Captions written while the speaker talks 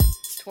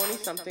20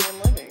 something and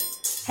living.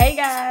 Hey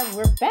guys,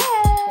 we're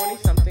back. 20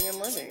 something and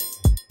living.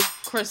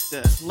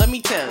 Krista, let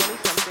me tell 20 you.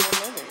 something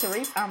and living.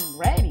 Therese, I'm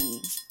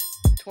ready.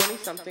 20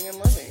 something and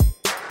living.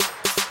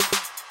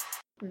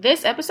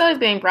 This episode is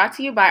being brought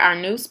to you by our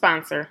new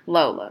sponsor,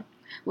 Lola.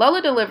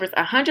 Lola delivers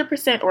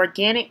 100%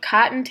 organic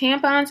cotton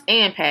tampons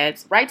and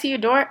pads right to your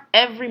door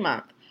every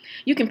month.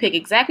 You can pick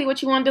exactly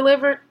what you want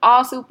delivered,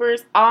 all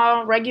supers,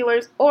 all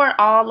regulars, or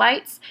all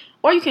lights,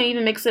 or you can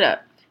even mix it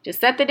up. Just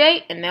set the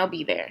date and they'll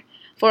be there.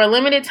 For a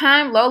limited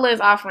time, Lola is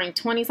offering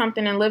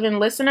 20-something and living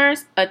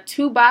listeners a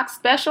 2-box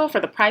special for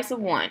the price of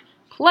one,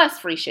 plus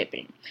free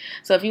shipping.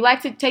 So if you'd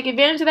like to take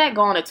advantage of that,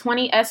 go on to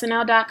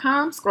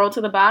 20snl.com, scroll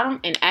to the bottom,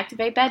 and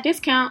activate that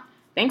discount.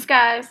 Thanks,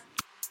 guys.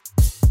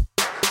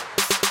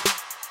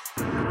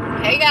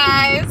 Hey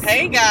guys.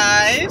 Hey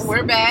guys.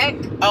 We're back.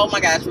 Oh my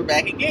gosh, we're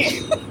back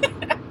again.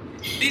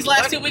 These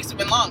last 2 weeks have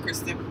been long,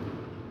 Kristen.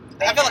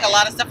 I feel like a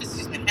lot of stuff has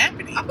just been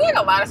happening. I feel like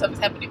a lot of stuff is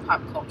happening in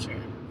pop culture.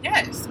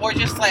 Yes, or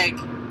just like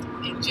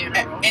In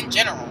general. in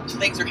general,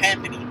 things are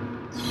happening.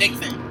 Big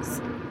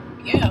things.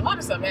 Yeah, a lot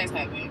of stuff has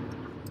happened.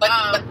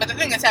 But the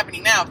thing that's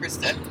happening now,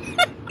 Krista,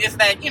 is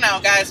that,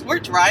 guys, we're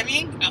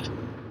driving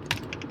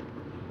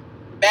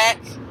back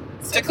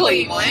to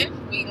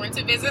Cleveland. We went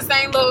to visit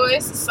St.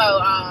 Louis, so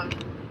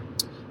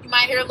you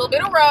might hear a little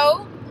bit of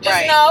road. Just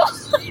Right. know.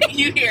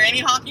 You hear any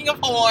honking of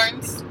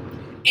horns,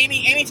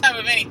 any type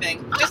of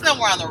anything, just know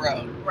we're on the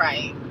road.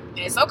 Right.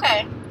 It's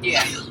okay.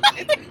 Yeah.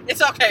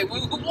 It's okay.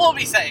 We'll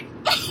be safe.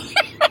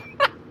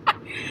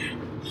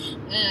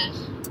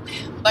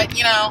 But,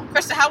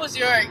 Krista, how was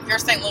your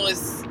St.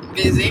 Louis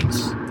visit?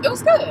 It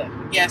was good.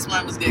 Yes,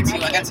 mine was good, too.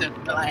 I got to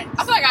relax.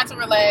 I feel like I got to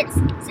relax,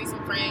 see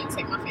some friends,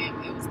 take my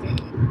family. It was good.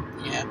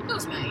 Yeah. It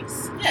was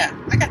nice. Yeah,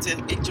 I got to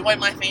enjoy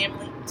my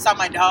family. Saw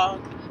my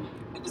dog.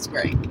 It was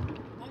great.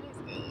 That is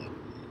good.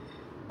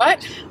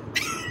 But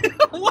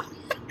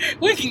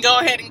we can go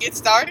ahead and get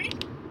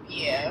started.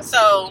 Yeah.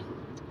 So,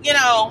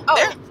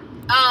 there-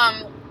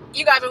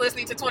 You guys are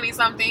listening to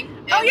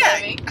 20-something. Oh,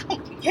 yeah.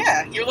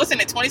 Yeah, you're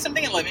listening to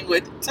 20-something and living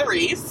with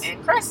Therese.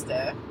 And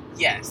Krista.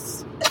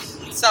 Yes.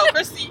 So,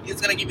 Krista is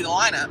going to give you the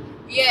lineup.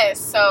 Yes,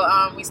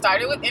 so we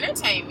started with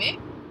entertainment.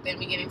 Then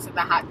we get into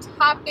the hot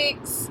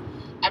topics.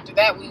 After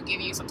that, we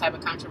give you some type of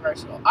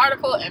controversial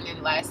article. And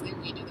then lastly,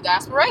 we do the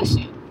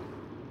Gosperation.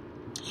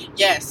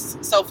 Yes.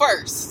 So,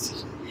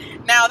 first,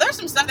 now there's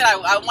some stuff that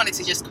I wanted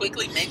to just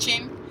quickly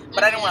mention,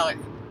 but I didn't want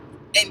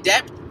to in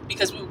depth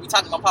because we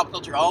talking about pop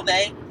culture all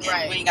day. And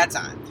Right. we ain't got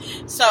time.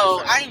 So,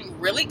 Sure. I'm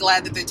really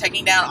glad that they're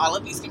taking down all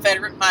of these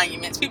Confederate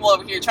monuments. People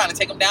over here trying to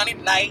take them down at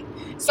night.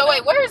 So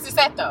wait, where is this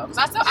at though?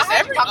 Because I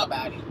heard you talk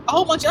about it. A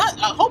whole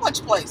bunch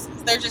of places.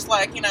 They're just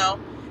like,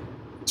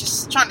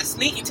 just trying to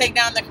sneak and take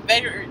down the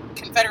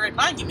Confederate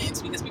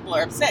monuments because people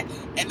are upset,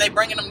 and they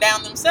bringing them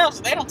down themselves,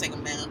 so they don't take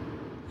them down.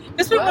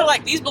 Because people are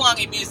like, these belong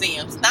in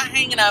museums, not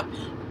hanging up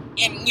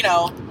in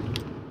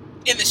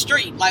in the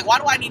street. Like, why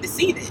do I need to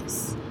see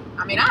this?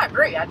 I mean, I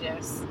agree. I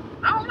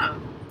don't know.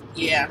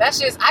 Yeah, That's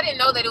just, I didn't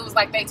know that it was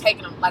like they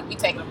taking them, like we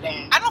taking them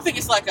down. I don't think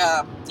it's like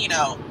a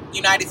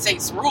United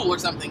States rule or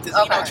something, because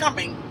Okay. Trump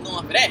ain't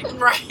going for that.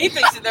 Right. He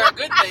thinks that they're a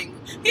good thing.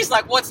 He's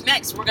like, what's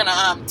next? We're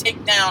gonna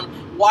take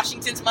down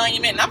Washington's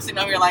monument, and I'm sitting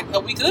over here like,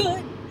 well, we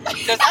could,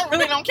 because I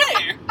really don't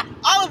care.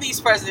 All of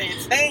these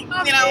presidents, they,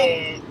 I'm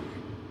dead.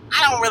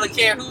 I don't really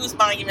care whose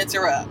monuments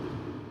are up.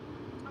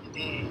 I'm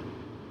dead.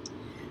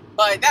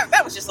 But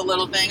that was just a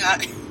little thing.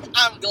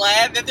 I'm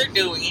glad that they're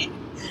doing it.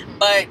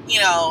 But,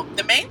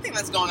 the main thing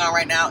that's going on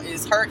right now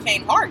is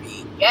Hurricane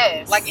Harvey.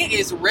 Yes. Like, it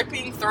is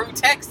ripping through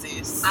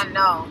Texas. I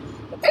know.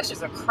 The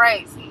pictures are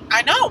crazy.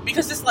 I know,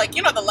 because it's like,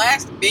 the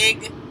last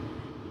big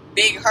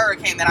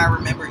hurricane that I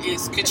remember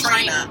is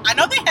Katrina. I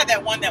know they had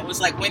that one that was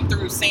like went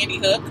through Sandy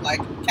Hook, like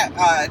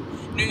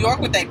New York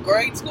with that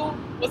grade school.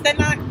 Was that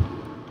not?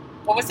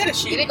 Or was that a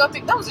shooting? Did it go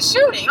through? That was a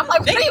shooting. I'm like,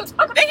 what are you talking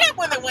about? They had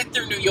one that went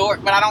through New York,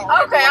 but I don't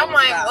remember. Okay, what I'm it was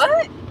like, about.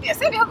 what? Yeah,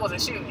 Sandy Hook was a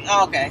shooting.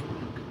 Oh, okay.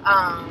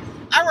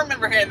 I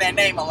remember hearing that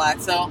name a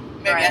lot, so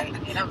maybe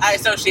Right. I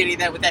associated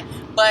that with that.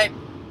 But,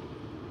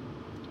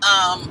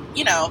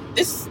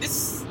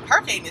 this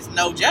hurricane is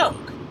no joke.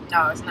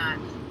 No, it's not.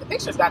 The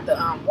pictures got the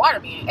water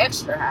being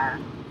extra high.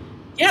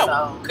 Yeah,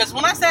 So- because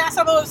when I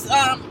saw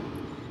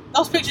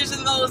those pictures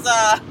of those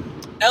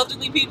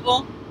elderly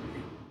people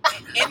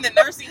in the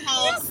nursing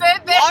home, You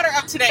said that. water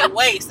up to their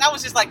waist, I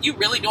was just like, you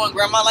really doing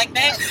grandma like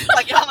that?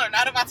 Like, y'all are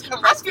not about to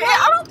come rescue her?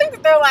 I don't think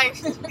that they're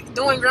like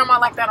doing grandma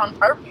like that on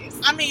purpose.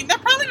 I mean, they're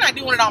probably not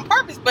doing it on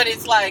purpose, but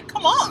it's like,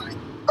 come on.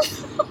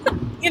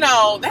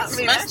 That's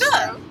messed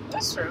up. True.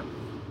 That's true.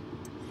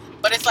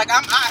 But it's like, I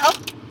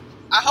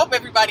hope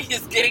everybody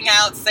is getting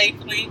out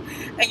safely,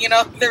 and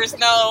there's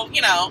no,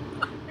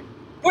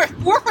 we're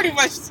pretty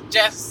much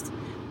just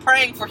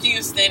praying for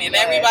Houston and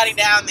Yes. everybody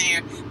down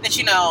there that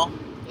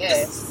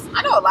Yes.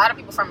 I know a lot of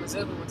people from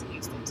Missouri went to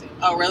Houston too.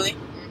 Oh, really?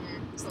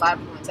 There's a lot of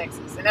people in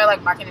Texas, and they're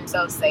like marking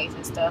themselves safe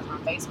and stuff on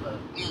Facebook.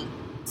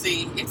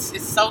 See,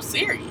 it's so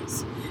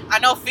serious. I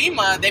know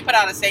FEMA, they put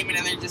out a statement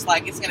and they're just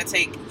like, it's going to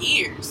take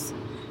years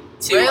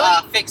to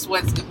Really? fix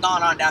what's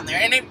gone on down there.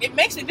 And it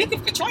makes me think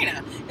of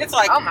Katrina. It's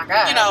like, Oh my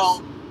god. you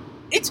know,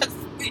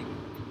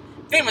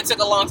 FEMA took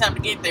a long time to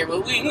get there,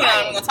 but we're not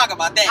even going to talk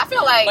about that. I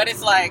feel like, But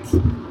it's like,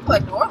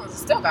 New Orleans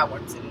still got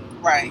work to do.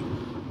 right.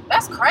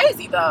 That's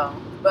crazy though.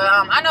 But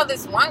I know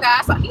this one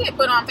guy. So he had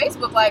put on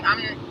Facebook like, I'm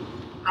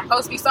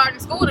supposed to be starting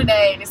school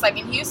today, and it's like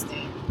in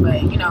Houston,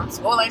 but you know,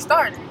 school ain't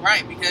starting.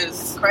 Right, It's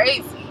because,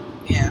 crazy.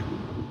 yeah.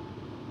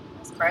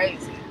 It's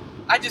crazy.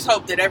 I just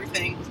hope that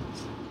everything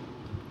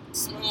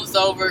smooths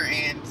over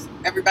and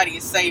everybody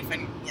is safe,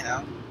 and, you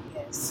know,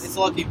 Yes. it's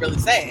low-key really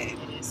sad.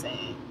 It is sad.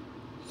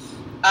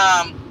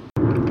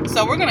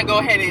 So we're going to go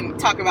ahead and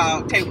talk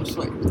about Taylor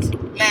Swift.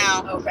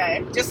 Now,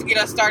 Okay. just to get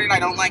us started, I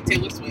don't like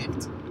Taylor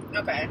Swift.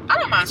 Okay. I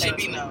don't mind It should Taylor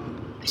be Swift.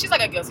 known. She's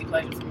like a guilty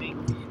pleasure for me.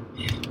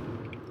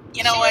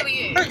 You know She what? really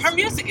is. Her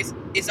music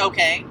is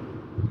okay.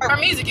 Her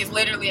music is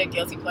literally a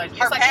guilty pleasure.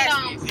 Her It's like, past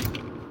you know,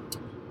 music.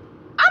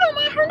 I don't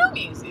mind her new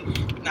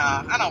music.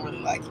 Nah, I don't really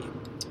like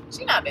it.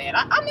 She's not bad.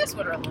 I mess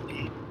with her a little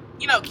bit.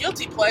 You know,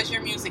 guilty pleasure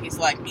music is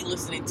like me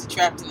listening to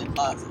Trapped in the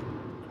Closet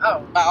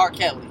Oh, by R.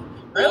 Kelly.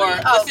 Really?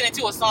 Or Oh. listening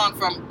to a song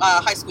from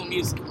High School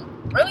Musical.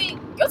 really?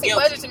 Guilty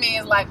pleasure to me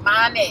is like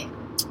my neck,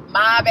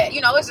 my bad.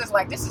 You know, it's just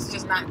like, this is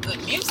just not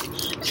good music.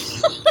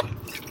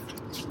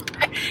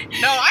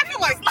 No, I feel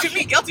like, to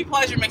me, guilty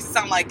pleasure makes it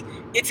sound like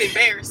it's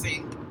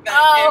embarrassing. That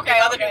Oh, if okay,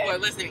 other okay. people are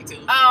listening to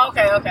it. Oh,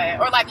 okay.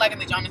 Or like in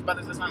the Jonas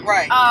Brothers or something.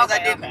 Right, Oh, because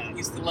okay, I did okay.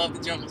 used to love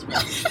the Jonas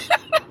Brothers.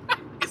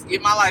 Just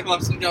give my life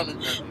up some Jonas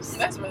Brothers.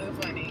 That's really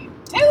funny.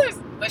 Taylor's,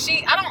 but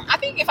I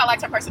think if I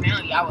liked her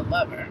personality, I would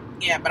love her.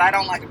 Yeah, but I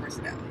don't like her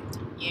personality.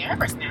 Yeah, her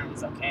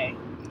personality's okay.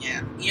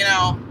 Yeah, you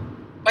know,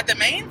 but the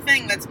main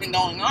thing that's been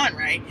going on,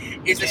 right,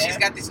 is that Yeah. she's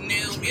got this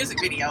new music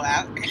video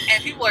out,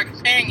 and people are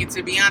comparing it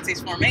to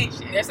Beyonce's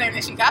Formation, They're saying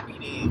that she copied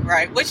it.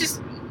 right? Which is,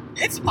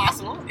 it's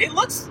possible. It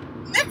looks,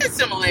 there's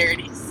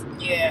similarities.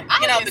 Yeah.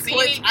 I You know, haven't the seen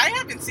clips, it. I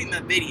haven't seen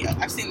the video.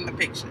 I've seen the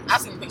pictures.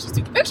 I've seen the pictures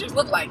too. The pictures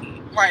look like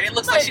it. Right, it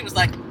looks like she was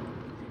like,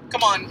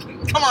 come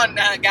on,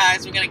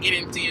 guys, we're going to get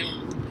into you.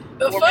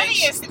 The Formation.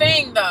 funniest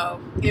thing,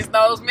 though, is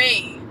those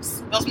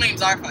memes. Those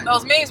memes are funny.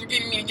 Those memes were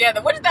getting me together.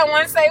 What did that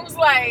one say? It was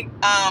like,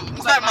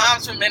 It's like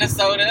mom's from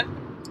Minnesota,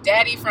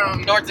 Daddy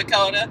from... North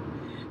Dakota.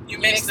 You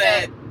mix mix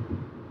that,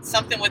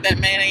 something with that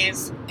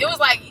mayonnaise. It was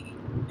like,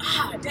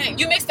 dang,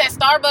 you mix that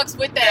Starbucks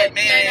with that That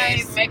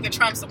mayonnaise. mayonnaise, make a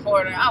Trump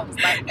supporter. I was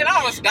like, And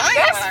I was dying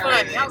That's when I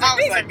read funny. it. I was like,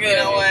 these are you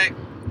know good.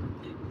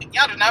 what?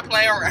 Y'all do not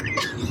play around.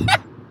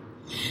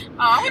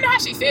 I wonder how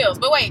she feels.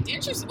 But wait,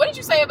 what did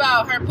you say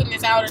about her putting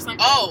this out or something?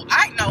 Oh,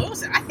 I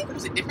think it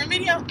was a different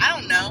video. I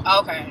don't know.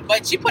 Okay.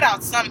 But she put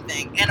out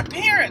something, and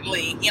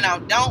apparently, you know,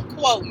 don't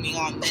quote me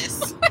on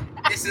this.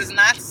 This is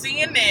not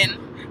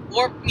CNN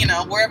or, you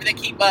know, wherever they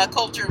keep pop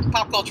culture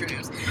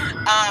news.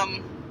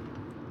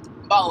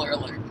 Baller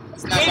alert.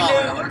 It's not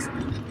baller alert.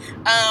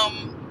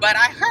 But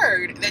I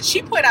heard that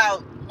she put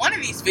out one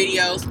of these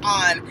videos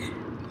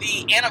on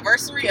the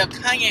anniversary of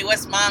Kanye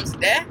West's mom's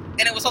death,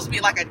 and it was supposed to be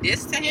like a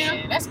diss to him.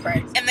 Yeah, that's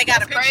crazy. And they got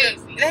That's a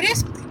picture. crazy. That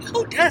is,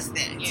 who does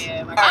that?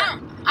 Yeah, like,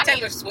 Or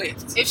Taylor mean,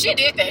 Swift. if she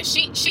did that,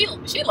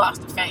 she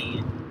lost a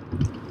fan.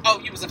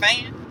 Oh, you was a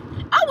fan?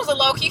 I was a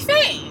low key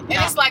fan, and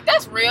Yeah. it's like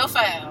that's real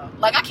foul.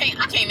 Like I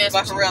can't mess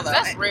But with for you. real though.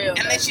 That's real.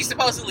 And then she's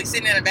supposedly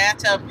sitting in a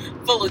bathtub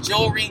full of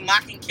jewelry,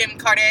 mocking Kim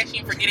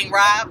Kardashian for getting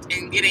robbed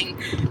and getting,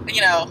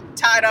 you know,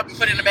 tied up and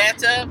put in a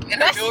bathtub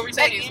and her jewelry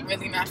that is taken.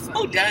 really not funny.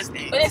 Who does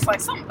that? But it's like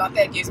something about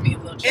that gives me a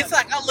little chuckle. It's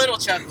like a little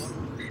chuckle.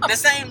 The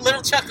same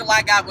little chuckle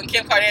I got when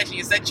Kim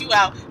Kardashian set you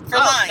out for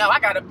lying. No, I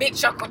got a big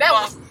chuckle. That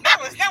was That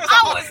was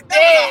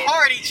dead. a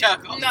hearty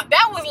chuckle. no,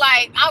 that was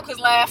like I could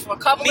laugh for a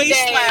couple of Knee days.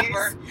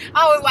 slapper.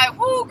 I was like,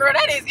 "Whoo, girl,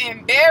 that is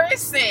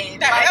embarrassing."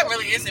 That Like,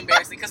 really is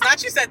embarrassing because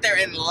not you sat there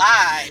and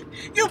lied.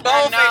 You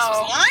bold-faced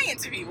was lying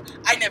to people.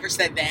 I never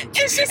said that. And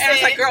she I was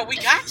said- like, girl, we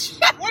got you.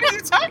 What are you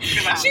talking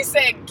about? she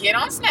said, "Get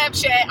on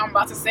Snapchat. I'm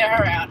about to set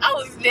her out." I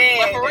was dead.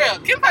 But for real,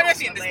 Kim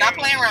Kardashian is not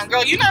playing around.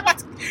 Girl, you're not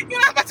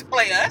about to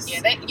play us.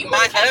 Yeah, you My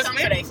might have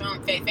something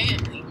husband. for their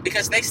family.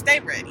 Because they stay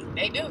ready.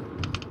 They do.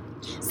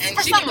 And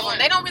For she some be of them, doing-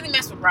 they don't really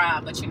mess with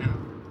Rob, but you know,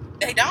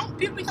 They don't.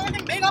 People be calling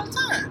him big all the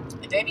time.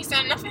 did they be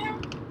standing up for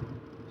him?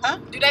 Huh?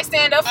 Do they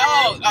stand up for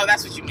him? Oh,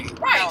 that's what you mean.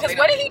 Right, No, because they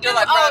what don't. did he do? They're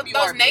like, Oh, Rob, you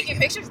those are naked big.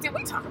 pictures. Did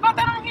we talk about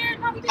that on here?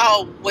 No, we didn't.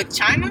 Oh, with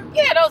China?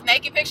 Yeah, those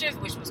naked pictures,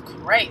 which was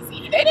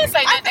crazy. They didn't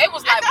say nothing. They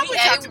was I like, thought we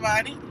talked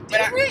about it. But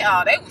Did we?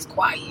 Oh, they was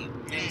quiet.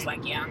 They was Mm.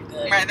 like, yeah, I'm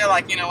good. right, they're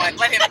like, you know what?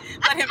 Let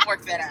him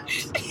work that out.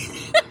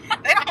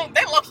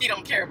 They low-key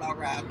don't care about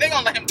Rob. They're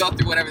gonna let him go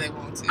through whatever they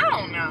want to. I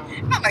don't know.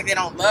 Not like they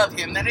don't love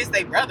him. That is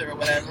their brother or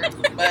whatever.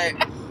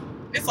 But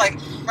it's like,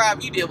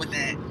 Rob, you deal with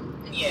that.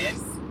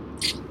 Yes.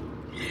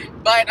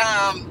 But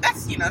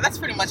that's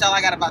pretty much all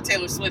I got about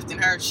Taylor Swift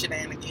and her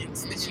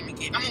shenanigans that she be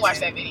getting. I'm gonna watch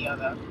into. that video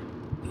though.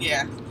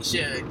 Yeah, you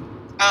should.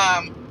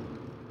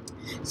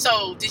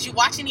 So did you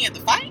watch any of the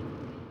fight,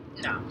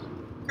 No,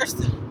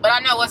 Kristen? but I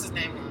know what's his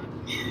name.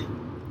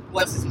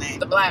 What's his name?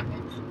 The black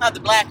one. Not the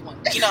black one.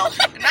 You know,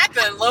 not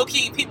the low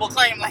key people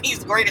claim like he's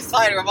the greatest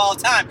fighter of all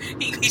time.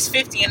 He's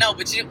 50 and 0,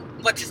 but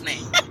what's his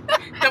name?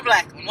 The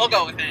black one. We'll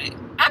go with that.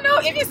 I know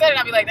if you said it,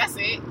 I'd be like, that's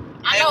it.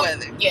 I know.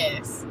 Mayweather.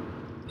 Yes.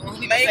 When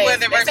people Mayweather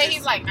they versus- say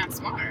he's like not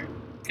smart.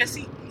 Because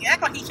he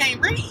act like he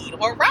can't read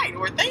or write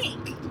or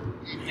think.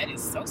 That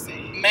is so sad.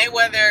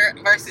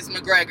 Mayweather versus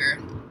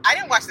McGregor. I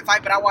didn't watch the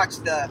fight, but I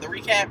watched the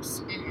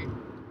recaps.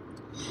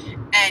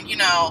 Mm-hmm. And, you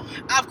know,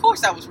 of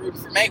course I was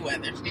rooting for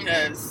Mayweather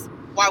because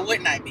why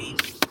wouldn't I be?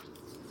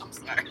 I'm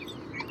sorry.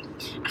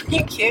 Are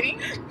you kidding?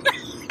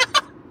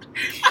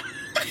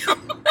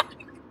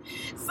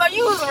 So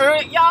you was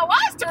rooting, y'all. Why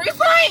is Therese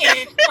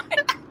playing?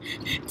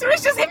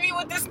 Therese just hit me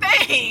with this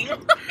thing.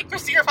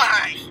 Christy, you're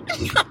fine.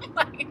 I'm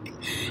like,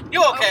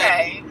 You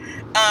okay?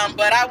 okay,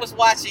 But I was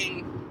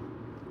watching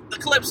the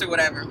clips or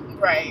whatever.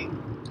 right.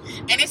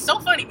 And it's so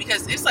funny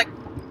because it's like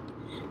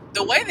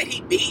the way that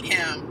he beat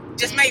him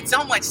just made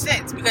so much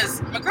sense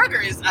because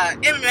McGregor is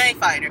an MMA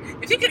fighter.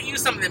 If he could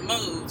use some of the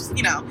moves,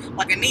 you know,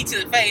 like a knee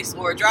to the face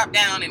or a drop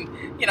down and,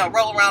 you know,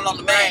 roll around on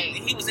the mat, Right.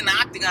 he was in the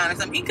octagon or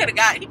something, he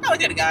probably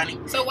could have got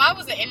him. So why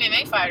was the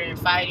MMA fighter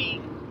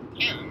fighting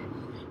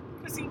him?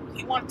 Because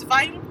he wanted to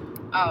fight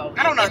him. Oh,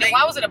 I don't know, and then they-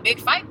 why was it a big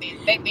fight then?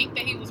 They think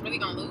that he was really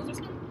gonna lose or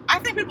something? I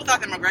think people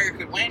thought that McGregor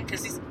could win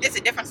because it's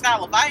a different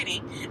style of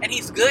fighting and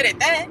he's good at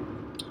that.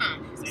 Huh.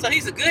 So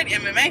he's a good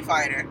MMA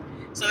fighter.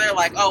 So they're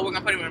like, oh, we're going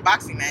to put him in a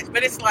boxing match.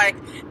 But it's like,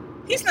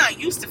 he's not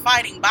used to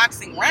fighting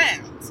boxing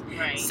rounds.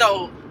 Right.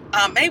 So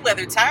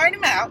Mayweather tired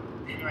him out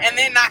right. and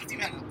then knocked him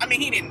out. I mean,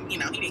 he didn't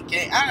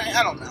care.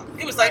 I don't know.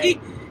 It was like Right.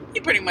 he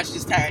pretty much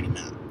just tired him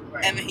out.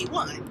 right. And then he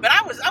won. But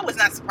I was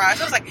not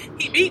surprised. I was like,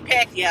 he beat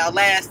Pacquiao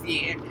last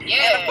year.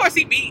 yeah. And of course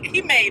he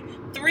made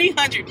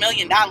 $300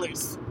 million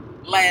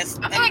last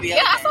I feel like, year.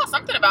 yeah, I saw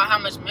something about how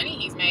much money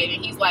he's made,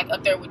 and he's like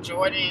up there with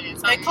Jordan and They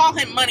something. call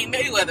him Money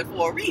Mayweather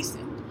for a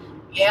reason.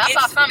 Yeah, I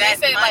saw It's something. They that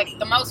said money. like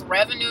the most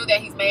revenue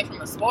that he's made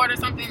from a sport or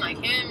something, like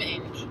him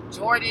and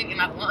Jordan and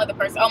like one other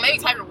person. Oh, maybe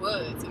Tiger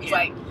Woods. It was Yeah.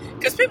 like,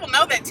 Because people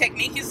know that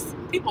technique is,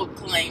 people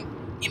claim,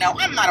 you know,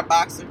 I'm not a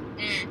boxer,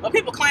 but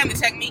people claim the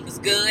technique is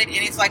good, and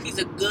it's like he's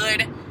a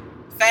good,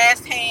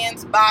 fast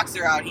hands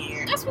boxer out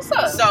here. that's what's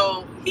up.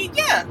 So, he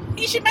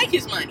should make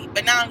his money,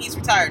 but now he's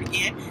retired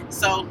again.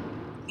 So,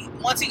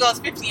 once he goes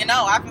 50-0,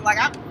 I feel like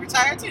I'm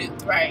retired too.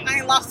 right, I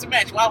ain't lost a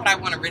match. Why would I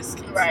want to risk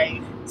it?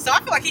 right. So, I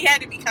feel like he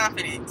had to be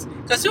confident.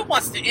 Because who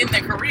wants to end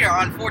their career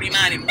on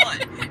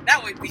 49-1?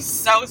 That would be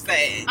so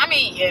sad. I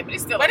mean, yeah, but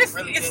it's still. But like, it's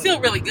really good. still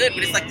really good.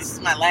 But it's like, Yeah. this is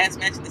my last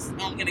match, and this is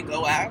how I'm going to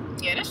go out.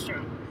 Yeah, that's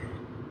true.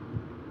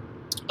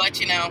 But,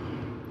 you know,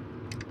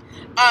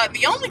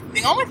 the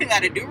only thing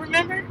that I do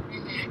remember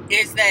Mm-hmm.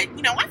 is that,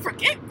 you know, I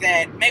forget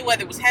that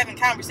Mayweather was having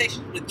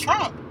conversations with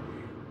Trump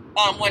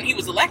when he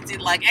was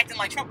elected, like acting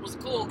like Trump was a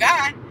cool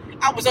guy.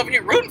 I was over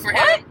here rooting for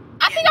What? him.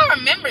 I think I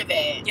remember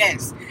that.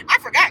 Yes. I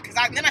forgot because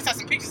then I saw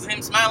some pictures of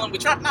him smiling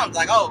with Trump, and I was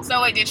like, oh,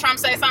 So wait, did Trump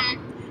say something?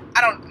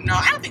 I don't know.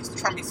 I don't think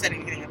Trump said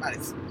anything about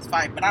his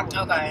fight, but I was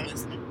Okay.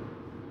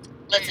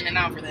 listening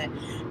out for that.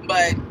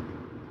 But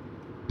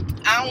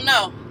I don't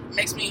know.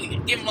 Makes me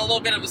give him a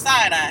little bit of a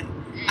side eye.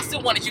 I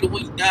still wanted you to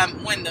beat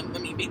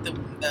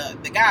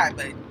the guy,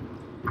 but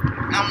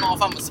I don't know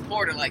if I'm a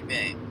supporter like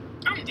that.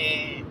 I'm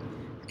dead.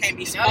 I can't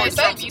be You know, they supporting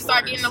say Trump if you start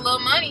supporters. getting a little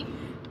money.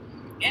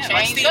 Yeah,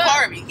 like change Steve up.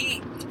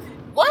 Harvey.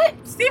 What?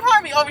 Steve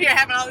Harvey over here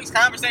having all these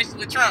conversations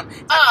with Trump.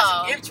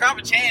 Oh. Give Trump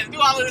a chance. Do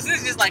all of this.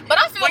 It's just like, But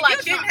I feel when like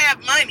you didn't Trump-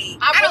 have money,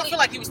 I I don't really- feel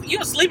like you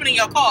was sleeping in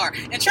your car,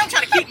 and Trump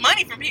trying to keep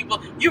money from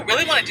people. You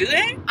really want to do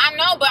that? I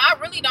know, but I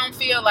really don't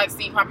feel like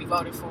Steve Harvey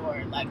voted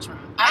for like Trump.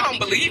 I don't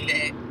think he believe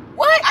did. that.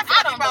 What? I feel I like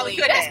he don't probably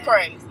believe could that's have.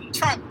 crazy.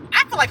 Trump.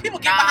 I feel like people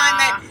get behind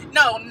that.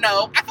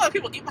 No. I feel like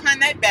people get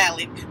behind that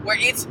ballot where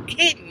it's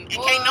hidden and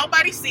Well- can't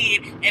nobody see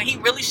it, and he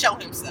really show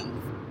himself.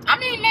 I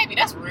mean, maybe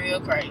that's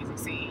real crazy.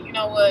 See, you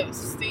know what,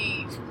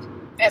 Steve?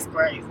 That's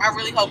crazy. I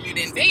really hope you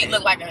didn't. Steve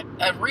looked like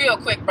a real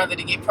quick brother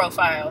to get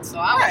profiled, so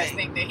I would Right. just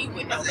think that he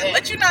would know Let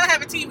better. you not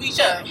have a TV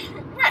show.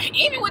 Yeah. Right.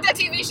 Even with that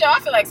TV show, I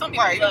feel like some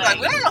people Right. like, Like,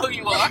 we don't know who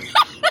you are.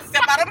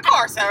 Step out of the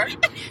car, sir.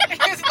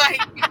 It's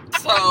like,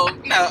 so,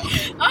 no.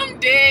 I'm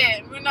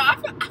dead. But no, I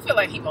feel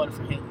like he voted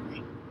for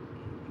Hillary.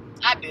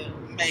 I do.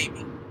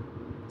 Maybe.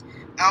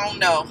 I don't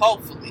know.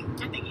 Hopefully.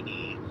 I think he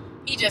did.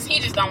 He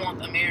just don't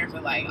want America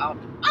like all.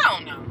 I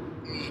don't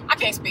know. I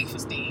can't speak for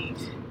Steve.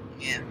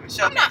 Yeah.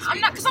 I'm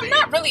not, because I'm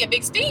not really a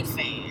big Steve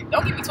fan.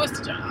 Don't get me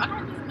twisted, John. I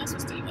don't really mess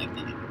with Steve like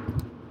that.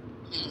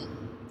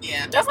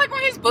 Yeah. Just like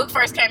when his book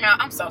first came out.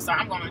 I'm so sorry.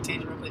 I'm going on a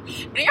tangent real quick.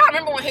 But do y'all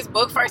remember when his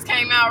book first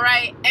came out,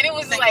 right? And it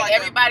was Think like like a-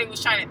 everybody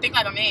was trying to think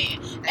like a man.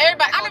 I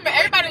remember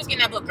everybody was getting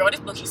that book. Girl, this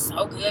book is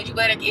so good. You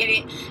better get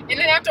it. And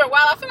then after a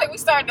while, I feel like we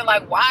started to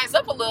like wise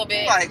up a little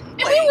bit. Like, And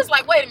we was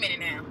like, wait a minute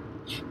now.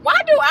 Why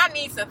do I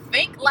need to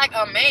think like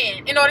a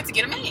man in order to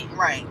get a man?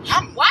 right.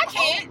 Why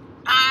can't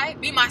I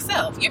be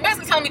myself? You're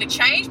basically telling me to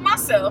change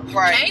myself,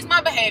 Right. change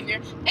my behavior,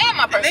 and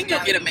my And then personality.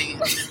 you'll get a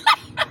man.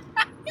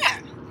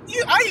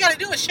 Yeah. All you gotta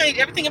do is change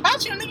everything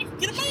about you, and then you can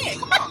get a man.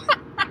 Come on.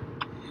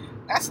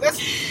 That's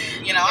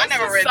you know, I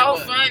never This read is the so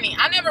book. funny.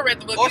 I never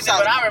read the book Or either, saw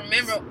but the I movies.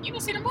 remember. You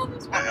didn't see the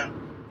movies? Uh-uh.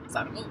 I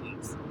saw the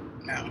movies.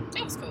 No.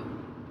 It was cool.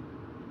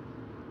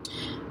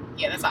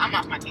 Yeah, that's all. I'm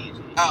off my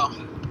tangent.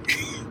 Oh.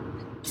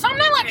 So I'm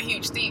not like a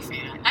huge Steve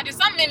fan.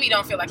 Something in me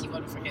don't feel like he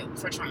voted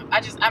for Trump. I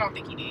don't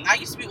think he did. I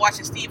used to be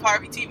watching Steve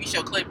Harvey TV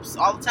show clips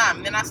all the time,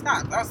 and then I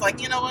stopped. I was like,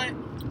 you know what?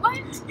 What?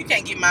 You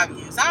can't get my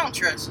views. I don't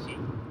trust you.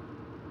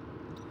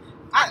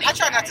 I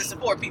try not to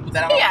support people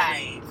that I don't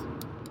believe.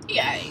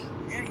 Yeah.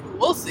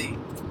 We'll see.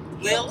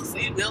 We'll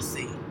see.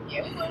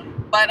 Yeah, we will.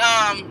 But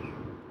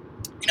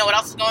you know what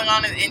else is going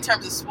on in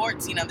terms of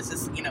sports? You know, this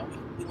is, you know,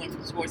 we went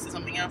from sports to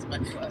something else, but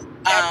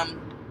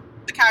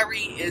the Kyrie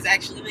is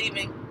actually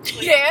leaving.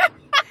 Yeah.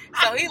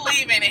 So he's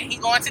leaving and he's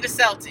going to the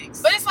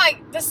Celtics. But it's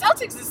like the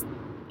Celtics is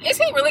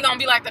he really gonna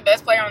be like the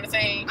best player on the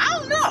team? I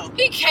don't know.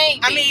 He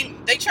can't be. I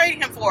mean, they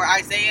traded him for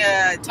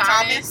Isaiah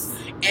Thomas,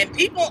 and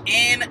people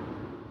in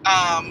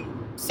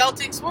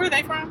Celtics. Where are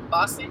they from?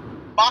 Boston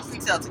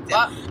Celtics.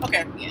 Yeah.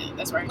 Okay. Yeah,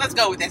 that's right. Let's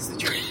go with that's the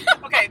truth.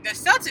 Okay, the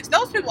Celtics.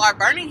 Those people are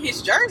burning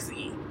his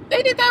jersey.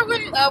 They did that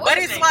when. But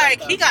it's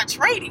like he got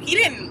traded.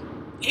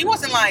 He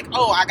wasn't like,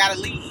 oh, I gotta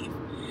leave.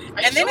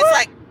 And then it's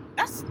like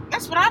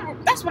that's what I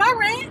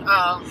read.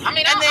 Oh, I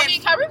mean,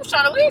 Kyrie was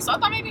trying to leave, so I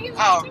thought maybe he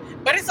was.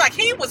 But it's like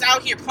he was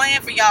out here playing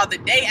for y'all the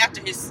day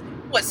after his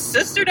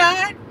sister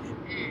died,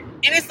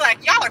 and it's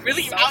like y'all are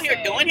really out here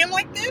doing him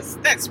like this.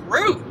 That's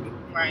rude.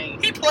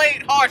 Right. He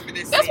played hard for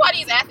this. That's why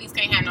these athletes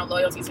can't have no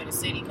loyalty to the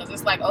city, because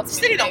it's like ultimately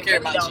the city don't care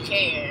about you.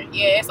 Care.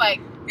 Yeah, it's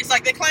like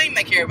they claim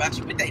they care about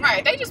you, but they don't.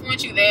 Right. They just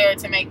want you there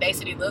to make their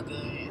city look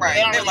good. Right.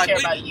 They don't really care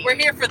about you. We're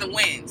here for the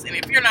wins, and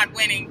if you're not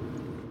winning.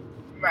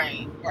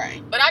 Right.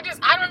 But I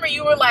remember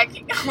you were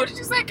like, what did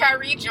you say?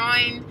 Kyrie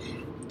joined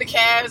the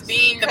Cavs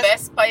being the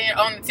best player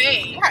on the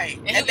team. Right.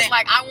 And he was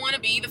like, I want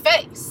to be the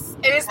face.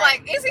 And it's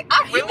like, is it?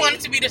 He wanted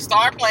to be the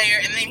star player,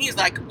 and then he's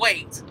like,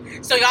 wait,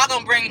 so y'all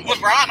gonna bring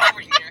LeBron over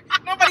here?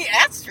 Nobody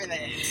asked for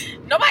that.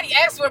 Nobody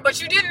asked for it, but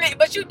you did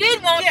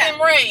want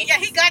them rings. Yeah,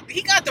 he got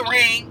the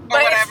ring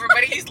or whatever,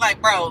 but he's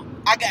like, bro,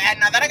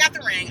 now that I got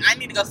the ring, I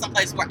need to go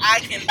someplace where I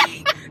can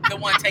be the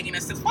one taking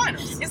us to the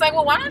finals. It's like,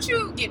 well, why don't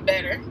you get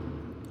better?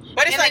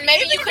 But it's like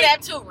maybe you could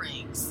have 2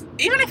 rings.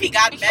 Even if he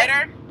got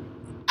better,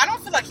 I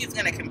don't feel like he's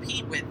gonna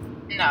compete with.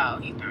 No,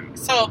 he's not.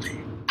 So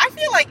I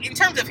feel like in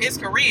terms of his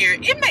career,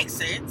 it makes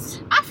sense.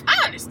 I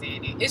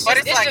understand it. It's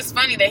just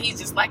funny that he's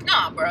just like,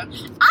 nah, bro.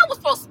 I was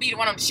supposed to be the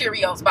one on the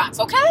Cheerios box,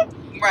 okay?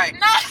 Right.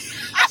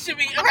 I should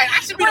be the one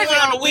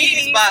on the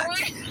Wheaties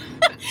box.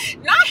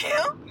 Not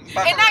him.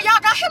 And now y'all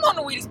got him on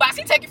the Wheaties box.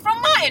 He taking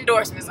from my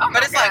endorsements. Oh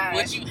but it's like,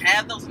 would you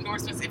have those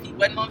endorsements if he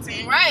wasn't on the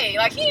team? Right.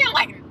 Like he had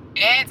like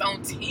ads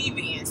on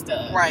TV and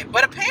stuff. Right.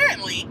 But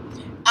apparently,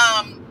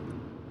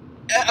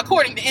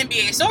 according to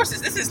NBA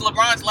sources, this is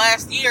LeBron's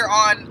last year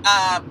on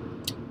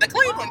the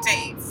Cleveland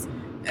team.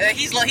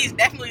 He's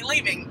definitely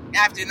leaving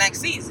after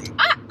next season.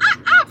 I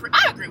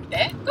agree with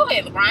that. Go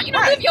ahead, LeBron. You know,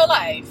 live your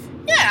life.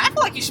 Yeah, I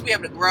feel like you should be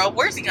able to grow.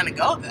 Where's he gonna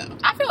go though?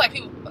 I feel like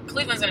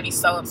Cleveland's gonna be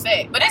so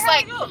upset. But it's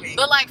like,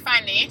 but like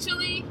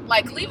financially,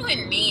 like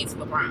Cleveland needs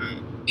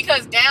LeBron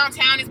because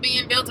downtown is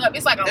being built up.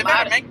 It's like they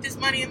better make this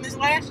money in this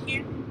last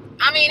year.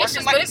 I mean, it's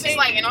just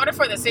like in order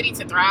for the city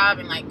to thrive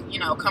and like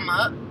come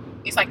up,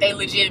 it's like they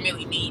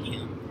legitimately need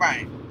him.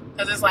 Right.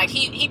 Because it's like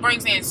he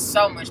brings in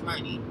so much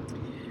money.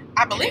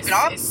 I believe it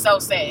all. It's so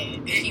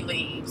sad if he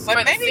leaves.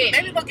 But maybe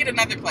they'll get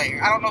another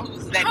player. I don't know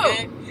who's that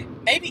good.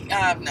 Maybe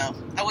no.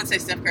 I would say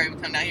Steph Curry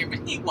would come down here,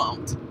 but he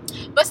won't.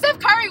 But Steph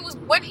Curry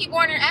wasn't he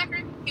born in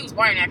Akron? He was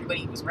born in Akron, but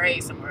he was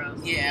raised somewhere else.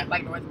 Yeah,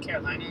 like North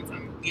Carolina or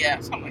something. Yeah,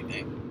 something like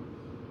that.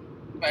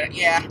 But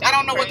yeah, I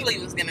don't know what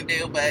Cleveland's gonna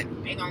do, but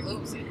they're gonna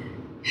lose it.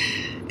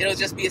 It'll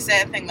just be a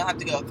sad thing they'll have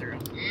to go through.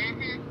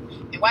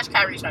 Mm-hmm. And watch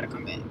Kyrie try to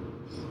come back.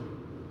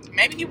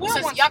 Maybe he will.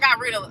 Since y'all got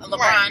rid of LeBron,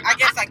 right. I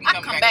guess I can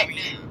come back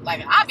now.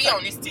 Like I'll be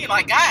on this team.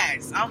 Like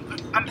guys, I'm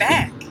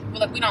back. We're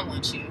like, we don't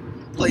want you.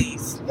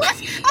 Please.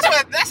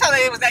 That's how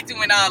they was acting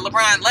when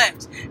LeBron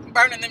left,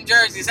 burning them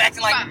jerseys,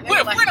 acting like we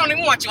don't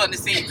even want you on the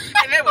team.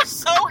 And they were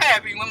so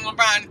happy when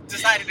LeBron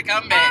decided to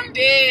come back. I'm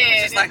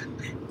dead. It's like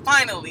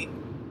finally.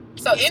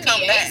 So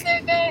NBA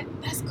said that?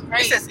 That's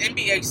crazy. It says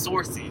NBA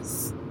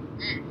sources.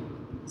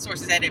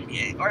 Sources at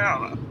NBA, or I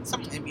don't know,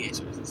 some NBA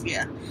sources.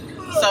 Yeah.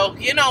 So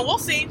we'll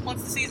see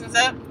once the season's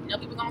up.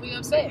 People gonna be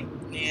upset.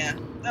 Yeah,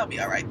 that'll be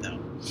all right though.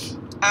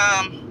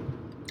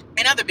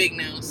 In other big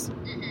news.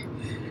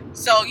 Mm-hmm.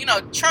 So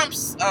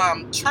Trump's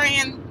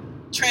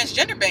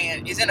transgender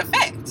ban is in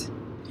effect.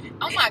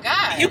 Oh my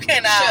God! You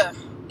can.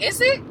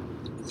 Is it?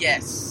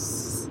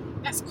 Yes.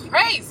 That's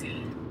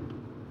crazy.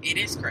 It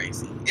is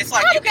crazy. It's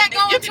like you can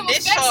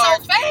discharge so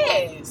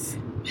fast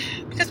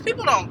because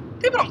people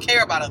don't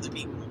care about other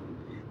people,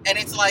 and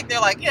it's like they're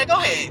like, yeah, go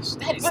ahead.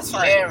 That is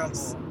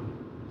terrible.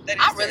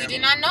 I really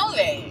did not know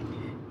that.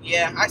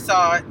 Yeah, I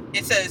saw it.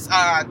 It says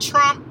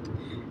Trump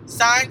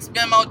signs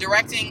memo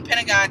directing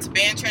Pentagon to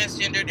ban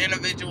transgendered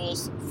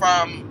individuals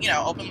from,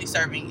 openly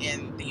serving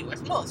in the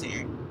U.S.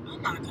 military. Oh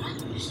my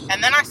gosh.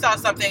 And then I saw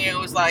something, it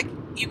was like,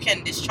 you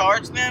can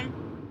discharge them,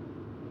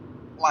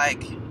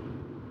 like,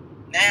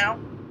 now.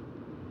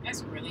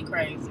 That's really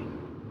crazy.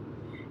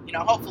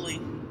 Hopefully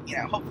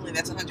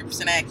that's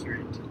 100%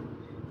 accurate.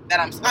 That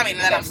I'm saying.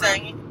 I don't know,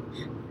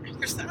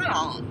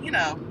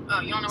 Oh,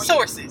 you don't know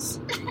sources.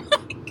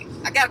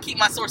 I gotta keep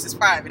my sources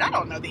private. I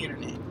don't know the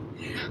internet.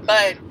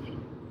 But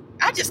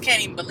I just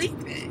can't even believe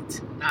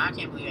that. Nah, I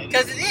can't believe that.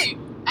 Because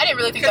I didn't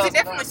really think that he was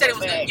definitely said it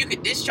was you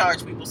could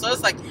discharge people. So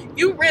it's like,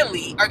 you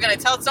really are going to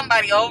tell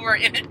somebody over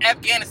in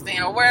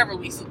Afghanistan or wherever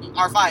we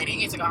are fighting.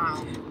 You get to go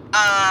home.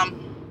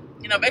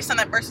 Based on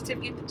that birth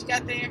certificate that you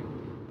got there,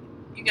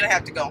 you're going to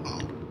have to go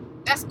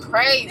home. That's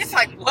crazy. It's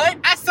like, what?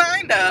 I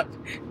signed up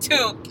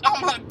to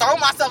throw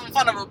myself in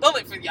front of a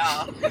bullet for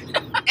y'all.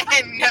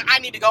 And I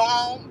need to go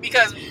home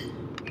because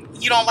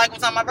you don't like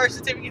what's on my birth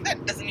certificate?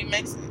 That doesn't even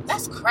make sense.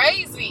 That's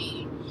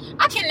crazy.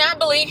 I cannot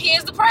believe he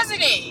is the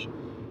president.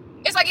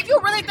 It's like, if you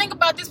really think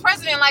about this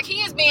president, like,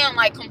 he is being,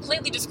 like,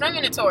 completely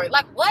discriminatory.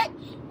 Like, what?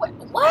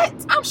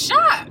 What? I'm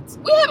shocked.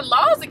 We have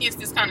laws against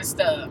this kind of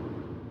stuff.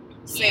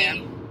 See?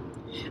 Yeah.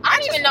 I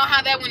don't even know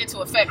how that went into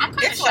effect. I'm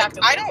kind of shocked.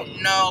 I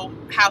don't know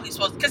how he's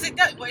supposed to, because it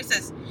does. Well, it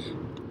says,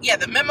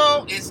 the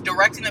memo is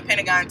directing the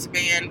Pentagon to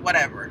ban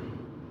whatever.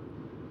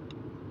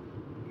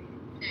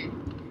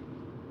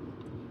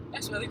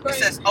 That's really It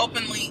crazy. says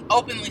openly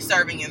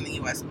serving in the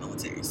U.S.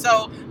 military.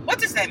 So what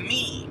does that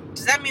mean?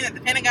 Does that mean that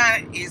the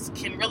Pentagon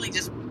can really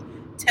just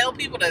tell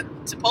people to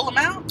pull them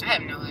out? I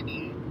have no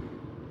idea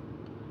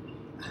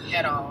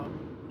at all.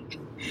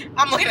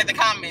 I'm looking at the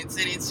comments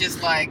and it's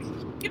just like,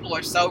 people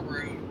are so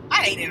rude.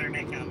 I hate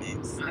internet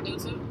comments. I do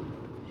too.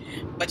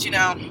 But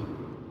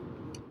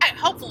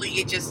hopefully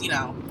it just,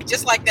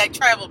 just like that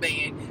travel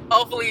ban,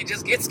 hopefully it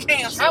just gets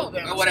canceled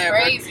or whatever.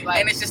 Crazy. Like,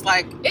 and it's just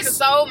like, it's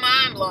so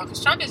mind blowing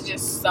because Trump is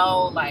just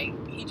so, like,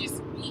 he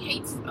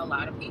hates a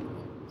lot of people.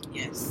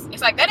 yes.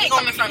 It's like, that ain't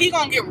coming from. He's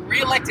gonna get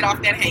reelected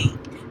off that hate.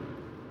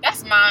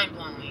 That's mind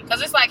blowing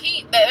because it's like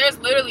there's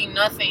literally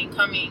nothing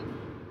coming.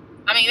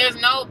 I mean, there's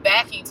no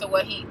backing to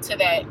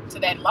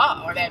that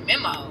law or that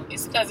memo.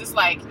 It's because it's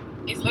like,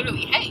 it's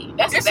literally hate.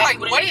 That's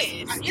exactly what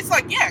it is. It's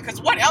like,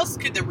 because what else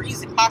could the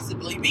reason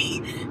possibly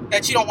be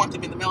that you don't want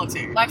them in the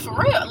military? Like, for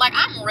real. Like,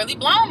 I'm really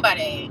blown by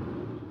that.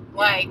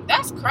 Like,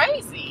 that's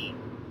crazy.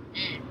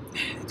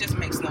 It just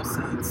makes no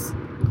sense.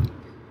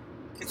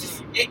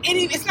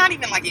 It's not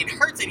even like it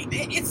hurts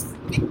anything.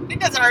 It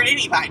doesn't hurt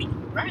anybody.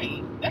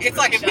 Right. That's It's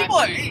really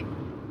like,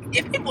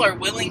 if people are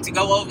willing to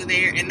go over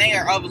there and they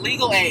are of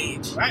legal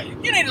age, right.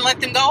 you need to let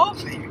them go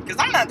over there. Because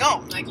I'm not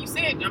going. Like you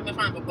said, jump in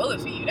front of a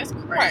bullet for you. That's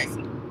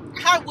crazy. Right.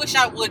 I wish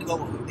I would go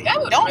over there. That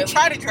would Don't really-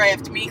 try to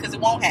draft me because it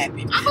won't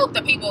happen. I hope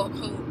the people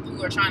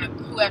who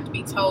have to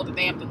be told that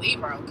they have to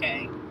leave are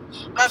okay.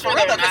 But for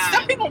real though, because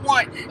some people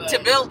want but- to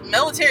build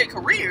military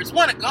careers,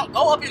 want to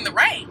go up in the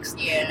ranks,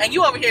 Yeah. and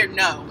you over here,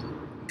 no,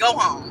 go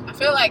home. I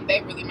feel like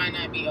they really might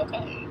not be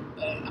okay.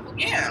 But I hope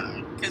they're Yeah.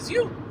 fine. Because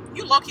you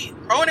low-key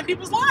ruining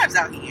people's lives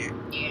out here.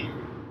 Yeah.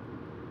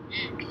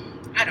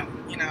 I don't,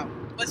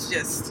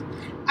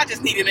 I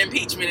just need an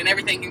impeachment and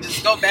everything can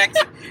just go back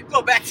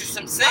to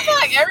some sense. I feel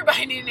like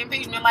everybody needs an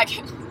impeachment. Like,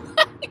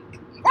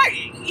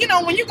 right.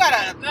 When you got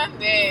not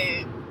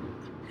that.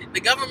 the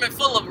government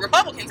full of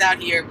Republicans out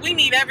here, we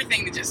need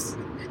everything to just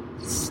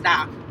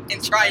stop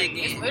and try Like,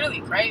 it's again.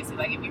 literally crazy.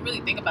 Like, if you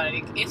really think about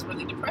it, it's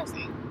really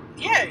depressing.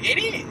 Yeah, it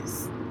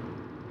is.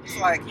 It's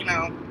like, I'm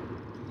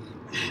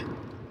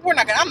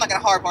not gonna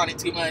harp on it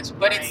too much,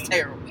 but Right. it's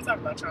terrible. We talk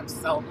about Trump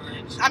so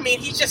much. I mean,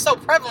 he's just so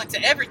prevalent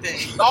to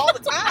everything all the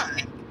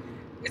time.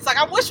 It's like,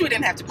 I wish we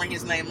didn't have to bring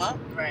his name up.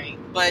 Right.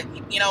 But,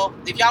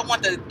 if y'all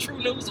want the true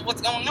news of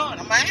what's going on,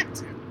 I'm going to have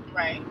to.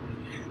 Right.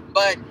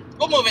 But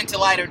we'll move into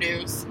lighter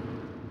news.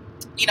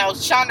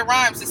 Shonda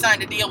Rhimes has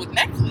signed a deal with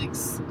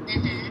Netflix.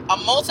 Mm-hmm. A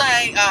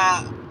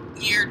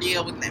multi-year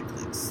deal with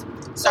Netflix.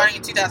 Starting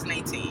in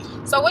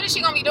 2018. So what is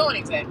she gonna be doing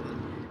exactly?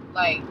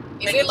 Like,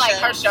 is Making it like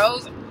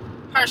shows.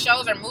 her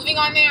shows are moving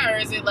on there, or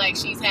is it like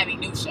she's having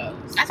new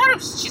shows? I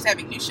thought she's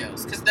having new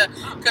shows. Because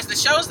the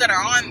shows that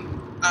are on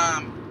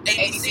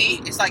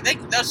ABC, it's like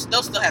they'll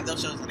still have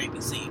those shows on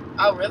ABC.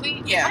 Oh,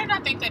 really? Yeah. Why did I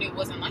think that it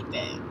wasn't like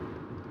that?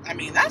 I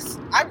mean,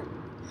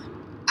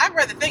 I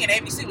read the thing, and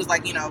ABC was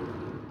like,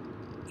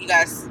 you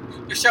guys,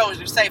 your shows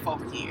are safe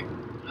over here.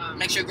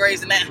 Make sure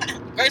Grey's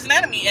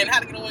Anatomy and How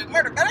to Get Away with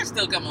Murder better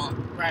still come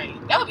on. Right.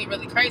 That would be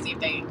really crazy if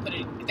they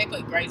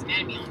put Grey's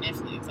Anatomy on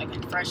Netflix, like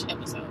a fresh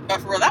episode.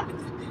 But for real,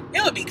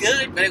 it would be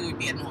good, but it would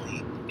be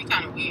annoying. It'd be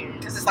kind of weird.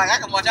 Because it's like, I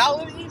can watch all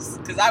of these,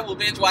 because I will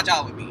binge watch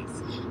all of these.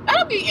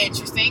 That'll be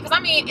interesting, because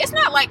I mean, it's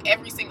not like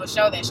every single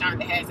show that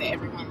Shonda has that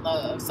everyone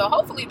loves. So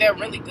hopefully they're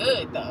really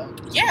good, though.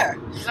 Yeah.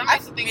 Because I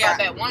used to think about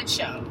that one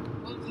show.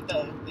 What was it,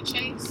 the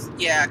Chase?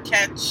 Yeah,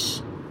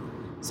 Catch.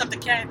 Something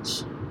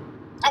Catch.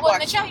 I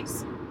wasn't the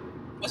Chase.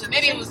 Was it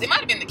Maybe the it was. Chase? It might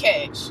have been the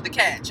Catch. The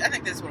Catch. I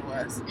think that's what it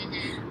was.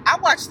 Mm-hmm. I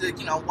watched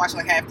watched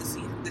like half the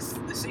season, the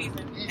season,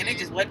 and it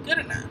just wasn't good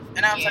enough.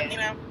 And I was like,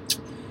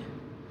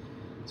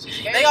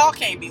 they all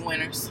can't be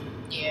winners.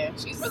 Yeah,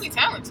 she's really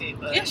talented.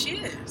 But Yeah, she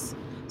is.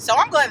 So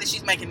I'm glad that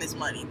she's making this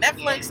money.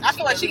 Netflix, I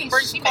feel like she can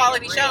bring some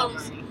quality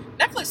shows. Money.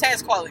 Netflix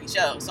has quality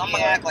shows, so I'm not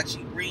Yeah. gonna act like she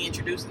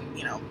reintroducing,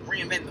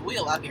 reinventing the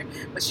wheel out here.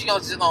 But she's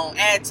just gonna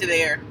add to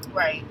their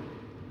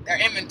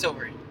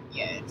inventory.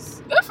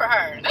 Yes. Good for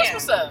her. That's Yeah.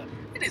 what's up.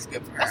 It is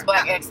good for her. That's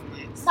black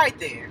excellence. Right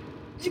there.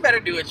 You better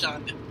do it,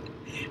 Shonda.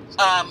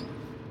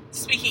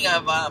 speaking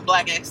of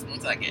black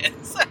excellence, I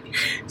guess.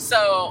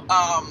 So,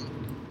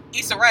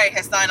 Issa Rae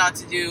has signed on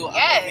to do a movie.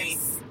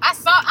 Yes, I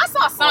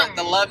saw something.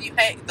 The Love You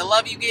Hate, The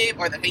Love You Give,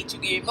 or The Hate You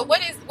Give. But what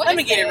Let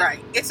me is get it that?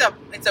 right. It's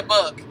a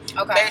book.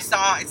 Okay. Based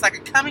on, it's like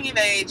a coming of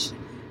age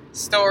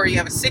story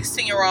of a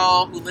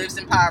 16-year-old who lives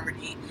in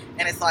poverty,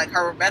 and it's like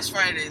her best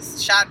friend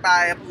is shot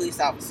by a police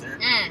officer.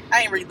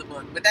 I didn't read the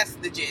book, but that's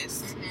the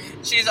gist.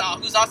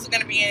 Mm-hmm. Who's also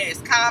going to be in it is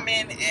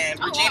Common and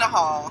Oh, Regina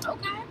wow. Hall.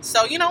 Okay.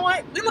 So you know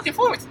what? We're looking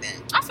forward to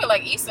that. I feel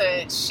like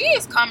Issa, she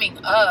is coming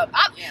up.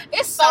 Yeah.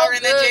 It's so Saw her in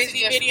good. that to Jay-Z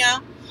just- video.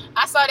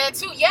 I saw that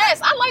too.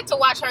 Yes, I like to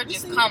watch her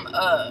just come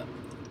up.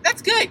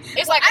 That's good.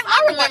 It's like I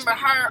I like to watch remember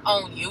her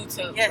on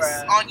YouTube. Yes,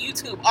 bruh. on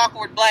YouTube,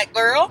 Awkward Black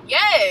Girl.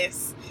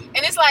 Yes,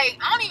 and it's like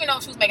I don't even know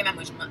if she was making that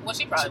much money. Well,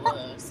 she probably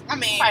was. I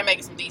mean, Probably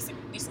making some decent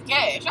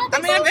cash. You don't I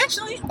think mean, so?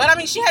 eventually, but I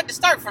mean, she had to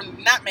start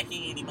from not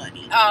making any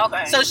money. Oh,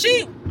 okay. So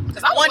she,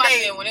 because I was one watching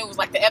day- it when it was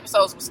like the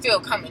episodes were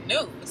still coming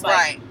new. It's like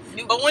right.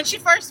 new. But when she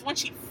first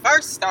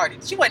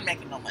started, she wasn't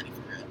making no money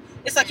for real.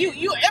 It's like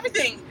you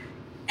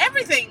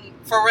everything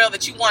for real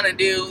that you want to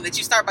do, that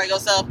you start by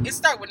yourself, it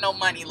start with no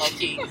money, low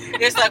key.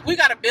 It's like, we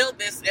got to build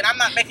this, and I'm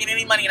not making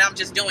any money, and I'm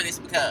just doing this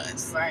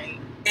because right.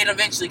 it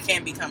eventually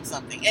can become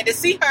something. And to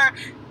see her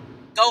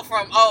go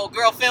from, oh,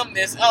 girl, film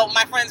this, oh,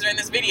 my friends are in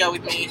this video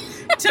with me,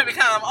 to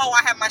become, oh,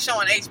 I have my show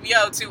on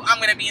HBO, to I'm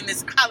going to be in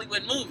this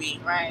Hollywood movie.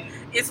 Right.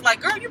 It's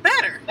like, girl, you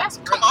better. That's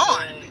really Come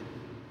on. good.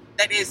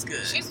 That is good.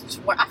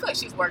 I feel like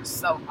she's worked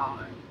so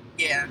hard.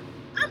 Yeah.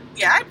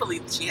 I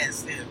believe she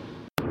has too.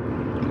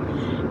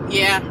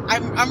 Yeah,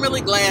 I'm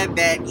really glad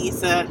that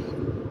Issa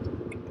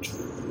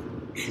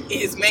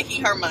is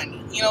making her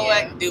money. You know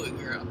Yeah. what? Do it,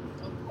 girl.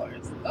 Of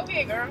course. Go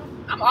ahead, girl.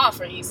 I'm all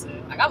for Issa.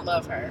 Like, I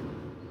love her.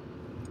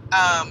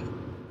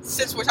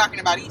 Since we're talking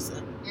about Issa,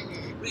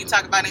 Mm-hmm. we can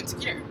talk about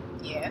Insecure.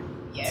 Yeah.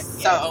 Yes.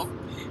 So,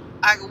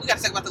 we got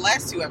to talk about the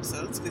last 2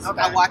 episodes because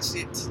Okay. I watched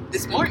it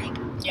this morning.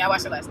 Yeah, I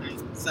watched it last night.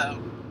 So,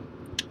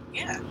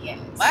 yeah. Yes.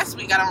 Last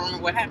week, I don't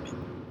remember what happened.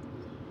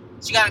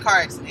 She got in a car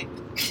accident.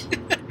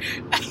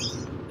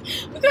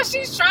 Because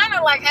she's trying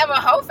to like have a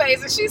hoe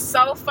face, and she's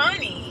so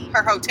funny.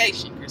 Her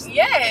rotation, Christine.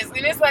 Yes, and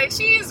it's like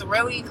she's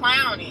really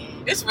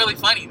clowning. It's really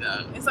funny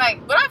though. It's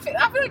like, but I feel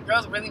like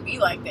girls really be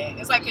like that.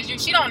 It's like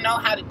because she don't know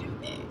how to do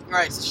that.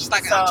 Right. So she's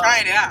like, So- I'm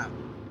trying it out.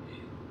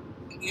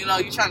 You know,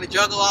 you're trying to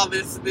juggle all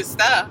this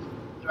stuff.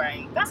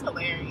 Right. That's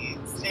hilarious.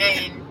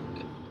 And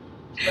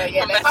but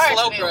yeah, From that that car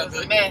slow accident was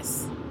brother. a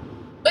mess.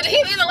 But he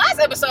in the last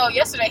episode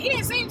yesterday, he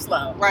didn't seem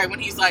slow. Right, when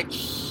he's like,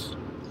 He's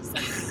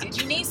like,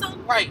 did you need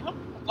something? right,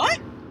 what?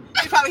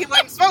 He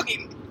wasn't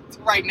smoking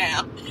right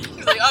now.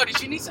 He's like, oh, did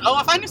you need some? Oh,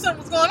 if I knew something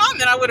was going on,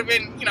 then I would have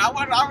been, I would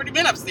have already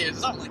been upstairs or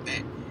something like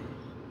that.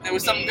 There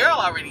was some Yeah. girl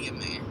already in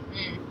there.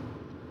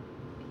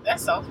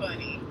 That's so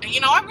funny.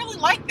 And, I really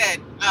like that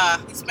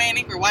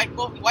Hispanic or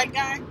white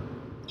guy.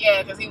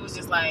 Yeah, because he was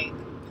just like,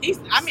 I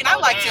Slow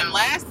liked down. him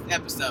last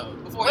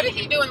episode. Before what did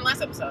he do in the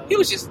last episode? He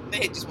was they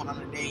had just went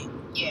on a date.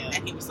 Yeah.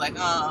 And he was like,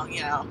 oh,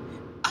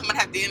 I'm going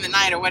to have to end the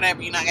night or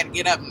whatever. I got to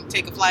get up and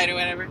take a flight or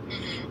whatever.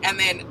 Mm-hmm. And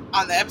then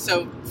on the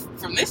episode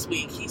from this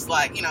week, he's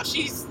like,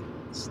 she's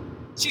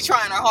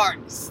trying her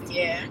hardest.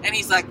 Yeah. And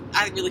he's like,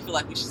 I really feel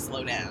like we should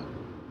slow down.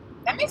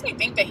 That makes me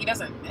think that he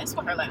doesn't mess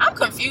with her. Like, I'm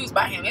confused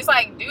by him. It's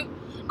like, dude,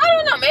 I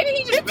don't know. Maybe he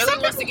just Maybe really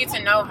some wants to get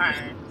to know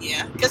her.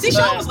 Yeah. Because he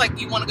But- was like,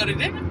 you want to go to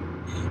dinner?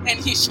 And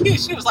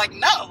she was like,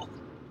 no.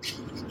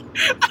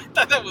 I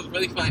thought that was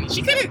really funny.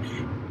 She could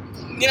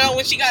have,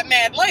 when she got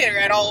mad later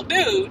at old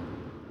dude,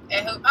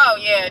 And who? Oh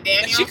yeah,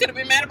 Daniel. she could have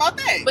been mad about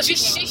that. But she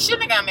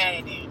shouldn't have got mad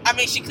at him. I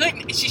mean, she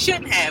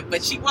shouldn't have,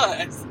 but she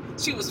was.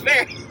 She was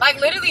very. Like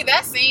literally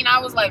that scene, I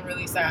was like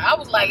really sorry. I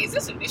was like, is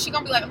she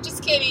gonna be like, I'm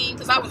just kidding?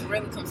 Because I was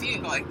really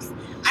confused. Like,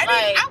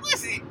 Like-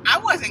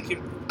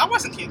 I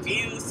wasn't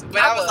confused,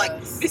 but I I was like,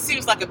 was. this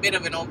seems like a bit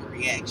of an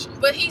overreaction.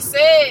 But he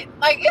said,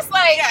 like, it's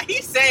like Yeah,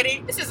 he said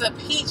it. this is a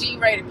PG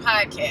rated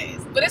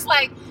podcast, but it's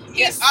like he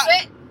Yes,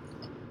 said.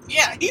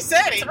 Yeah, he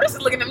said it.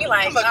 Teresa's looking at me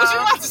like, I'm like, what you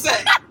about to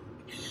say?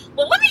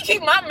 well, let me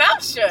keep my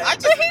mouth shut. I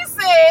just- But he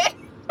said,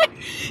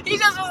 he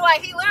just was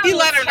like, he literally He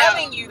let was her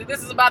telling know. you that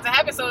this is about to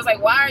happen. So it's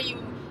like, why are you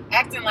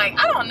acting like,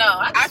 I don't know.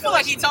 I just feel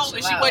like he told her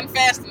chill she out. wasn't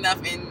fast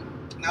enough,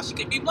 and now she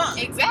could be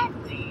blind.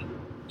 Exactly.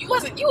 You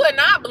were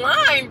not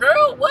blind,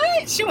 girl.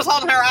 What? She was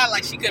holding her eye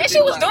like she could. And she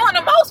was doing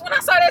the most when I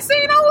saw that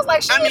scene. I was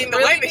like, I mean, is the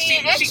really way that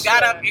being she extra.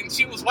 got up and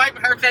she was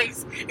wiping her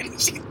face,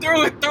 and she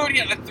threw it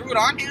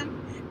on him.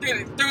 Hit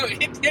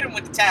him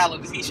with the towel or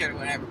the t-shirt or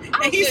whatever.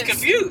 I And he's just-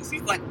 confused.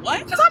 He's like,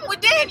 what? Because I'm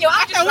with Daniel.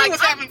 I I'm just thought like, we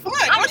was having fun.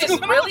 I'm What's just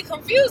going really on?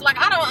 confused. Like,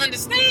 I don't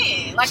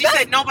understand. Like, She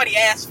said nobody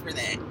asked for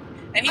that.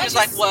 And he I was just-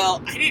 like,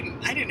 well, I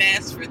didn't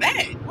ask for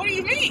that. What do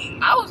you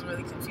mean? I was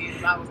really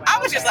confused. I was like, I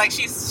was just okay. like,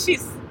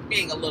 she's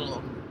being a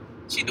little,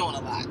 she's doing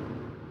a lot.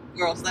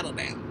 Girl, settle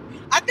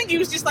down. I think he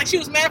was just like, she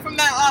was mad from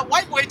that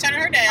white boy turning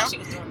her down. She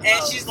was doing the And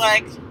most. she's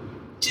like,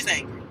 she's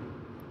angry.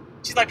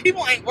 She's like,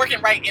 people ain't working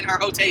right in her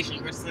rotation,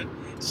 Krista.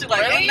 She's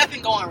like, Really? ain't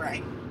nothing going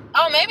right.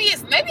 oh, maybe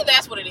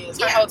that's what it is.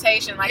 Her Yeah.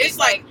 rotation. Like, It's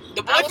like,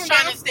 the boy I was from trying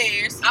to-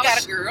 downstairs, he I got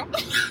was- a girl.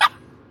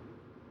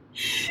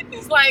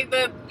 it's like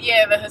the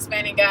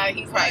Hispanic guy.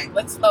 He's Right. like,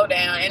 let's slow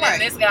down. And Right. then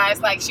this guy's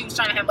like, she was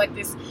trying to have like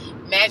this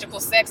magical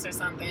sex or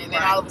something, and then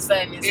Right. all of a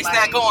sudden It's like,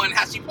 not going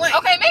how she planned.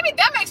 okay, maybe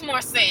that makes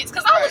more sense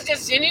because I was Right.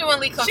 just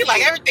genuinely confused. She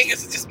like everything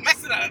is just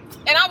messing up.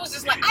 And I was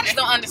just like, I just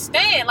don't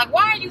understand. Like,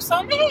 why are you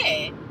so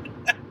mad?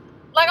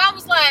 Like, I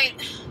was like,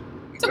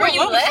 so Girl, were you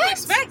what was you left?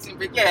 expecting?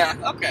 But yeah,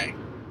 okay.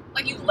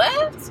 Like, you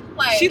left?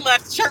 Like, She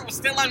left. The shirt was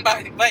still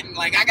unbuttoned.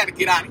 Like, I got to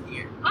get out of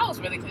here. I was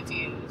really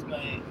confused, but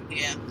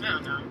Yeah. I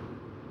don't know.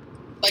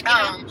 Like, you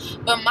know,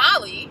 But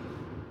Molly,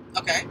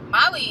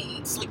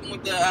 sleeping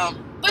with the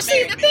but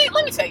see, the thing,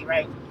 let me tell you,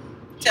 right?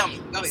 Tell me.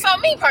 Go ahead. So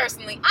me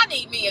personally, I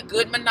need me a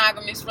good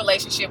monogamous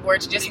relationship where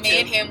it's just Me me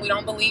and too. him. We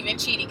don't believe in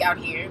cheating out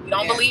here. We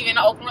don't Yeah. believe in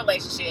an open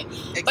relationship.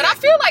 Exactly. But I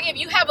feel like if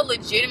you have a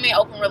legitimate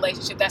open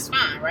relationship, that's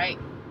fine, right?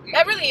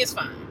 That really is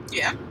fine.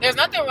 Yeah. There's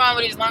nothing wrong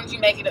with it as long as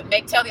you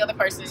tell the other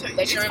person that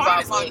It's you're fine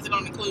involved as long as with. it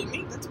don't include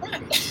me. That's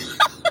fine.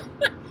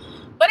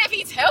 But if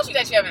he tells you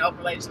that you have an open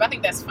relationship, I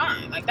think that's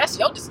fine. Like, that's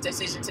your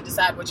decision to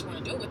decide what you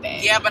want to do with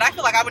that. Yeah, but I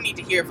feel like I would need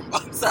to hear from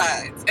both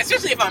sides,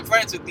 especially if I'm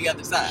friends with the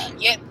other side.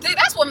 Yeah, see,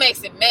 that's what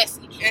makes it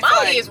messy. It's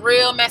Molly like- is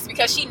real messy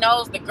because she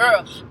knows the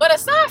girl. But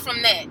aside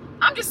from that,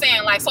 I'm just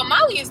saying, like, so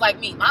Molly is like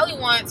me. Molly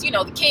wants,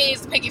 the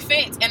kids, the picket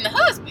fence, and the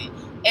husband,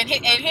 and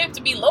him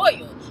to be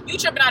loyal. You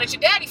tripping out at your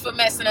daddy for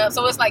messing up,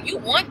 so it's like you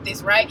want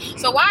this, right?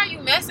 So why are you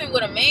messing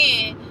with a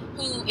man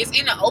who is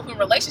in an open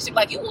relationship?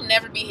 Like, you will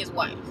never be his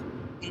wife.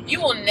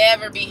 You will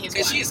never be his wife.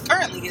 Because she is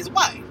currently his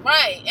wife.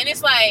 Right. And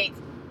it's like,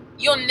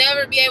 you'll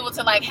never be able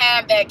to, like,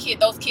 have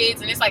those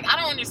kids. And it's like, I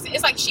don't understand.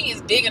 It's like she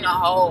is digging a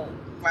hole.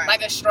 Right.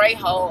 Like a straight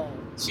hole.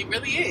 She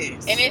really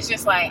is. And it's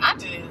just like, I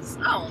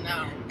don't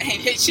know.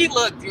 And she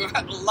looked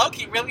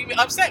low-key really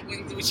upset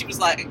when she was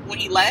like, when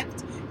he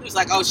left, he was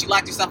like, oh, she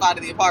locked herself out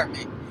of the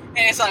apartment. And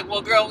it's like,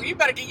 well, girl, you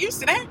better get used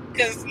to that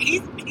because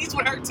he's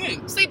with her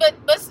too. See, but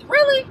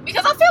really?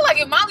 Because I feel like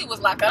if Molly was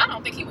locked out, I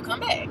don't think he would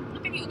come back. I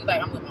think he would be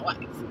like, I'm with my wife.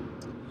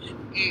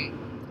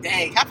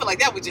 Dang, I feel like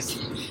that would just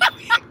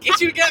get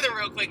you together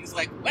real quick. It's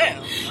like,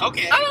 well,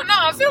 okay. I don't know.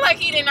 I feel like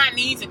he did not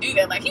need to do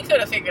that. Like, he could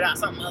have figured out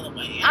something other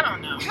way. I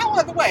don't know. How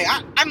other way?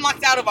 I'm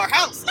locked out of our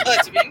house,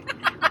 husband.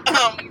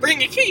 Bring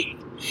your key.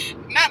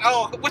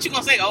 Not, what you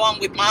gonna say? Oh, I'm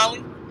with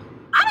Molly?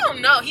 I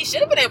don't know. He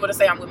should have been able to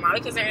say I'm with Molly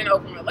because they're in an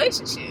open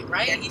relationship,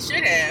 right? Yeah, he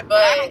should have. But-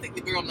 But I don't think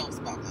the girl knows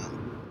about Molly.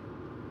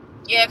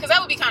 Yeah, because that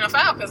would be kind of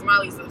foul because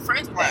Molly's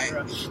friends with Right.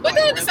 that girl. But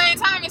then at the same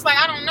time, it's like,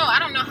 I don't know. I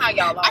don't know how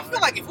y'all are. I feel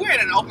like if we're in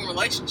an open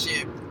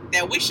relationship,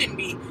 that we shouldn't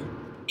be.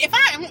 If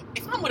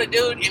I'm with a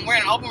dude and we're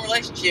in an open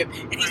relationship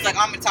and he's Right. like,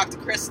 I'm gonna talk to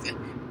Krista,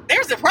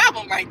 there's a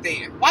problem right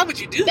there. Why would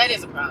you do that that?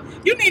 is a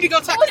problem. You need to go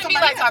It talk to wouldn't be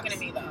somebody like else. talking to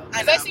me, though. I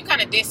Because they know. seem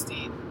kind of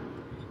distant.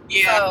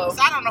 Yeah, So-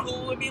 so I don't know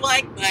who it would be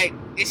like, but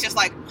it's just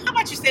like, how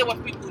about you stay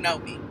with people who know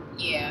me?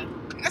 Yeah.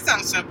 That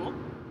sounds simple.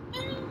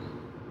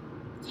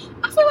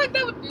 I feel like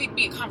that would need to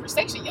be a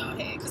conversation y'all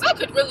had. Because that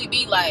could really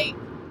be like,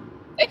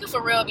 they could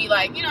for real be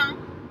like,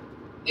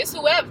 it's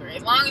whoever.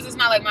 As long as it's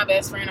not like my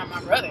best friend or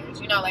my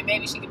brothers. Like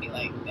maybe she could be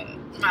like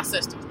that. My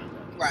sisters, my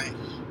brothers. Right.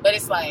 But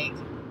it's like,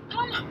 I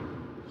don't know.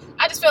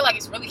 I just feel like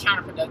it's really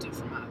counterproductive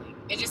for Molly.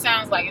 It just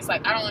sounds like it's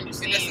like, I don't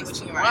understand This is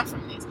what you right. want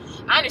from this.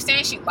 I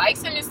understand she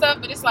likes him and stuff,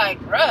 but it's like,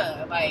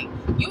 bruh, like,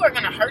 you are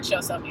going to hurt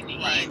yourself in the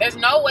end. Right. There's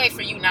no way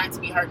for you not to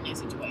be hurt in this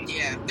situation.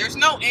 Yeah. There's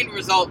no end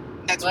result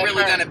that's Like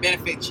really her. gonna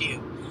benefit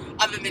you,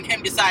 other than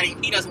him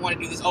deciding he doesn't want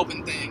to do this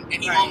open thing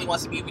and he Right. only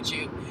wants to be with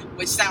you,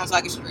 which sounds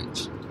like a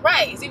stretch.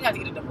 Right. He's even have to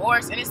get a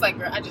divorce, and it's like,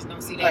 girl, I just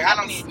don't see that Like I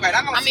happening. don't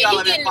I see mean, all he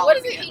of that. getting, falling what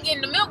is it? together. He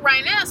getting the milk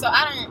right now, so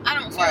I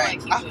don't feel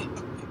Right. like he would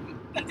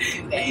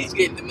do that. He's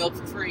getting the milk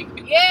for free.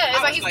 Yeah, it's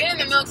I like was he's like, getting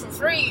the milk for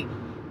free,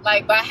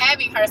 like, by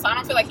having her, so I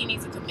don't feel like he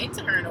needs to commit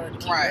to her in order to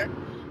keep Right. her.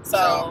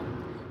 So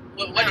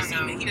What I does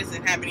don't he? know. He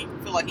doesn't have any.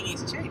 Feel like he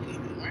needs to change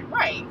anything, right?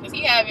 right, because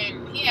he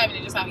having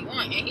it just how he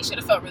want, and he should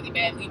have felt really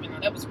bad leaving. Though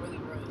that was really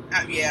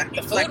rude. Yeah. The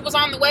It's food like, was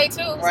on the way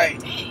too. It was Right.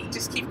 like, dang,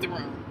 just keep the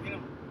room.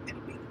 It'll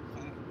be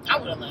fine. I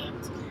would have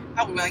left.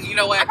 I would be like, you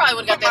know what? I probably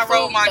would've got that My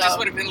road food, mine though. just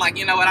would have been like,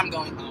 you know what? I'm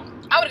going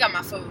home. I would have got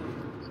my food.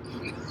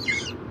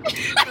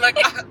 Like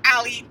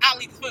I'll eat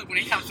the food when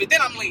it comes to.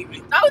 Then I'm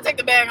leaving. I would take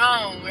the bag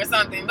home or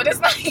something. But it's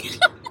like,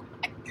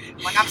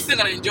 Like I'm still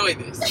gonna enjoy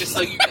this, just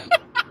so you know.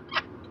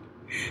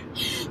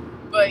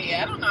 but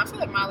yeah, I don't know. I feel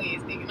like Molly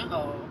is digging a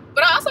hole.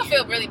 But I also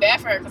feel really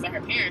bad for her because of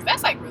her parents.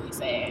 That's like really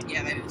sad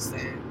Yeah, that is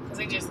sad. because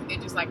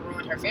it just like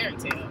ruined her fairy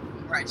tale.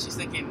 Right? She's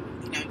thinking,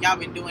 y'all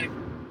been doing it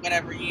for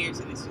whatever years,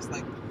 and it's just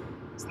like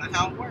it's not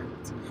how it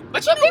works.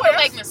 But you But know people what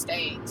make else?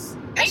 mistakes.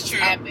 That's Things true.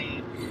 happen.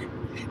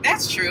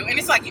 That's true, and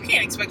it's like you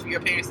can't expect for your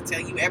parents to tell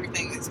you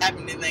everything that's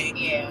happened in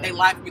Yeah. their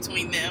life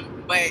between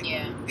them, but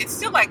Yeah. it's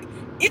still like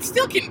it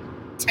still can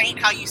taint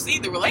how you see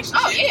the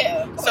relationship. Oh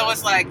yeah. of So course.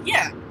 it's like,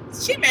 yeah,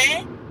 she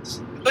mad,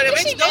 but Is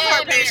eventually she those are her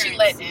mad or parents. is she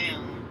let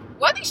down?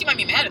 Well, I think she might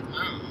be mad at the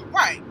mom.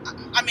 Right.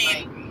 I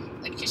mean,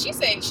 Like, cause she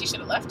said she should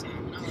have left him.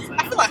 And I was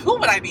like, I feel like who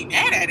would I be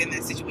mad at in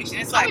that situation?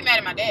 It's I'd be like, mad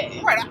at my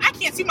dad. right, I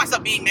can't see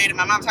myself being mad at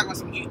my mom talking about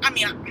something. I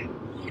mean,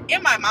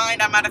 in my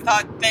mind, I might have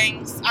thought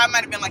things. I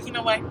might have been like, you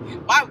know what?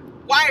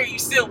 Why are you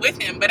still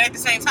with him? But at the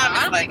same time, I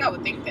it's don't like, think I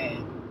would think that.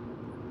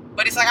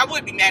 But it's like, I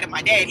would be mad at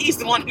my dad. He's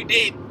the one who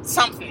did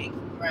something.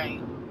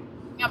 Right.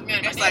 Yeah, I'm mad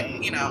at It's my like,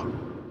 dad. you know.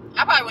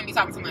 I probably wouldn't be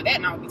talking to my dad,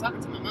 and I would be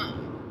talking to my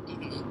mom.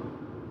 Mhm.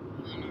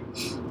 I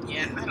don't know.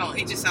 Yeah, I don't.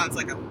 It just sounds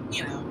like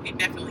it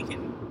definitely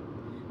can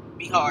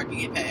be hard to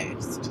get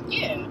past.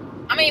 Yeah.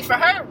 I mean, for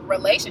her,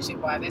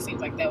 relationship-wise, it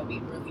seems like that would be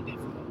really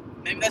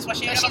difficult. Maybe that's why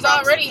she Because had she's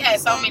already had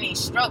so many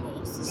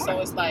struggles. So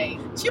it's like,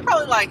 She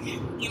probably like,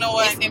 you know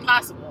what? it's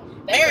impossible.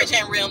 Marriage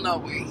ain't real no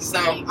way. So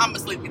Right. I'm gonna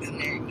sleep with this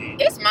married man.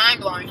 It's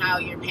mind-blowing how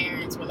your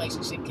parents'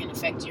 relationship can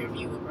affect your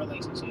view of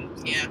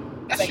relationships. Yeah, It's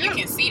that's like true. you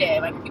can see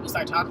that. Like when people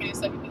start talking and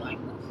stuff, you be like,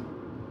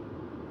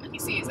 oof, I can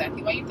see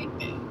exactly why you think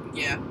that.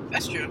 Yeah,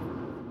 that's true.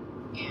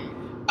 Yeah.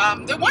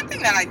 The one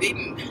thing that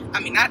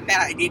not that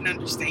I didn't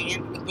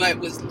understand, but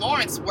was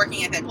Lawrence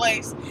working at that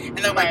place, and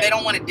they're like, Right. they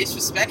don't want to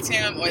disrespect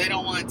him, or they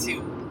don't want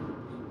to.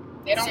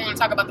 They don't want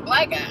to talk about the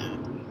black guy.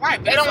 Right,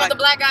 but They it's don't like, want the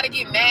black guy to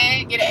get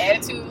mad, get an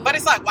attitude. But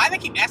it's like, why they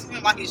keep asking him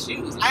about his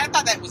shoes? I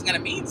thought that was gonna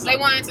mean They something.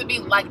 want it to be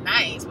like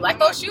nice. Like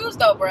those shoes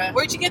though, bruh.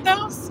 Where'd you get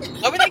those?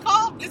 What were they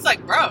called? It's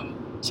like, bro,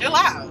 chill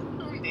out.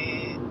 I'm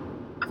dead.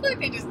 I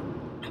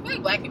feel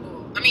like black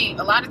people, I mean,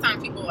 a lot of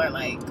times people are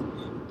like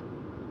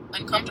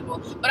uncomfortable.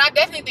 But I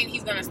definitely think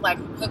he's gonna like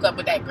hook up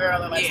with that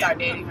girl or like Yeah. start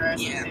dating her or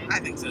Yeah, something. I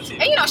think so too.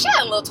 And you know, she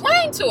had a little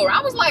twang to her.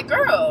 I was like,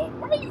 girl,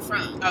 where are you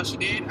from? Oh, she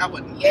did? I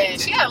wouldn't. Yeah,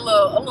 she had a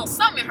little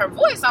something in her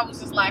voice. I was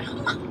just like,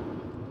 huh.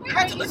 I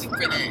had to listen for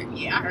that.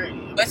 Yeah, I heard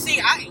it. But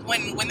see,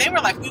 when they were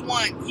like, we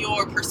want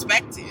your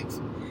perspective,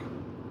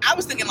 I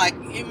was thinking like,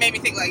 it made me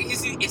think like,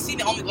 is he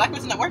the only black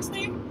person that works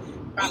there?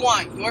 We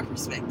want your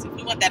perspective.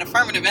 We want that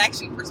affirmative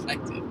action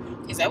perspective.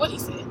 Is that what he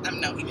said?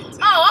 No, he didn't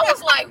say Oh, I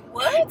was like,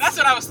 what? That's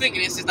what I was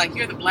thinking. It's just like,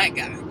 you're the black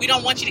guy. We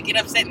don't want you to get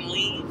upset and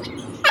leave.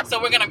 So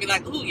we're going to be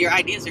like, ooh, your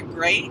ideas are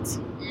great.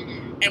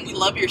 Mm-hmm. And we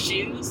love your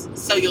shoes.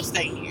 So you'll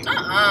stay here.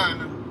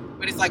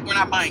 But it's like, we're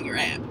not buying your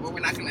app. Or we're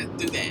not going to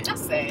do that.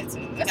 That's sad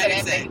too. That's That sad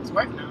is that sad. he was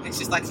working on. It's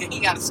just like, he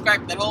got to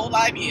scrap that whole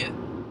idea.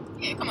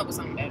 Yeah, come up with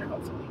something better,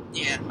 hopefully.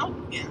 Yeah.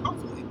 Yeah,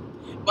 hopefully.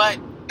 But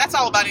that's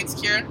all about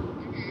Insecure.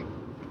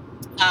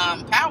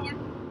 Mm-hmm. Power.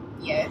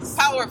 Yes.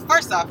 Power,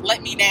 first off,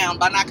 let me down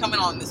by not coming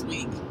on this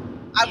week.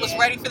 I was Yeah.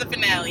 ready for the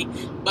finale,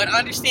 but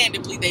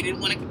understandably, they didn't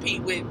want to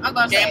compete with I'm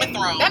gonna Game say, of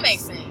Thrones. that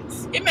makes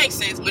sense. It makes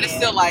sense, but it's Yeah.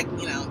 still like,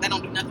 that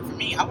don't do nothing for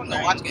me. I want to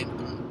go Right. watch Game of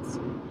Thrones.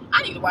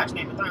 I need to watch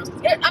Game of Thrones.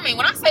 I mean,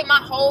 when I say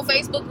my whole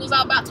Facebook was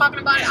all about talking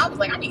about it, I was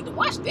like, I need to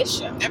watch this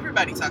show.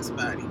 Everybody talks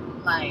about it.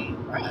 Like,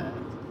 bruh.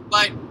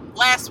 But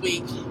last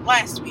week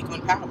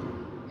on Power,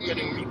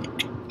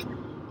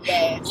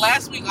 Yes.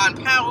 last week on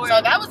Power,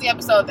 So that was the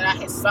episode that I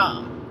had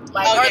saw.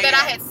 Like, Oh, or yeah, that yeah.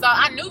 I had saw.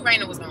 I knew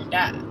Raina was gonna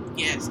die.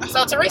 yes.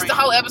 So Tariq, the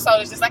whole episode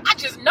is just like, I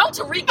just know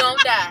Tariq gonna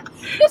die.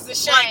 This is a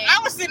shame. Like,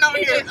 I was sitting over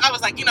He here, just- I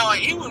was like,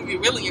 it would be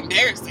really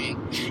embarrassing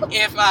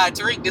if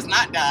Tariq does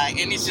not die,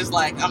 and it's just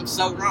like, I'm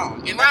so wrong.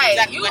 And that's right.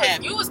 exactly what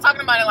happened. You was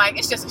talking about it like,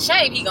 it's just a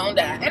shame he gonna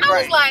die. And I was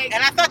Right. like,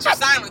 And I thought your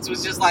silence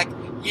was just like,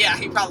 yeah,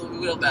 he probably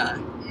will die.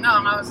 no,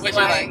 I was But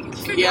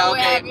like, you're you like, know what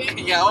yeah, happened?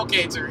 okay. Yeah,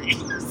 okay,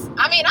 Tariq.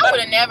 I mean, I would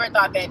have never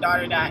thought that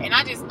daughter died. And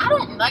I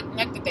don't like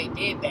that they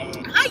did that.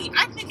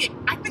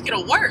 I think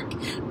it'll work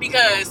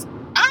because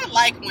I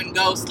like when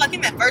Ghost, like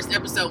in that first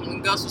episode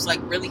when Ghost was like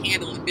really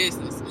handling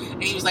business,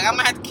 and he was like, I'm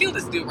gonna have to kill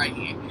this dude right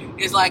here.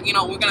 It's like, we're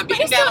gonna But beat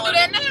he him down still a do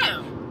little that bit.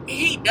 now.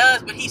 He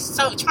does, but he's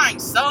trying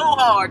so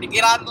hard to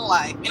get out of the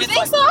life. And You it's think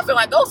like, so? I feel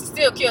like Ghost will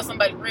still kill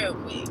somebody real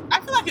quick. I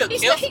feel like he'll He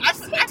kill. said he I took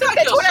feel like that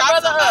he'll Twitter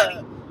shot brother somebody.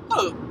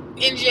 up Who?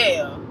 in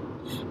jail.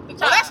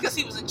 Well, that's because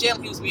he was in jail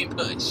and he was being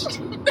pushed.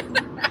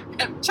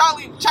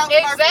 Charlie Murphy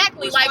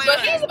Exactly. was Like, but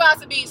playing. he's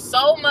about to be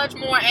so much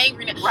more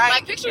angry now. Right.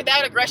 Like, picture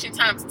that aggression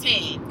times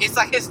 10. It's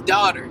like his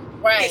daughter,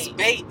 his Right.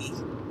 baby,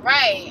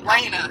 Right.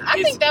 Raina. I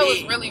is think that was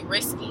big. really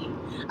risky.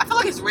 I feel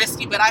like it's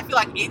risky, but I feel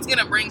like it's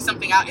gonna bring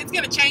something out. It's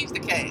gonna change the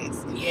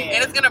cast, Yeah.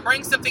 and it's gonna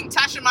bring something.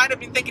 Tasha might have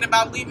been thinking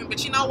about leaving,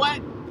 but you know what?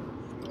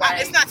 Right.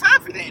 It's not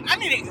time for that. I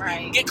need to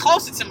Right. get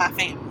closer to my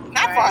family,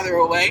 not Right. farther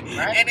away.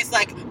 Right. And it's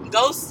like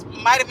Ghost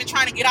might have been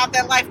trying to get out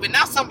that life, but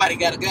now somebody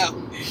gotta go.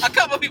 A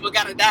couple of people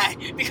gotta die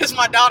because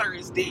my daughter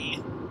is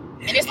dead.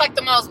 And it's like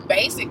the most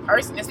basic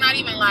person. It's not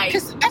even like,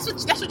 Because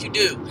that's what you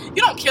do.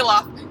 You don't kill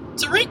off.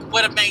 Tariq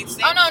would have made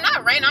sense. oh no,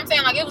 not Raina. I'm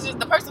saying like it was just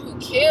the person who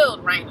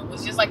killed Raina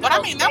was just like. The But I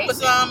most mean, that was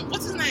basic.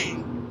 what's his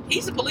name?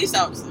 He's a police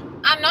officer.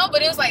 I know,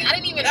 but it was like I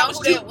didn't even That know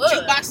was who that was.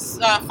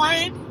 Jukebox's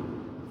friend.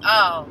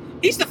 Oh,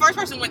 He's the first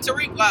person when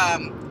Tariq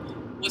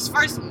was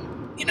first,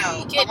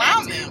 Kidnapped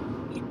around him.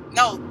 them.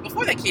 No,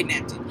 before they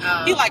kidnapped him.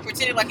 oh. He like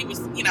pretended like he was,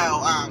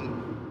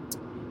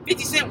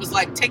 50 Cent was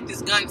like, take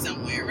this gun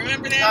somewhere.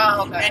 Remember that?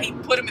 Oh, okay. And he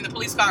put him in the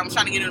police car and was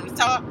trying to get him to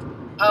talk.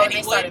 Oh, and and he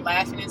they started would-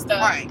 laughing and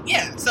stuff. Right.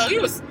 Yeah. So he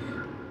was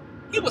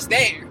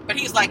there, but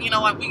he's like, you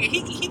know what?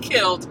 He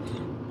killed.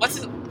 What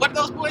are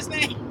those boys'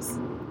 names?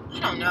 I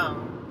don't know.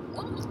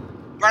 What was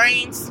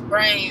Brains.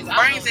 Brains?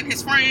 Brains and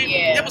his friend.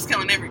 Yeah. That was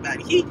killing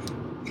everybody.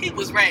 He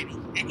was ready,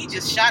 and he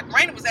just shot.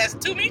 Raina was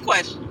asking too many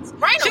questions.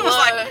 Raina She was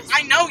like,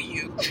 I know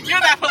you. You're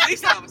that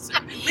police officer.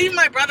 Leave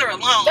my brother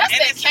alone. That's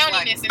and that it's just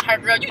countiness in her,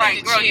 girl. You right, need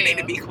to girl, chill. you need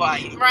to be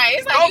quiet. Right.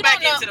 It's like, Go you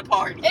back don't know. into the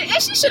party. And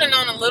she should have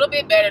known a little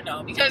bit better,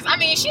 though. Because, I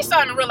mean, she's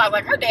starting to realize,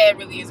 like, her dad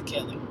really is a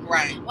killer.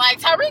 Right. Like,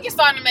 Tyreek is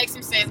starting to make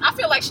some sense. I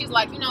feel like she's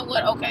like, you know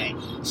what? Okay.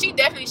 She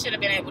definitely should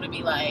have been able to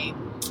be like,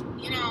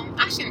 you know,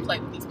 I shouldn't play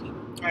with these people.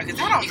 Right,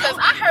 because I don't Because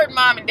know. I heard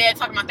mom and dad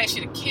talking about they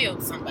should have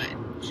killed somebody.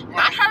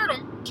 Not hurt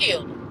them,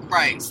 killed them.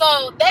 Right.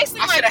 So they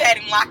seem I like should have had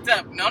him locked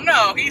up.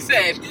 No. He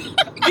said,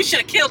 you should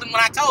have killed him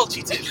when I told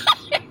you to.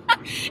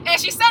 and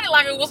she said it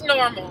like it was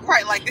normal.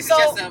 Right, like this So-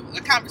 is just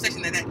a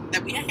conversation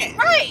that we had.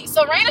 Right.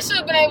 So Raina should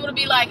have been able to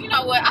be like, you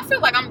know what? I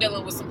feel like I'm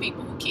dealing with some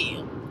people who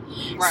kill.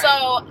 Right. So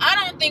I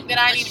don't think that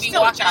I But need to she's be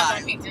still a walking up on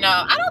child. people. No,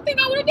 I don't think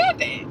I would have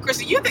did that.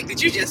 Chrissy, you think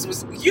that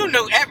you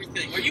knew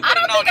everything, or you I could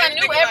have don't known think I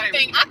knew about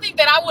everything. I think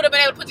that I would have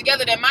been able to put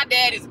together that my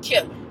dad is a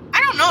killer. I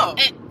don't know.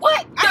 And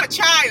what? I'm a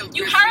child.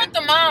 You Chrissy. heard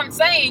the mom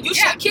saying you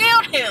should have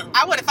killed him.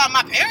 I would have thought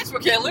my parents were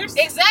killers.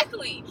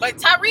 Exactly. But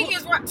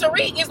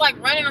Tariq is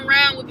like running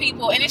around with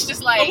people, and it's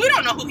just like But we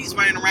don't know who he's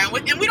running around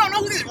with, and we don't know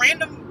who this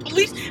random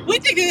police. We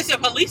think this is a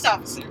police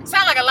officer.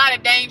 sound like a lot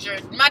of danger.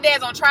 My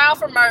dad's on trial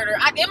for murder.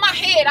 In my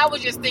head, I would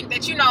just think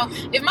that, you know,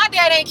 if my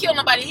dad ain't killed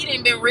nobody, he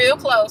didn't been real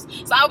close.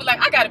 So I would be like,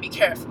 I gotta be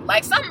careful.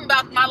 Like something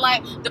about my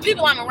life, the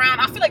people I'm around,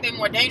 I feel like they're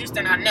more dangerous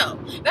than I know.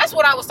 That's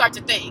what I would start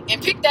to think.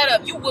 And pick that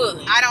up. You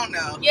would. I don't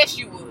know, Yes,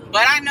 you would.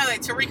 but I know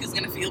that Tariq is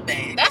gonna feel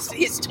bad. That's- That's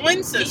his twin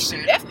He sister.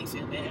 should definitely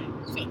feel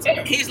bad. Feel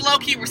terrible. He's low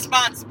key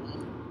responsible.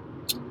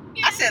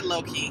 I said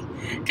low key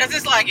because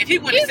it's like if he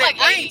would have He's said like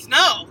Brains,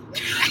 no,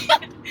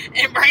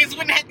 and Brains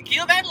wouldn't have to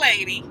kill that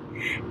lady,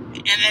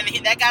 and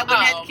then that guy wouldn't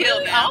have to kill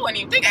really? them. I wasn't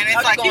even thinking. And I it's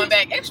was like going he-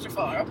 back extra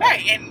far. Okay.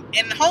 Right,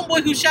 and the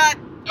homeboy who shot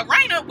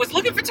Raina was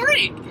looking for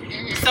Tariq,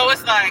 Mhm. so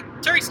it's like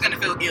Tariq's gonna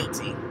feel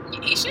guilty.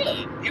 He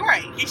should. You're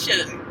right, he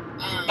should.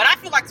 But I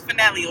feel like the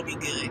finale will be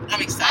good. I'm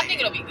I excited.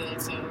 think it'll be good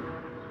too.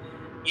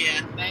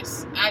 Yeah.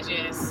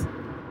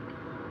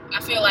 I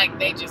feel like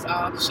they just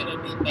all should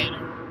have been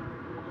better.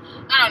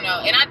 I don't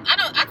know, and I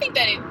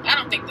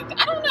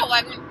don't know,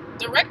 like when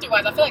director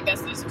wise, I feel like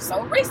that's just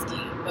so risky,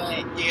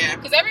 but Yeah.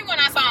 because everyone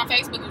I saw on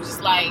Facebook was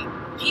just like,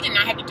 he did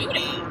not have to do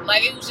that.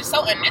 Like it was just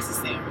so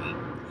unnecessary.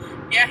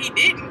 Yeah, he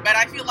didn't, but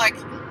I feel like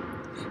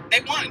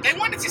they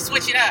wanted to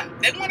switch it up.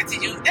 They wanted to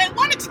do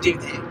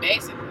that.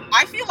 Basically,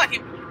 I feel like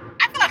it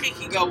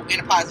could go in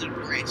a positive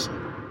direction.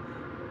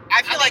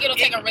 I feel I like think it'll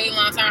take a really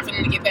long time for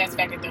them to get past the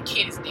fact that their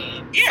kid is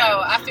dead. Yeah.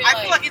 So I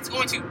feel like it's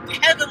going to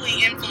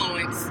heavily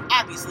influence,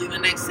 obviously, the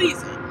next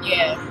season.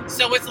 yeah.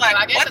 So it's So like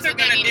I guess what that's they're what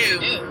they gonna needed do.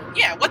 to do.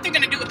 Yeah, what they're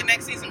gonna do with the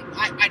next season,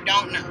 I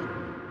don't know.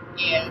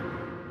 Yeah.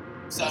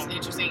 So That's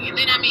interesting. And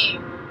then I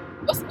mean,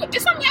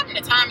 did something happen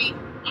to Tommy?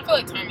 I feel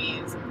like Tommy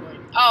is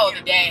important. Oh,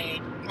 the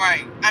dad.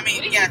 right. I mean,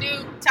 What did yeah. he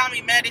do?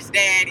 Tommy met his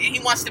dad, and he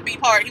wants to be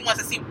part. He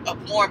wants to see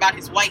more about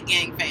his white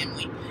gang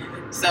family.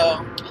 So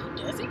Oh,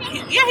 does he?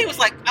 he was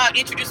like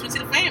introduce me to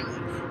the family,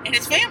 and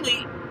his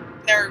family,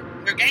 they're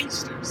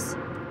gangsters.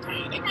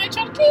 They might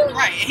try to kill him.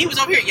 Right, and he was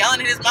over here yelling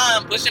at his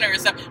mom, pushing her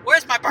and stuff.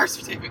 Where's my birth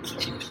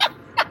certificate? He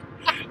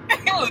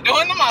was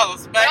doing the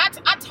most, But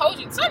but I told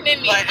you, something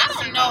in me, But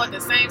I don't know at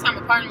the same time,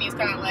 a part of me is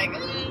kind of like,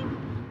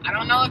 I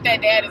don't know if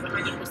that dad is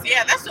 100%.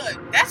 yeah,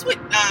 that's what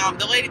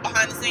the lady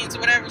behind the scenes or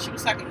whatever, she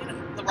was talking,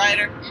 the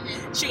writer.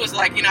 Mhm. She was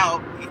like,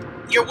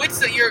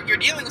 you're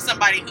dealing with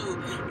somebody who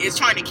is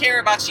trying to care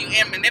about you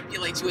and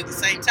manipulate you at the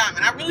same time,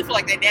 and I really feel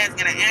like that dad's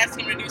gonna ask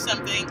him to do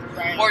something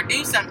Right. or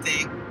do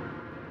something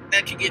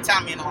that could get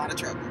Tommy in a lot of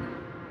trouble.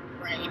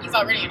 Right. And he's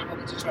already in a whole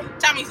bunch of trouble.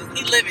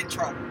 He live in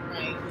trouble.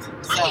 Right.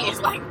 So- Tommy is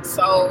like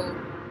so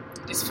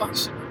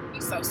dysfunctional.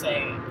 He's so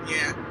sad.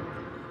 Yeah.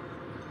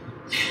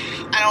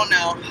 I don't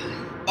know,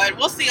 but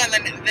we'll see on the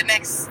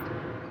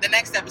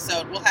next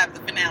episode. We'll have the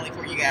finale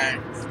for you guys.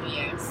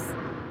 Yes.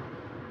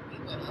 We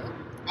will.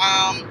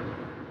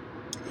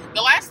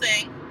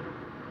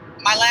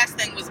 My last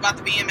thing was about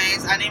the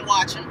VMAs. I didn't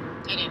watch them,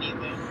 I didn't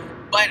either.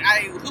 but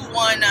who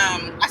won?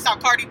 I saw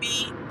Cardi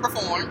B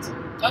performed.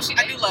 Oh, she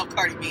I did. do love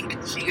Cardi B.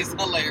 She is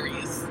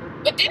hilarious.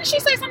 But didn't she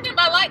say something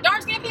about like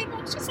dark skinned people?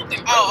 She said something.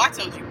 Oh, rude. I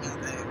told you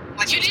about that.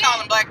 Like she You was did?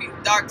 calling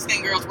dark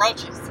skinned girls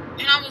roaches.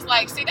 And I was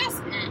like, see, that's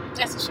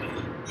a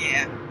shame.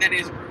 Yeah, that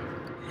is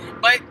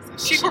rude. But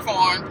she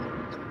performed.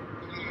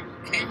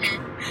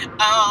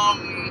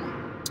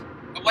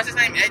 Mm-hmm. What's his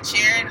name? Ed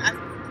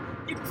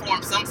Sheeran. He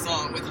performed some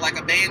song with like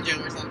a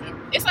banjo or something.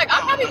 It's like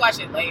I'll probably watch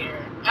it later.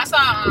 I saw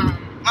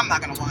I'm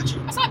not gonna watch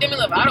it. Demi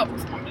Lovato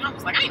perform, and I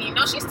was like, I didn't even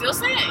know she still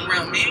sang.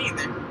 Real me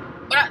either.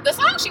 But the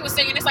song she was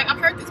singing, it's like I've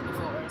heard this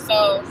before.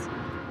 So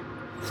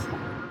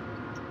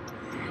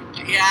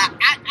Yeah,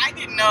 I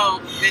didn't know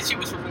that she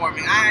was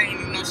performing. I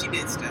didn't even know she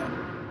did stuff.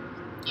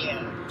 yeah,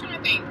 I'm trying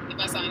to think if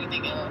I saw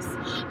anything else.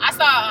 I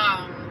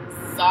saw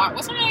Zara.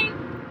 What's her name?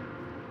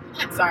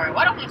 Not Zara.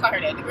 Why don't I want to call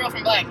her that? The girl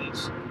from Blackish.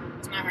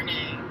 It's not her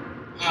name.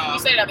 You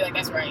said it, I'll be like,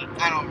 that's right.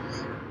 I don't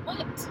remember.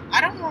 What?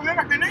 I don't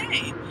remember her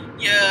name.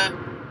 Yeah,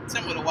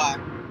 something with a Y.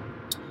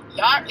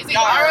 Is it Yara.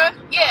 Yara?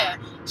 Yeah.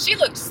 She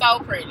looked so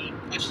pretty.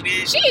 Oh, she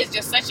did? She is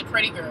just such a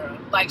pretty girl.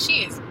 Like,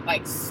 she is,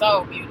 like,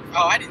 so beautiful.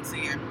 Oh, I didn't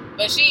see her.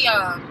 But she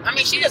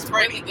She looks is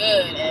pretty. really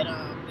good at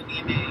the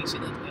VMA. She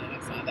looked good. I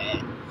saw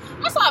that.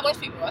 I saw a bunch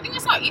of people. I think I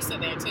saw Issa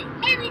there too.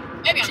 Maybe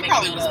I'm She making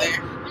probably that was up.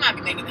 there. I might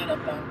be making that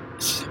up though.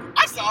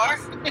 I saw her.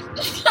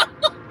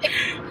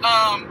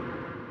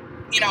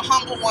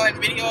 Humble won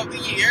Video of the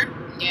Year.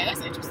 Yeah, that's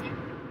interesting.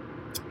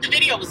 The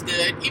video was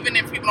good, even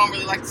if people don't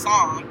really like the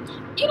song.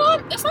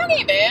 The song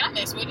ain't bad. I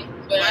messed with it,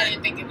 but I Right.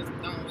 didn't think it was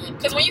going to win.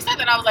 Because when you said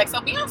that, I was like, so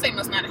Beyonce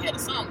must not have had a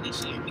song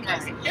this year.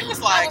 Because It was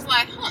I like was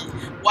like, huh.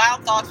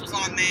 Wild Thoughts was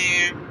on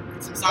there.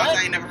 Some songs What?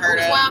 I ain't never heard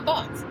Who's of. Wild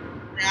Thoughts?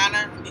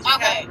 Rihanna. Did you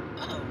Okay.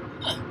 Oh,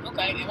 huh.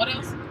 Okay. And what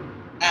else?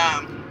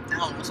 I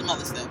don't know, some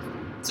other stuff.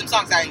 Some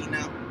songs I didn't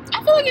know.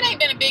 I feel like it ain't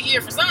been a big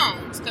year for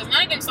songs. Because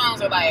none of them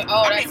songs are like,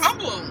 oh, I that's... mean,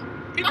 Humble.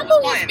 People Humble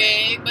was was playing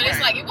big, but it's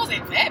Right. like, it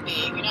wasn't that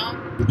big, you know?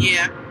 it.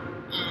 Yeah.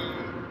 I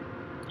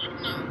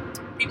don't know.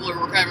 People are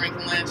recovering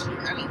from last year.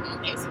 I don't know.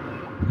 Basically.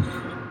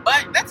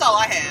 But that's all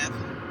I have.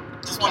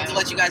 Just wanted to Okay.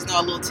 let you guys know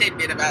a little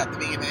tidbit about the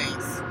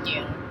VMAs.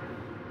 Yeah.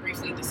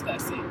 Briefly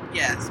discuss it.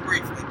 Yes,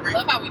 briefly.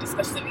 Love how we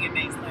discussed the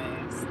VMAs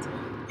last.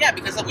 Yeah,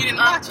 because we didn't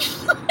watch it.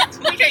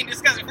 We can't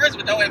discuss it first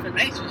with no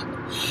information.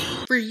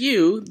 For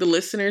you, the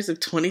listeners of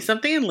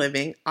 20-something and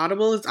living,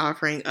 Audible is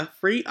offering a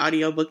free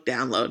audiobook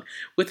download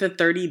with a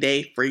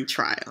 30-day free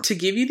trial to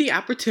give you the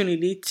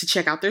opportunity to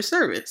check out their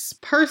service.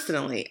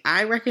 Personally,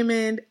 I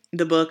recommend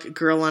the book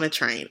Girl on a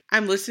Train.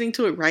 I'm listening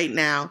to it right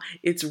now.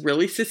 It's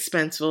really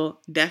suspenseful,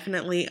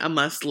 definitely a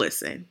must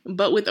listen.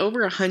 But with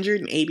over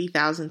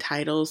 180,000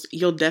 titles,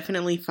 you'll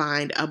definitely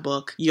find a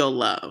book you'll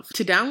love.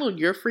 To download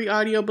your free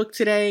audiobook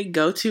today,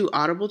 go to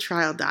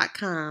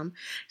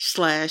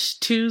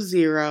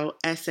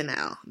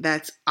audibletrial.com/20SNL.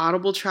 That's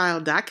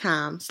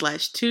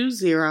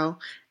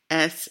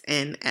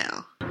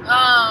audibletrial.com/20SNL.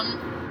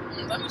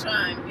 Let me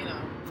try and,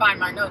 find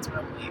my notes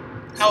real quick.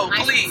 Oh, Nice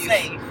and please.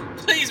 safe.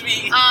 Please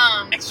be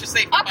extra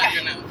safe about okay.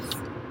 your notes.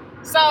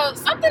 So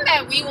something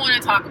that we want to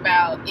talk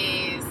about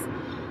is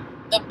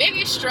the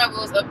biggest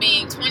struggles of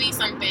being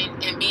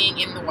 20-something and being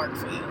in the work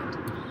field.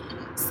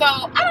 So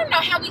I don't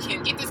know how we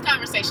can get this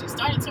conversation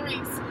started,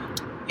 Therese.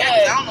 Yeah,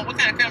 'cause I don't know what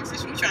kind of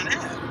conversation we're trying to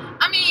have.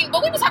 I mean,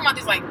 but we've been talking about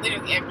this like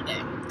literally every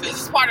day. This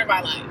is part of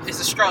our life. It's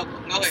a struggle.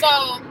 Go ahead. So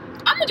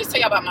I'm gonna just tell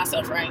you about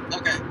myself, right?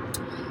 Okay.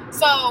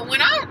 So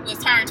when I was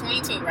turned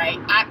 22, right?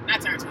 I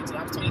turned 22.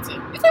 I was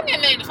 22. It took me a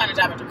minute to find a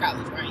job after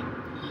college, right?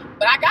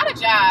 But I got a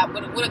job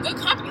with a good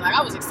company. Like, I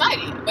was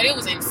excited, but it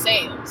was in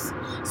sales.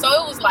 So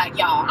it was like,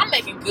 y'all, I'm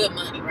making good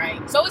money,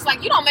 right? So it's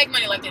like, you don't make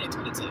money like that at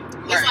 22.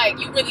 It's Right. like,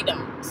 you really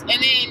don't.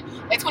 And then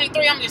at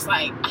 23, I'm just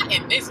like, I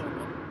am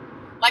miserable.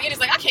 Like, it is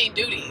like, I can't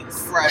do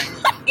this. Right.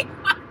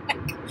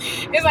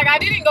 It's like, I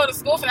didn't go to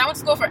school for that. I went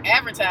to school for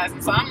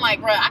advertising. So I'm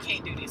like, bruh, I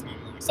can't do this no more.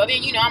 So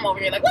then, I'm over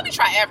here like, let me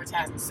try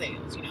advertising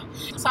sales,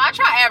 So I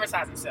try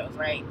advertising sales,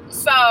 right?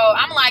 So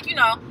I'm like,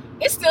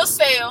 it's still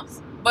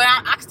sales, but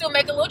I can still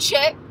make a little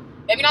check.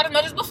 Maybe not as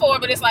much as before,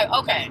 but it's like,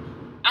 okay,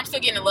 I'm still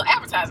getting a little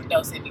advertising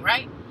dose in me,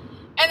 right?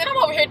 And then I'm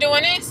over here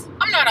doing this.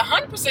 I'm not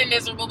 100%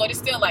 miserable, but it's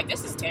still like,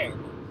 this is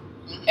terrible.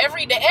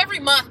 Every day, every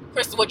month,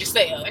 Crystal, what'd you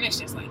sell? And it's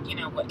just like,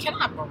 what? Can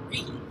I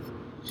breathe?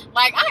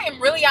 Like, I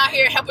am really out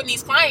here helping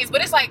these clients,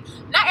 but it's like,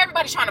 not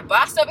everybody's trying to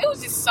buy stuff. It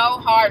was just so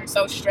hard and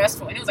so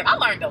stressful. And it was like, I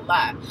learned a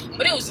lot,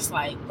 but it was just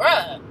like,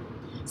 bruh.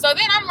 So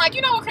then I'm like,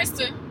 you know what,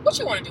 Krista? What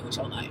you want to do with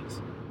your life?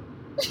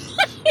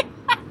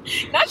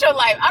 Not your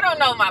life. I don't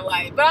know my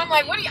life. But I'm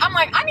like, I'm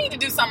like, I need to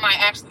do something I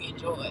actually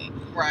enjoy.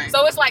 Right.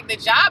 So it's like the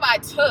job I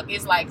took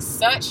is like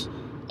such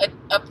a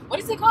what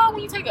is it called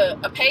when you take a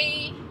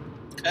pay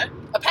cut?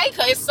 A pay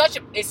cut. It's such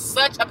a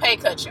pay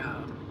cut,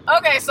 y'all.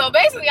 Okay, so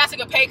basically I took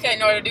a pay cut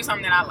in order to do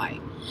something that I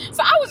like.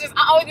 So I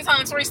always be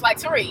telling Therese, like,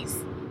 Therese,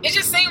 it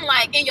just seemed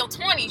like in your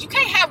 20s, you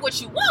can't have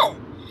what you want.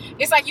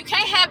 It's like you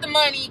can't have the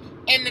money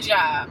and the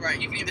job.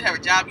 Right. You can either have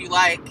a job you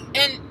like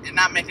and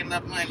not make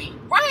enough money.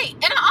 Right.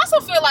 And I also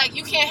feel like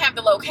you can't have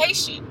the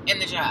location in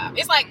the job.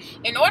 It's like,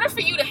 in order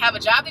for you to have a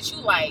job that you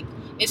like,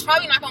 it's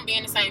probably not going to be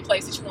in the same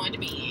place that you wanted to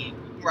be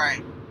in.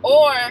 Right.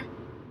 Or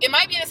it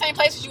might be in the same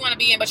place that you want to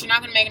be in, but you're not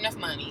going to make enough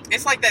money.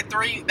 It's like that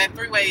three-way,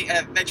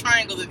 that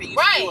triangle that they used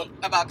to do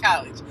about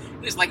college.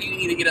 It's like you can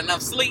either get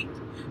enough sleep,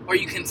 or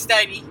you can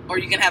study, or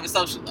you can have a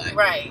social life.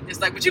 Right.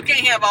 It's like, but you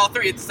can't have all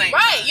three at the same time.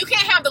 Right. You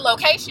can't have the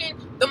location,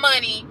 the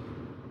money,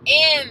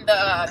 and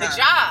the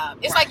job.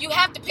 It's like you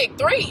have to pick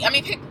three. I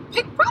mean,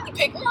 probably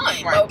pick one.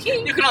 Right.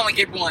 Okay. You can only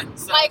get one.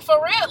 So. Like, for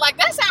real. Like,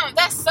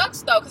 that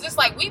sucks though, because it's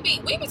like we be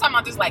talking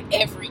about this like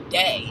every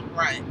day.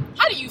 Right.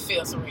 How do you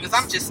feel, Therese? Because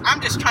I'm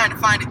just trying to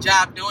find a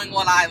job doing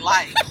what I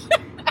like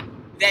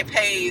that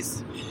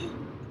pays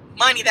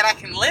money that I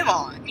can live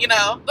on,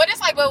 But it's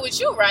like, but with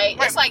you, right?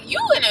 It's like you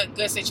in a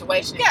good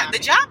situation. Yeah, the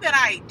job that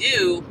I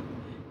do,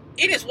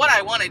 it is what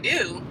I want to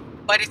do,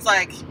 but it's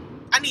like,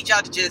 I need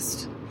y'all to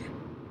just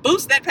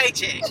boost that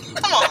paycheck.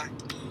 Come on.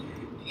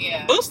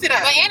 Yeah. Boost it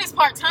up. But and it's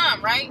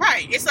part-time, right?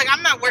 Right. It's like,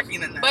 I'm not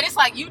working enough. But it's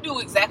like, you do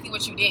exactly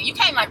what you did. You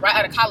came like right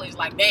out of college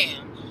like,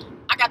 damn,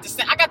 I got this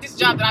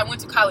job that I went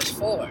to college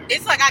for.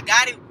 It's like, I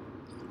got it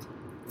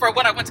for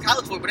what I went to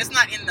college for, but it's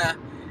not in the,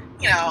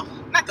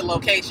 not the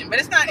location, but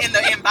it's not in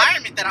the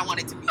environment that I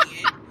wanted to be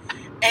in.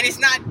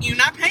 and you're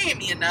not paying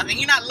me enough, and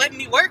you're not letting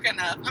me work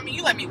enough. I mean,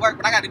 you let me work,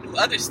 but I got to do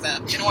other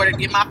stuff in order to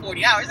get my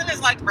 40 hours. And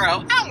it's like, bro,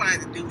 I don't want to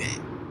have to do that.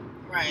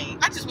 Right.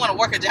 I just want to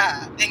work a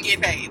job and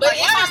get paid. But like,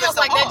 it's why is almost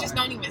so like hard? that just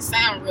don't even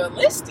sound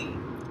realistic.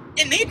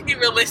 It needs to be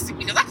realistic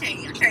because I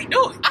can't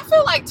do it. I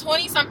feel like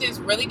 20-somethings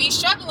really be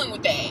struggling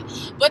with that.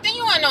 But then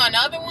you want to know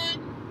another one?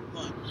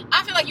 What?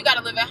 I feel like you got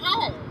to live at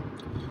home.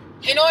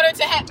 In order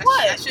to have...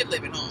 I should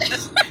live at home.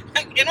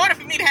 In order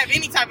for me to have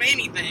any type of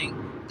anything,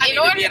 I need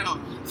to be at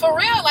home. For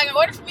real, like, in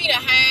order for me to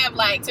have,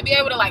 like, to be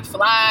able to, like,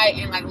 fly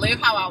and, like,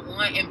 live how I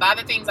want and buy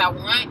the things I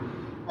want,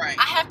 right?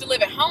 I have to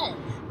live at home.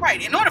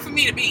 Right. In order for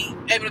me to be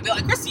able to be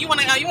like, Christy, you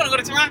want to go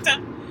to Toronto?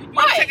 You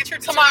want to take a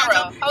trip to tomorrow?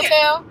 Toronto? Hotel.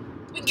 Yeah.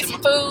 We can get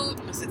some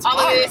food.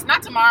 All All of this.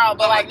 Not tomorrow,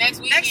 but like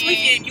next weekend. Next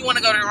weekend, you want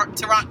to go to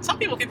Toronto. Some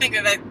people can think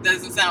that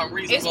doesn't sound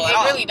reasonable at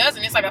all. It really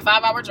doesn't. It's like a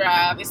 5-hour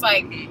drive. It's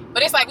like,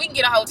 but it's like we can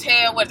get a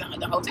hotel.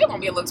 The hotel gonna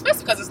be a little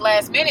expensive because it's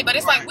last minute. But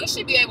it's like we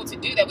should be able to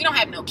do that. We don't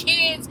have no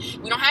kids.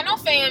 We don't have no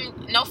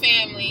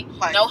family,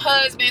 like, no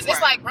husbands. Right.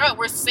 It's like, bro,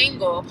 we're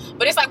single.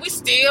 But it's like we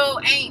still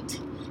ain't.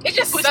 It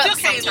just we sucks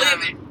still can't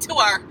sometimes. live it to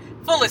our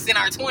fullest in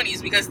our 20s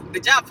because the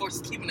job force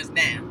is keeping us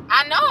down.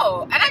 I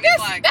know, and I guess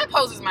like, that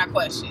poses my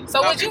question.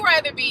 So would you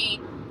rather be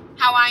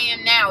how I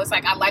am now? It's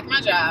like I like my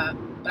job,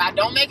 but I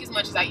don't make as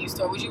much as I used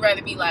to. Or would you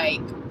rather be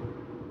like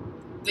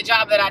the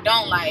job that I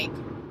don't like,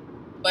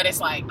 but it's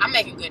like I'm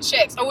making good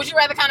checks? Or would you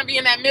rather kind of be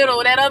in that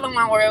middle, that other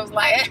one where it was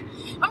like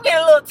I'm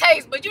getting a little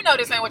taste, but you know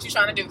this ain't what you're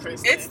trying to do,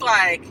 Chris? It's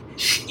like,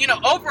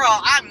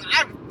 overall,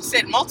 I've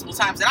said multiple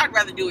times that I'd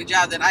rather do a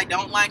job that I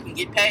don't like and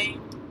get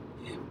paid.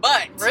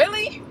 But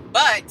really,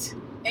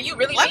 and you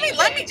really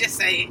let me just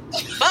say it.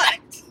 But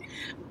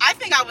I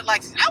think I would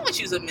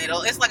choose a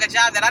middle. It's like a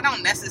job that I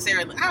don't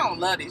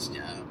love this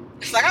job.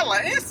 It's like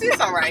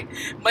it's all right,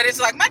 but it's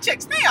like my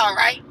checks stay all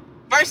right.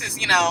 Versus,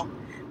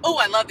 oh,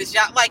 I love this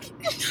job. Like,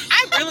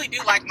 I really do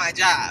like my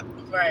job.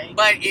 Right.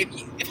 But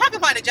if I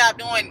could find a job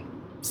doing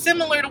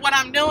similar to what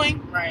I'm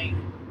doing, right,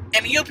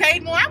 and you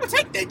paid more, I would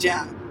take that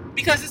job.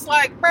 Because it's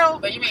like, bro,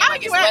 but you mean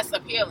like it's less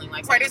appealing?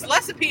 Like, right, it's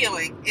less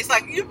appealing. It's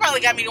like you probably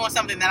got me doing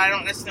something that I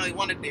don't necessarily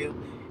want to do,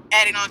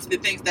 adding on to the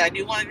things that I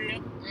do want to do.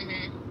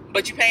 Mm-hmm.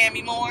 But you paying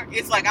me more.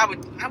 It's like I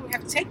would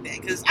have to take that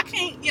because I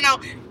can't,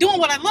 doing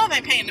what I love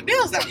ain't paying the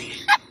bills out here,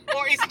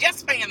 or it's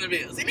just paying the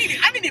bills. I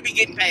need to be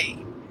getting paid.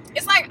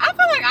 It's like I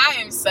feel like I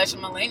am such a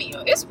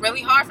millennial. It's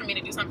really hard for me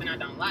to do something I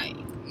don't like.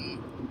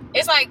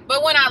 It's like,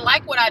 but when I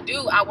like what I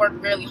do, I work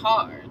really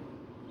hard.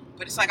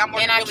 But it's like I'm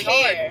working really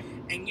hard,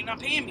 and you're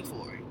not paying me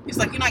for it. It's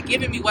like you're not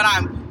giving me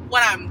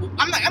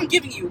I'm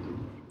giving you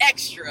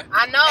extra.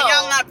 I know. And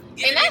y'all not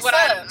giving me what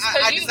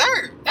I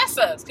deserve. That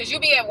sucks. Because you'll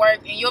be at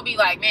work and you'll be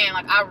like, man,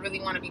 like, I really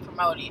want to be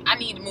promoted. I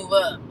need to move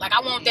up. Like, I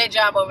want that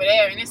job over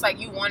there. And it's like,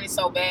 you want it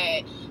so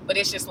bad. But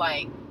it's just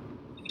like,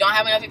 you don't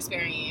have enough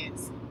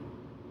experience.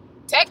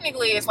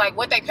 Technically, it's like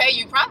what they pay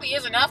you probably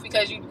is enough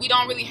because we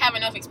don't really have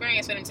enough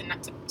experience for them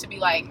to be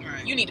like,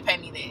 right, you need to pay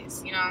me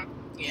this, Yeah.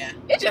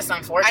 It's just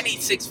unfortunate. I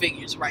need 6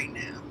 figures right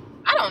now.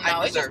 I don't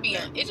know. It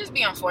just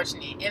be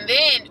unfortunate. And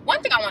then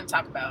one thing I want to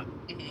talk about.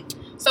 Mm-hmm.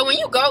 So when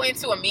you go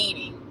into a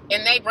meeting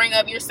and they bring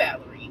up your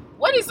salary,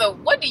 what do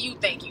you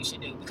think you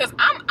should do? Because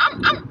I'm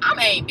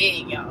ain't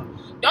big, y'all.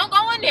 Don't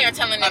go in there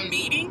telling them a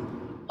meeting.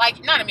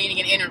 Like not a meeting,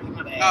 an interview.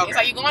 My bad. Okay. It's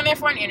like you go in there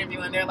for an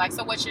interview and they're like,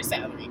 so what's your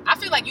salary? I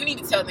feel like you need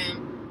to tell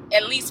them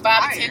at least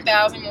 $5,000 to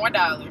 $10,000 more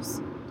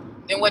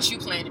than what you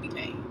plan to be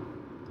paid.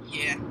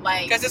 Yeah,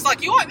 like because it's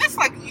like that's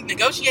like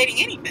negotiating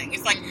anything.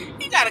 It's like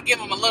you got to give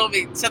them a little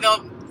bit so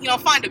they'll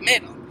find a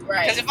middle.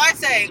 Right. Because if I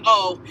say,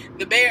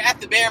 the bare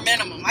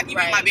minimum, I give you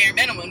my bare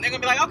minimum, they're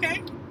gonna be like,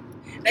 okay.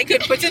 They could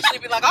potentially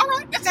be like, all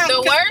right, that sounds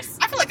the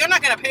worst. I feel like they're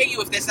not gonna pay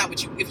you if that's not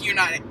if you're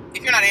not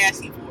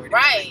asking for it.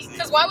 Right.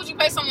 Because why would you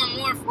pay someone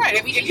more? Right.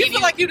 If you feel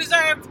like you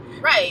deserve.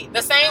 Right.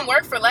 The same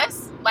work for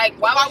less. Like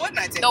why wouldn't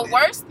I take the that?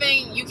 Worst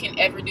thing you can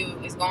ever do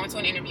is go into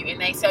an interview and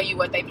they tell you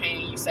what they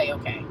pay and you say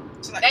okay.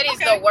 Like, that is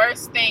the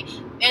worst thing.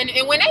 And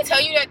when they tell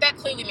you that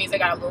clearly means they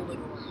got a little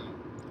wiggle room.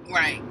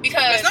 Right.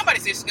 Because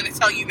nobody's just going to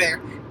tell you their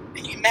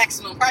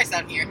maximum price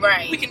out here.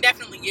 Right. We can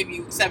definitely give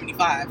you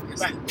 75.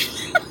 Right.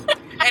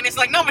 And it's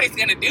like nobody's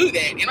going to do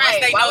that unless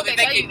they know that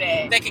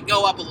they could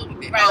go up a little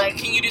bit. Right.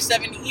 Can you do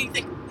 70? You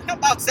think how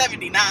about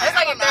 79? It's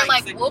like if they're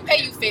like, we'll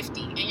pay you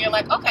 50, and you're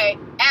like, okay,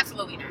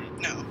 absolutely not.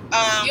 No.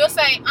 You'll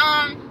say,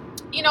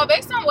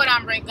 based on what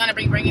I'm going to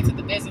be bringing to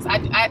the business,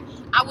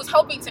 I was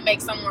hoping to make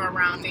somewhere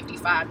around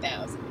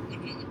 55,000.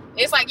 Mm-hmm.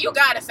 It's like you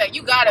gotta talk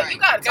yourself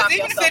up. Because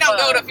even if they don't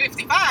go to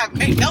 55,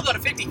 maybe they'll go to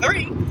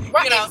 53.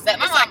 Right.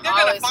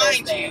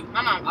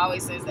 My mom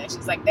always says that.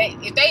 She's like,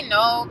 if they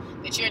know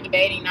that you're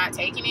debating not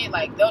taking it,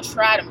 like they'll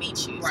try to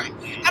meet you. Right.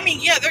 I mean,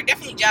 yeah, there are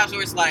definitely jobs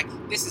where it's like,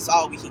 this is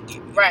all we can give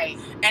you. Right.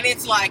 And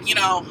it's like,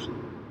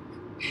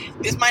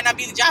 this might not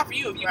be the job for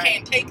you if you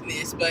can't take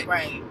this, but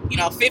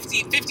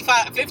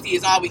 50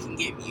 is all we can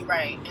give you.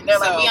 Right. And they're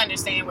like, we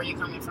understand where you're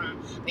coming from.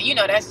 Then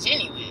that's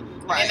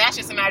genuine. Right. And that's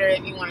just a matter of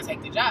if you want to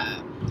take the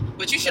job.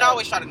 But you should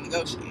always try to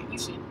negotiate. You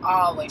should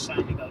always try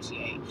to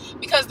negotiate.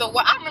 Because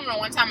I remember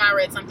one time I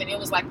read something, it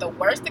was like the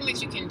worst thing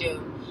that you can do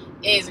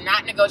is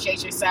not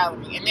negotiate your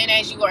salary. And then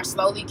as you are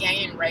slowly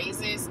gaining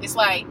raises, it's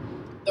like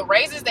the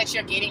raises that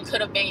you're getting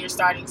could have been your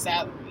starting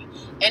salary.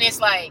 And it's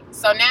like,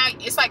 so now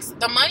it's like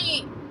the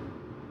money,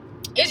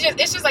 it's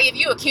just like if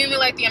you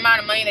accumulate the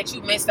amount of money that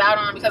you missed out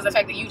on because of the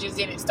fact that you just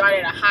didn't start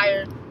at a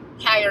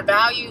higher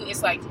value,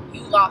 it's like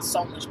you lost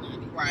so much money.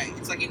 Right.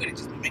 It's like you could have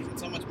just been making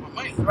so much more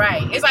money.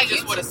 Right. It's like you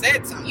just would have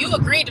said something. You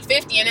agreed to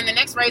 50, and then the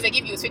next raise they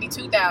give you is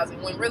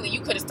 52,000. When really you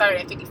could have started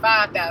at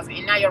 55,000,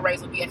 and now your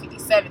raise will be at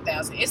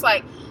 57,000. It's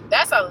like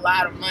that's a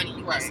lot of money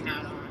you're missing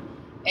out on.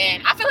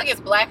 And I feel like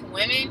as Black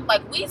women,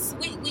 like we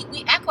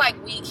act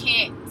like we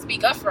can't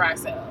speak up for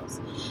ourselves.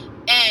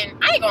 And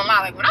I ain't gonna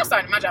lie, like when I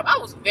started my job, I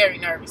was very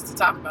nervous to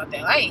talk about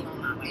that. I ain't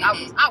gonna lie, like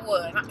I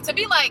was to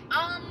be like,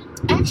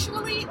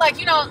 actually, like,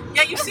 you know.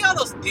 Yeah, you see all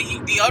those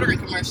deodorant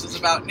commercials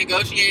about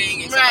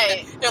negotiating and stuff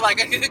like that. They're like,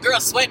 the girl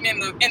sweating in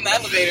the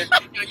elevator.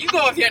 You know, you go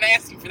up here and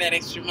ask for that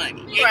extra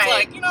money. It's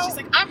like, you know. She's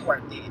like, I'm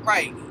worth it.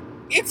 Right.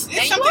 It's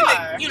something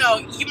that, you know,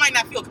 you might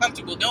not feel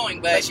comfortable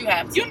doing, but you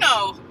have to. You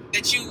know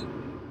that you.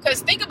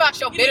 Because think about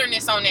your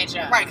bitterness on that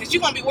job. Right, because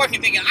you're going to be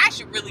working thinking, I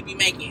should really be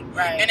making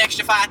an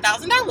extra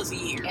 $5,000 a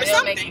year or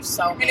something. Make you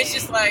so mad. And it's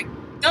just like,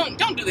 don't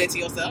do that to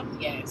yourself.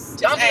 Yes.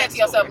 Don't do that to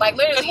yourself. Like,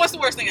 literally. Because what's the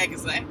worst thing I can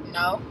say?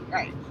 No.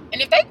 Right.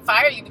 And if they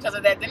fire you because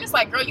of that, then it's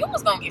like, girl, you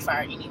was going to get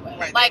fired anyway.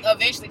 Right. Like,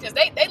 eventually, because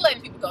they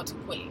letting people go too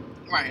quick.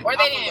 Right. Or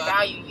they didn't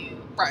value you.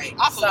 Right.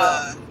 Off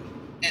of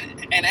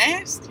an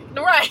ask.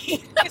 Right.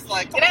 It's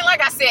like, it ain't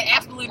like I said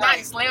absolutely not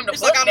and slam the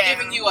book like I'm down.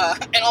 giving you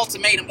an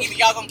ultimatum. Either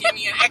y'all gonna give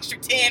me an extra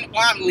 10 or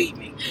I'm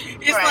leaving.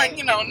 It's like,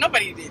 you know,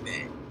 nobody did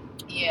that.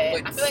 Yeah.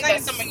 But I feel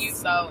like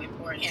that's so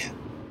important. Yeah.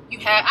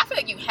 I feel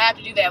like you have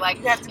to do that. Like,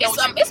 you have to know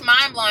it's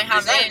mind blowing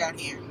how men out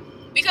here.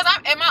 Because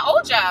at my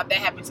old job, that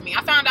happened to me.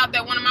 I found out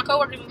that one of my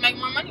coworkers was making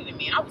more money than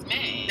me, and I was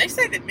mad. They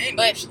say that men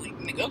usually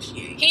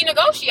negotiate. He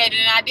negotiated,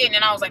 and I didn't,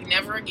 and I was like,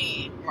 never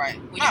again. Right.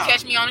 Will you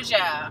catch me on a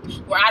job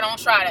where I don't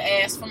try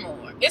to ask for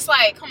more? It's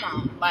like, come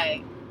on,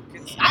 like,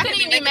 I couldn't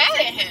even be mad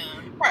at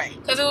him. Right.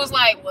 Because it was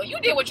like, well, you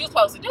did what you were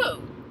supposed to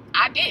do.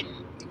 I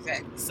didn't.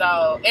 Exactly.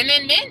 So, and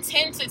then men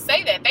tend to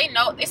say that. They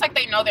know, it's like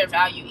they know their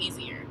value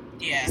easier.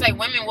 Yeah. It's like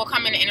women will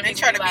come in the interview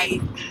and be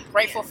like,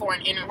 grateful for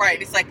an interview.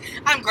 Right. It's like,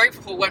 I'm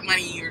grateful for what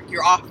money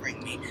you're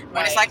offering me.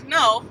 But it's like,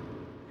 no,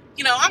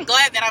 you know, I'm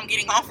glad that I'm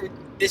getting offered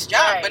this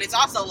job, but it's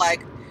also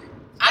like,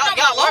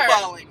 y'all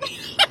lowballing me.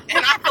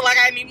 And I feel like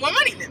I need more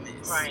money than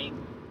this. Right.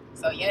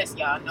 So, yes,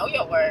 y'all, know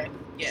your worth.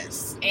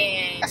 Yes.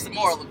 And that's the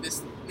moral of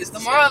this. The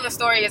moral of the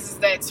story is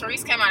that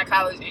Therese came out of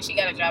college and she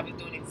got a job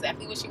doing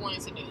exactly what she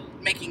wanted to do.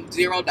 Making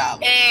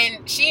 $0.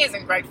 And she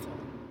isn't grateful.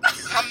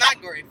 I'm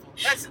not grateful.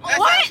 That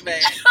sounds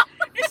bad.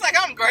 It's like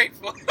I'm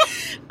grateful.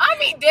 I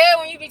be dead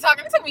when you be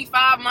talking. It took me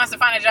 5 months to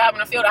find a job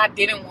in a field I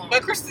didn't want.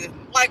 But Kristen,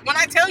 like when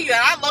I tell you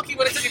that I low-key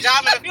would have took a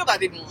job in a field I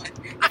didn't want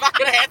if I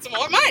could have had some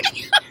more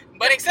money.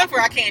 But except for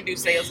I can't do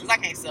sales because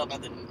I can't sell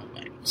nothing to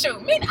nobody.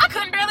 Shoot, me, I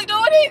couldn't barely do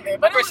it either.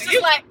 But Kristen,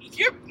 it was just like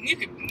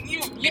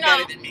you know,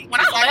 better than me.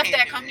 When I left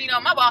that company, though,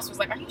 my boss was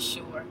like, "Are you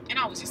sure?" And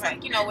I was just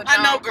like, "You know what?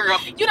 I know, girl.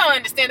 You don't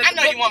understand. I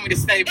know you want me to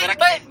stay, but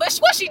but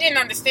what she didn't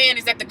understand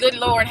is that the good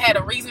Lord had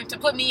a reason to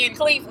put me in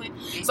Cleveland.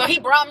 Mm-hmm. So He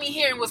brought me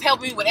here and was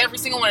helping me with every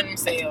single one of them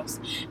sales.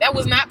 That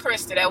was not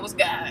Krista. That was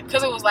God.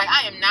 Because it was like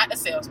I am not a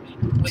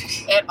salesman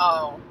at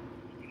all.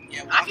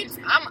 Yeah, well,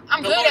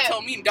 I'm the good Lord at.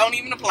 told me don't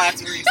even apply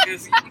to Reese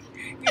because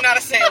you're not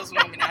a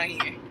saleswoman out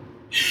here.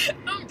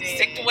 I'm dead.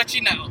 Stick to what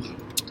you know.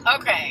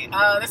 Okay,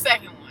 the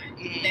second one.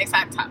 Mm-hmm. Next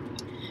hot topic.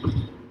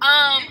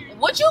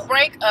 Would you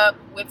break up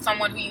with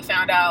someone who you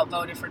found out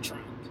voted for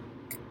Trump?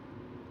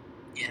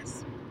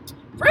 Yes.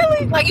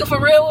 Really? Like you for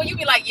real? You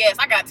be like, yes,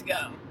 I got to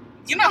go.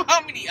 You know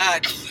how many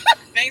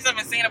things I've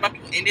been seeing about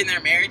people ending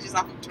their marriages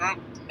off of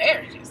Trump?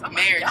 Marriages? Oh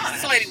marriages.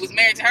 This lady was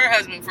married to her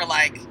husband for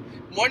like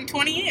more than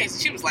 20 years.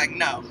 And she was like,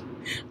 no.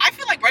 I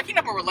feel like breaking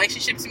up a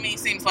relationship to me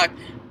seems like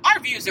our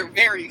views are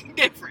very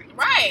different.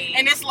 Right.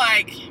 And it's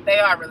like, they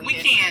are really we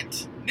different.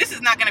 Can't. This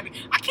is not going to be.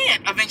 I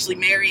can't eventually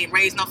marry and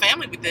raise no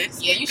family with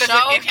this. Yeah, you sure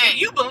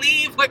if you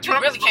believe what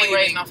Trump really is believing,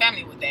 can't raise no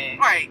family with that.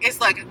 Right. It's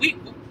like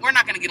we're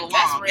not going to get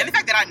along. And the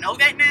fact that I know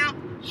that now.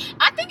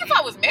 I think if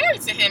I was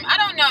married to him, I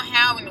don't know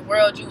how in the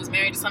world you was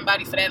married to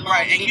somebody for that long,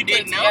 right? And you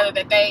didn't know together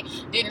that they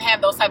didn't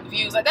have those type of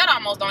views. Like that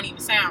almost don't even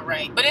sound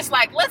right. But it's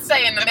like, let's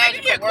say in the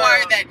magical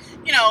world that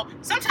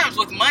sometimes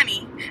with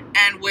money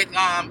and with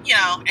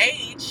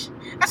age.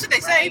 That's what they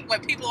say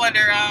when people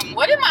under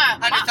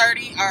under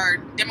 30 are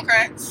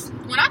Democrats.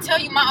 When I tell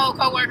you my old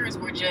coworkers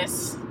were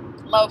just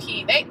low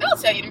key, they'll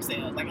tell you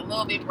themselves like a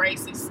little bit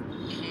racist,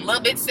 a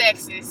little bit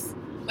sexist,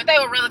 but they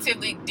were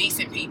relatively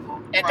decent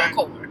people at their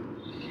core.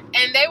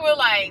 And they were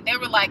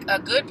like a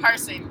good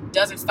person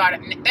doesn't start.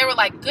 They were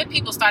like good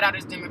people start out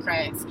as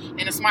Democrats,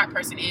 and a smart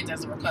person ends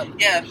as a Republican.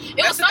 Yeah,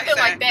 it was something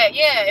like that.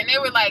 Yeah, and they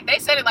were like, they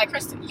said it like,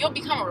 Kristen, you'll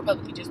become a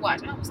Republican. Just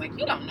watch. And I was like,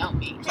 you don't know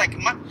me. Like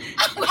all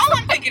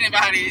I'm thinking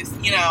about is,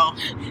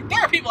 there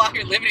are people out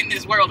here living in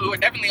this world who are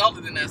definitely older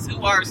than us,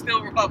 who are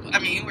still Republican. I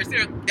mean, who are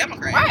still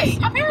Democrats.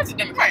 Right. My parents are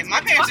Democrats. Right. My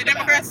parents are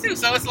Democrats too.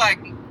 So it's like,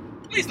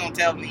 please don't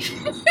tell me.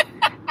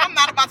 I'm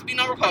not about to be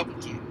no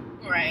Republican.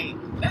 Right.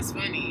 That's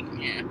funny.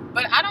 Yeah.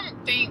 But I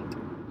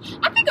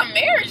think a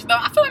marriage though,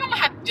 I feel like I'm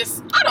gonna have to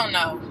just, I don't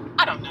know.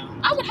 I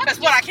would have Because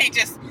to what, I can't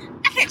just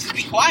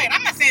be quiet.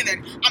 I'm not saying that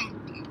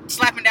I'm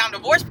slapping down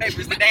divorce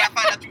papers the day I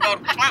find out you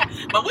voted for Trump,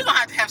 but we're going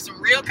to have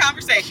some real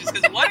conversations,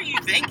 because what are you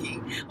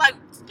thinking? Like,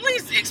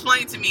 please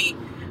explain to me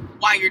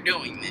why you're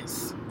doing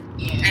this.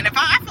 Yeah. And if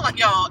I feel like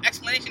your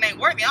explanation ain't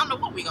worthy, I don't know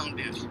what we gonna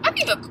do. I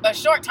think a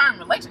short-term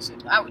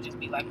relationship, I would just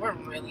be like, we're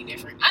really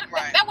different.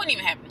 Right. That wouldn't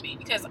even happen to me,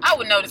 because I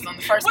would notice on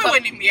the first We couple,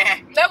 wouldn't even be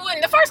happy.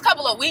 the first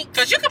couple of weeks.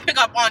 Because you can pick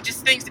up on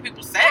just things that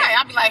people say. Right,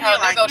 I'd be like, You're oh, there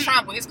like, go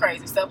Trump with his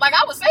crazy stuff. Like,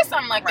 I would say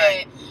something like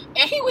Right. that,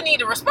 and he would need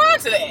to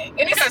respond to that. And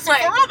it's Because just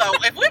like, for real though,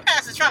 if we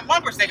pass the Trump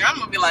bumper sticker, I'm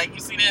gonna be like,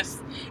 you see this?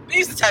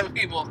 These are the type of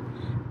people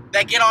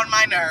that get on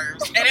my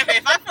nerves. And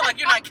if I feel like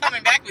you're not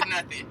coming back with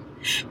nothing,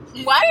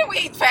 why did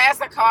we pass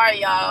a car,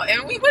 y'all?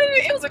 And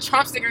it was a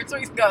Trump sticker, and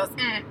Therese goes,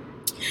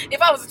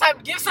 if I was the type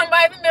to give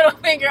somebody the middle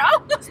finger, I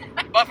was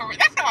like, but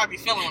that's how I be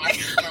feeling when I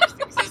see the Trump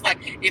stickers. It's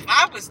like, if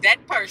I was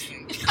that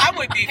person, I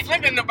would be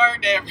flipping the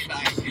bird to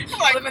everybody. I'm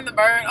like, flipping the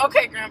bird.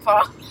 Okay,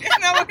 Grandpa.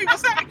 isn't that what people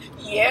say?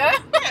 Yeah.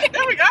 Yeah,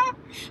 there we go.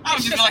 I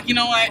was just like, you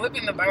know what?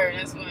 Flipping the bird,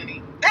 that's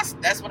funny.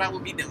 That's what I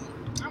would be doing.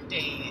 I'm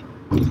dead.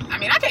 I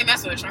mean, I can't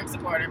mess with a Trump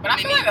supporter, but I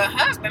Me feel like a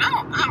husband, I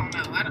don't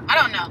know. I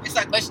don't know. It's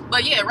like,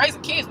 But yeah,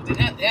 raising kids with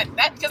that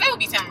because they would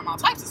be telling them all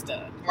types of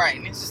stuff. right,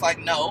 and it's just like,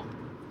 no,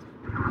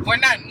 we're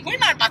not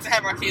about to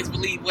have our kids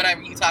believe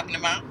whatever you're talking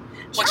about.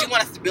 What, you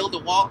want us to build a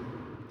wall?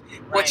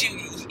 Right.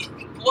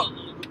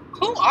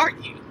 Who are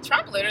you?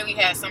 Trump literally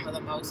has some of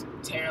the most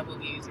terrible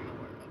views in the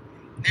world,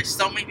 There's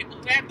so many people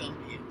who have those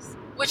views.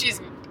 which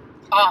is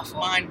awful.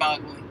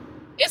 Mind-boggling.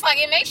 It's like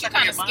it makes you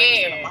kind of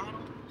scared.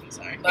 I'm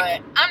sorry.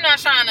 But I'm not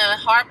trying to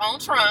harp on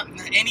Trump.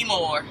 Not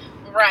anymore.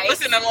 Right.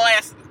 Listen to the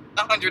last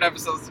 100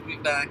 episodes that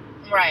we've done.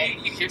 Right.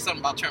 You hear something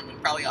about Trump in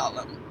probably all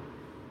of them.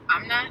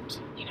 I'm not,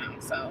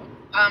 so.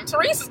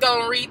 Therese is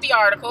going to read the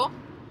article.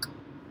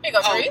 Here you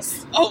go,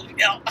 Therese. Oh,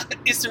 yeah.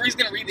 Is Therese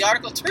going to read the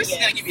article? Therese is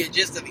Yes. going to give you a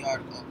gist of the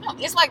article. No,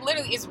 it's like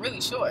literally, it's really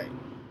short.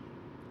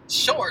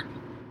 Short.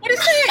 What is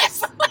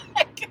this?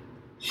 Like,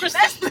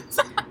 Kristen.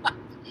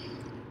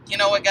 You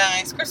know what,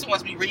 guys? Kristen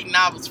wants me reading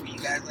novels for you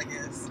guys, I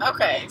guess.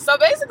 okay, so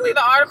basically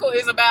the article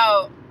is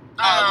about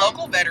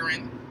Local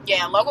veteran.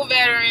 Yeah, local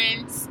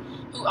veterans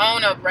who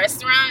own a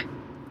restaurant,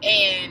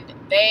 and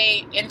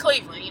they in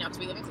Cleveland, because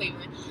we live in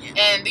Cleveland, Yeah.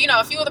 and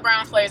a few of the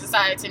Browns players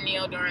decided to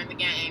kneel during the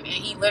game, and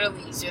he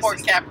literally just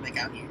Supporting Kaepernick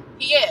out here.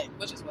 yeah,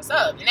 which is what's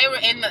up. And they were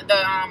in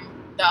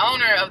the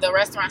owner of the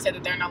restaurant said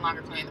that they're no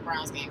longer playing the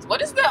Browns games.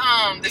 What is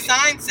The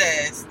sign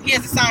says, he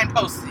has a sign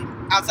posted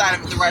outside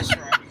of the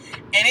restaurant,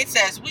 and it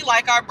says, "We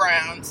like our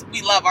Browns.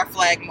 We love our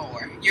flag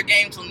more. Your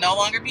games will no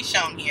longer be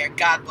shown here.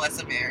 God bless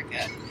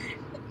America."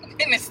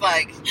 And it's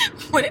like,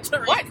 what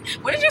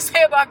did you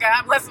say about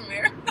God bless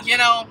America?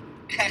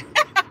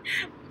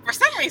 For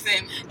some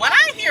reason, when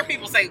I hear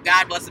people say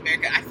God bless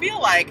America, I feel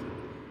like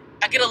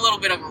I get a little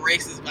bit of a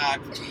racist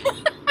vibe.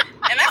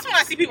 And that's when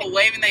I see people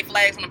waving their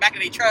flags on the back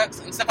of their trucks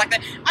and stuff like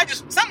that.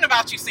 Something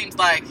about you seems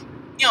like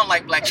you don't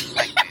like black people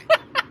like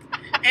that.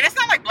 And it's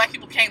not like black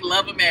people can't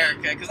love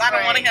America, because I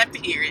don't want to have to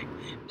hear it.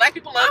 Black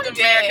people love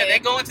America. dead. They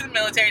go into the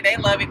military. They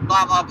love it,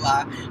 blah, blah,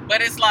 blah.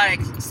 But it's like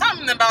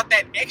something about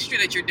that extra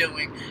that you're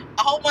doing.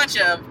 A whole bunch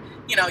of,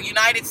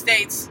 United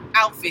States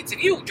outfits.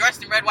 If you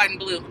dressed in red, white, and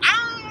blue,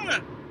 I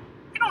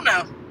don't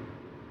know.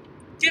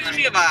 Gives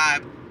me a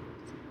vibe.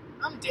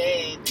 I'm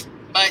dead.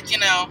 But,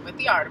 With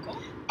the article.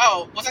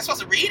 Oh, was I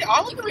supposed to read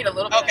all You of can read a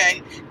little bit.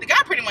 Okay. The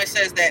guy pretty much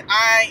says that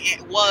I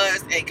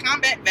was a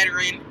combat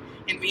veteran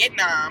in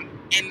Vietnam,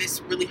 and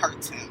this really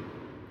hurts him.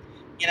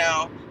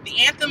 The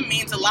anthem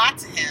means a lot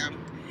to him.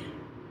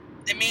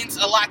 It means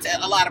a lot to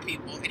a lot of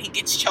people, and he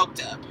gets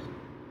choked up,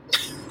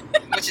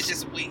 which is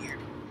just weird.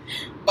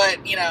 But,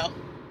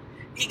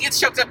 he gets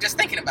choked up just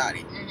thinking about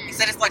it. Mm-hmm. He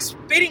said it's like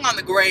spitting on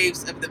the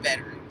graves of the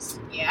veterans.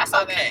 Yeah, I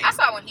saw Okay. that. I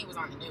saw when he was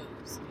on the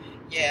news.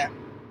 Yeah.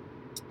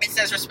 It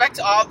says, respect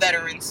to all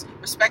veterans,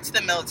 respect to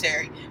the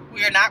military.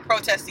 We are not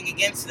protesting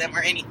against them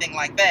or anything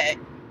like that,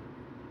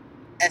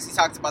 as he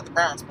talks about the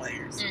Browns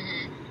players.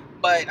 Mm-hmm.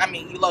 But,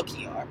 you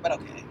low-key are, but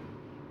okay.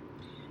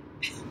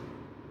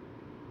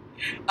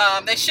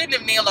 They shouldn't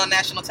have kneeled on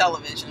national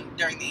television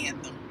during the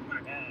anthem. Oh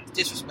my God.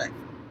 Disrespectful.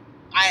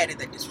 I added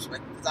that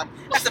disrespectful, because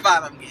that's the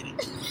vibe I'm getting.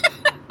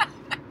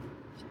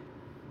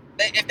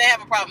 If they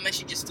have a problem, they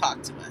should just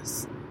talk to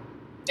us.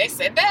 They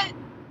said that?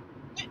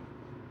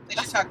 They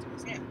should talk to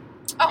us, yeah.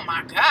 Oh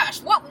my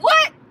gosh.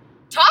 What?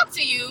 Talk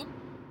to you?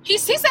 He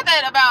said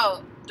that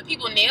about the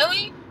people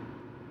kneeling?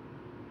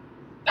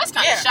 That's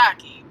kind of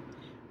shocking.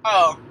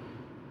 Oh,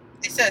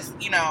 it says,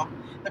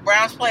 the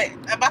Browns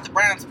about the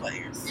Browns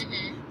players.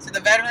 Mm-hmm. So the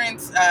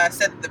veterans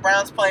said that the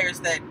Browns players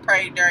that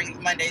prayed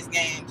during Monday's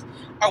games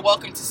are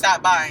welcome to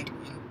stop by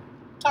and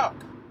talk.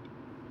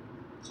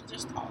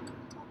 Just talk.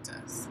 Talk to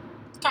us.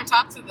 Come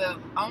talk to the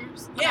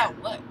owners? Yeah.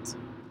 About what?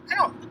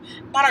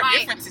 About our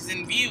differences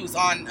in views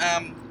on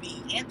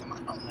the anthem. I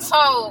don't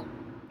know.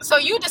 So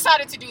you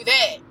decided to do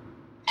that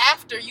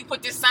after you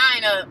put this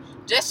sign up,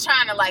 just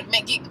trying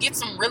to get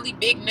some really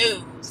big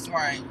news.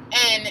 Right.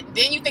 And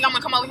then you think I'm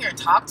gonna come over here and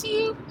talk to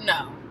you?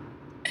 No.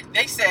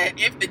 They said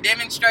if the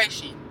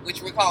demonstration,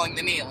 which we're calling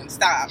the kneeling,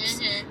 stops,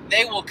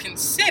 they will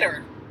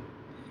consider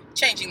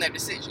changing their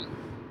decision.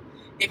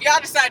 If y'all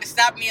decide to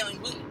stop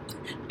kneeling,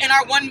 in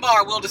our one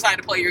bar, we'll decide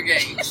to play your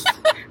games.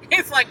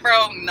 It's like,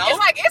 bro, no. It's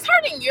like, it's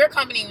hurting your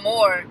company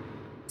more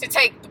to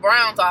take the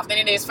Browns off than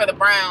it is for the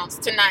Browns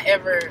to not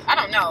ever, I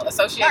don't know,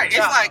 associate with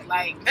y'all. It's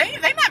like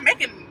they not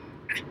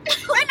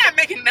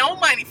making no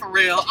money for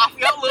real off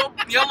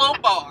your little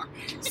bar.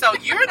 So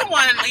you're the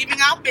one leaving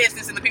out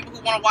business, and the people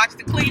who want to watch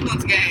the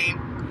Cleveland's game.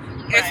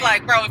 Right. It's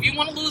like, bro, if you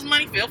want to lose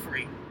money, feel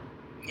free.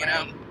 You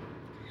know,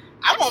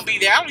 I won't be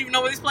there. I don't even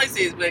know where this place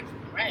is, but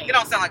it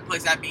don't sound like a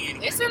place I'd be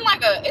in. It's in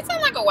like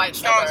a white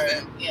suburb.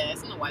 Charleston. Yeah,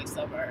 it's in a white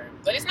suburb,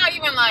 but it's not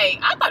even like,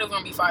 I thought it was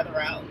gonna be farther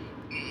out.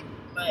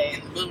 But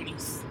In the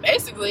boonies.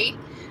 Basically,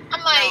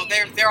 I'm like,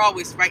 no, they're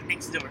always right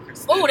next door,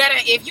 Kristen. ooh,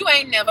 if you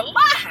ain't never lied.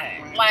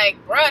 Right.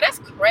 Like, bruh, that's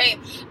crazy.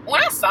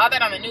 When I saw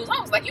that on the news, I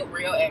was like, you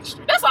real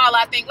extra. That's all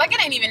I think. Like, it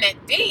ain't even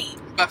that deep.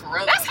 But for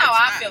real, That's though, how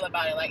I it's feel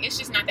about it. Like, it's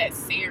just not that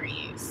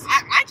serious.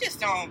 I just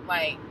don't.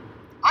 Like,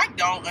 I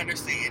don't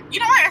understand. You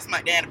know, I asked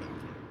my dad about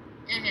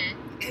it.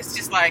 mm-hmm. It's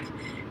just like,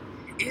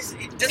 does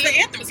the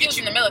anthem He get was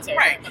you in the military?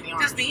 right? In the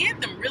army. Does the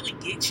anthem really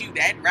get you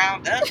that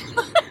riled up?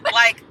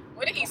 Like,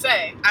 What did he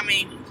say? I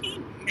mean, he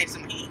made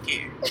some he didn't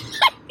care.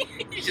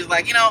 He's just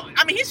like,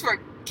 I mean, he's for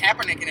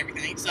Kaepernick and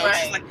everything. So it's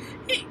just like,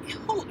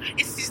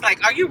 it's just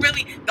like, are you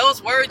really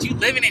those words you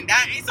living and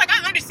dying? It's like,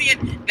 I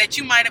understand that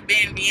you might have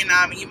been in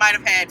Vietnam and you might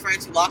have had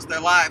friends who lost their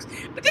lives,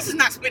 but this is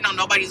not spitting on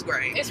nobody's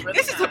grave. It's really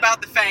This is not.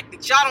 about the fact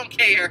that y'all don't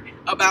care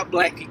about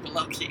black people,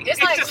 low-key. It's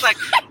Just like,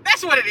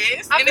 that's what it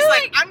is. I And feel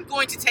it's like, I'm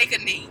going to take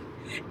a knee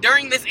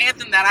during this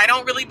anthem that I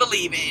don't really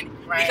believe in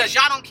because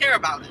y'all don't care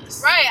about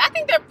us. Right. I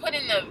think they're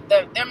putting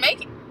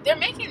they're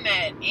making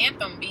that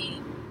anthem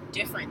be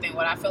different than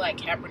what I feel like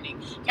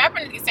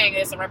Kaepernick is saying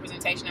it's a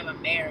representation of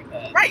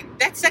America. Right.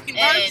 That second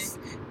verse.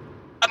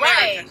 America.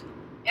 Right.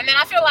 And then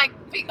I feel like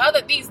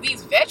these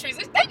veterans,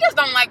 they just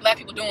don't like black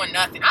people doing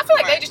nothing. I feel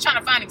like they're just trying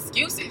to find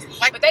excuses.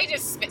 Like, but they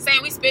just saying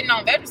we spitting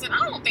on veterans, and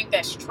I don't think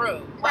that's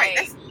true. Right. Like,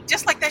 That's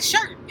just like that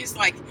shirt. It's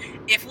like,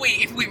 if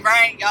we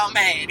riot, y'all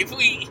mad. If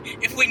we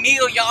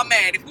kneel, y'all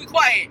mad. If we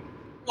quiet,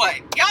 what?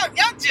 Y'all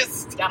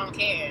don't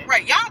care.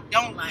 Right. Y'all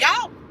don't. Like,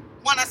 y'all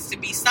want us to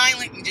be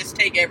silent and just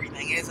take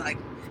everything. And it's like,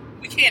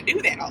 we can't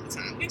do that all the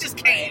time. We just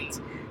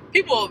can't.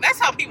 That's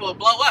how people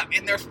blow up,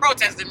 and there's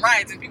protests and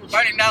riots and people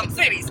burning down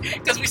cities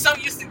because we're so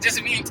used to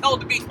just being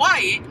told to be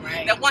quiet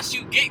that once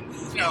you get,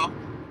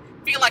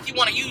 feel like you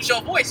want to use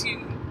your voice,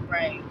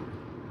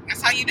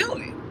 that's how you do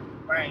it.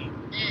 Right.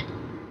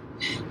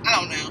 I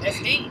don't know.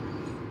 That's deep.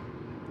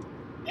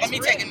 Let me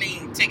take a knee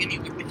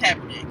with the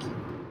Kaepernick.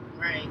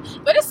 Right.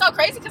 But it's so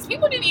crazy because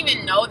people didn't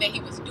even know that he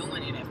was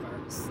doing it at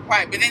first.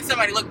 Right, but then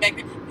somebody looked back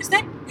and, is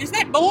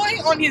that boy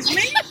on his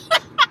knee?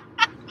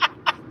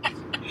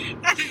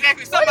 That's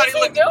exactly somebody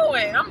what is he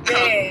doing? I'm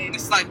dead.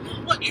 It's like,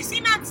 what, is he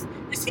not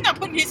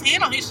putting his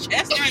hand on his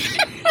chest during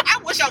the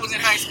I wish I was in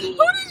high school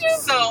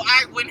so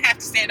I wouldn't have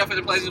to stand up for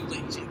the Pledge of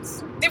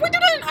Allegiance. Did we do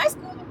that in high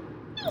school?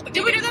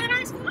 Did we do that in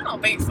high school? I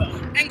don't think so.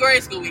 In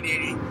grade school we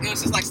did it. It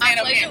was just like stand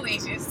up Pledge and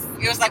allegiance.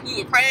 it was like we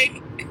would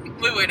pray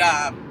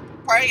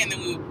pray and then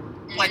we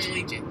would pledge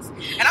allegiance.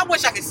 And I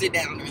wish I could sit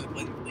down during the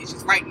Pledge of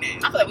Allegiance right now.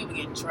 I feel like we would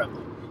get in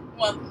trouble.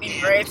 Well, in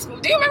grade school.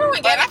 Do you remember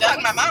when Gabby Gabby Douglas?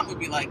 Douglas? Like my mom would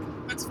be like,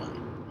 that's fine.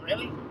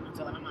 Really? I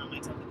feel like my mom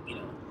might tell me to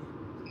get up.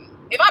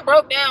 If I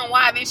broke down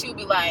why, then she would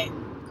be like,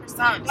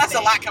 Kristen, that's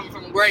a lot coming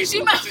from grade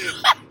school too.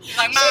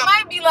 Like, Mom, she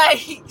might be like,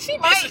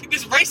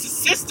 this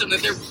racist system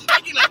that they're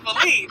making us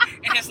believe,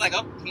 and it's like,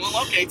 oh,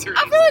 well, okay, Teresa.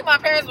 I feel like my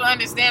parents would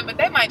understand, but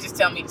they might just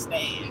tell me to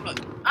stand.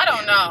 I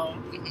don't know.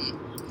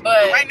 Mm-hmm.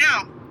 But right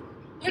now,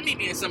 let me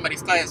be in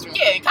somebody's classroom.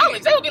 Yeah, in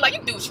college, they would be like, you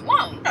can do what you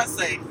want. I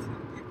say,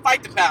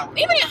 fight the power.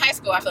 Even in high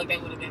school, I feel like they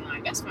would have been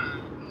like, that's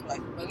fine.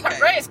 Like, but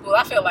grade school,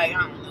 I feel like,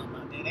 I don't know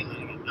about that. They might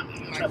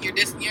have like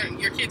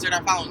your kids are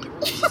not following the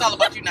rules. It's all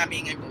about you not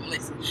being able to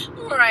listen.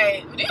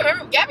 Right. Do you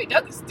remember Gabby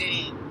Douglas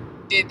did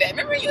that?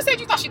 Remember you said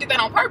you thought she did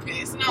that on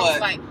purpose? And I was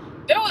like,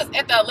 there was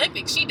at the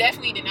Olympics, she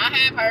definitely did not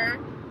have her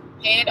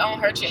hand on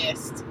her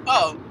chest.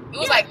 Oh. It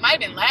was like, might have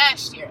been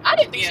last year. I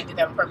didn't think she did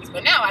that on purpose,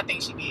 but now I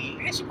think she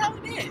did. Yeah, she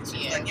probably did.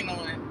 She was like, you know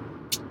what?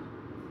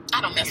 I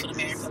don't mess with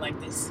America like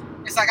this.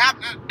 It's like,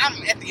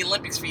 I'm at the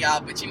Olympics for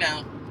y'all, but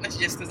that's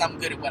just because I'm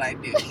good at what I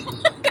do.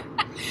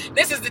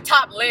 This is the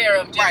top layer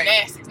of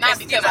gymnastics, not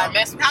because I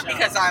mess with not y'all.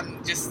 because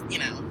I'm just,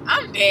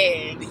 I'm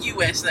dead. The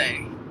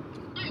USA.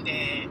 I'm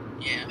dead.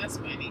 Yeah. That's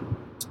funny.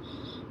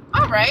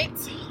 All right.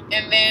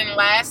 And then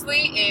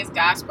lastly is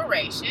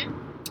Gospiration.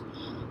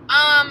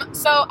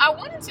 So I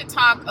wanted to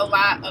talk a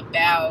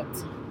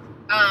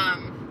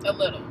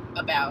little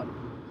about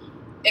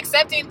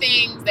accepting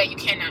things that you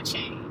cannot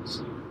change.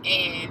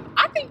 And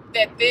I think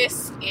that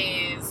this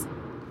is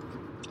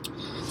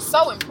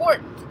so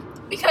important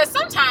because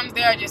sometimes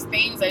there are just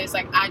things that it's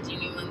like,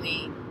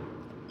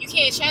 you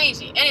can't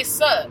change it. And it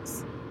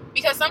sucks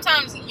because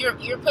sometimes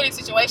you're put in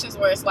situations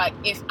where it's like,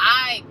 if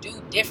I do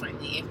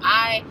differently, if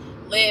I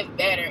live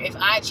better, if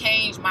I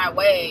change my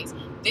ways,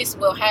 this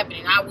will happen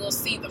and I will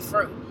see the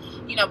fruit.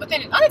 But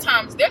then in other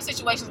times, there's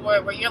situations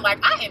where you're like,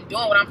 I am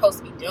doing what I'm supposed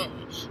to be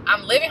doing.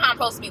 I'm living how I'm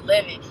supposed to be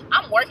living.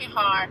 I'm working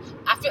hard.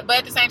 But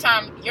at the same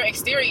time, your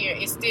exterior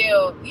is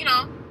still,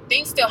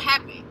 things still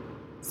happen.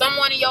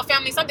 Someone in your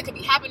family, something could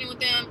be happening with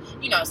them.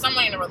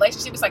 Someone in a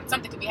relationship, it's like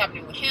something could be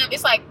happening with him.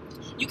 It's like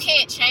you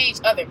can't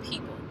change other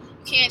people.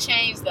 You can't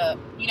change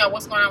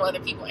what's going on with other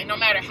people. And no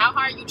matter how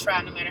hard you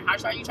try, no matter how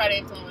hard you try to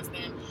influence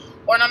them,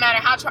 or no matter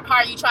how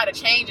hard you try to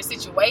change a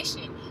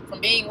situation from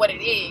being what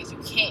it is, you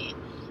can't.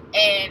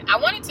 And I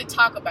wanted to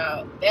talk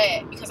about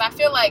that because I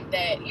feel like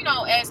that,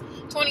 as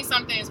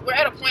 20-somethings, we're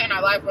at a point in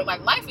our life where, like,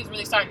 life is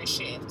really starting to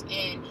shift.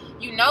 And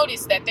you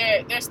notice that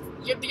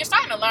you're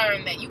starting to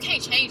learn that you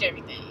can't change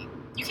everything.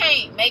 You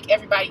can't make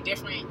everybody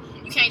different.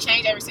 You can't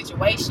change every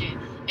situation.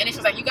 And it's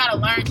just like you got to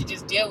learn to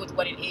just deal with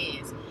what it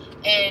is.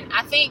 And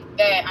I think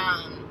that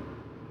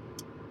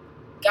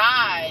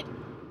God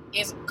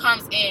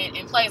comes in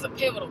and plays a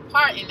pivotal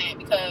part in that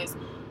because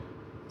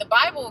the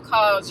Bible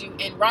calls you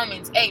in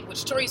Romans 8,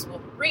 which Therese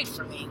will read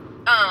for me,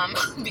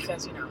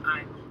 because,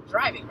 I'm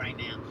driving right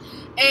now.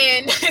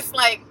 And it's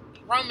like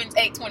Romans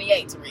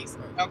 8:28, Therese.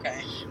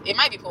 Okay. It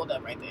might be pulled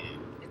up right there.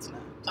 It's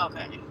not.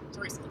 Okay.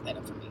 Therese, look that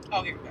up for me.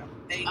 Oh, here we go.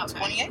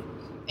 8:28?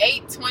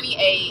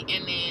 8:28,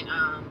 and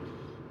then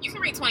you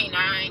can read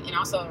 29 and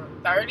also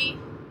 30.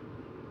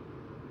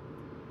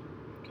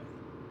 Okay.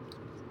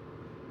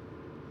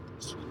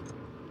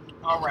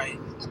 All right.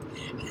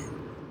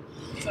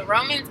 So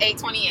Romans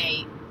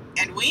 8:28.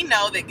 And we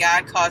know that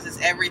God causes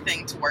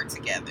everything to work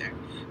together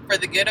for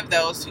the good of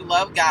those who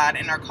love God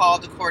and are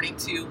called according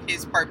to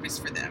his purpose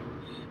for them.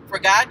 For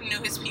God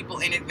knew his people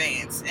in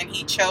advance, and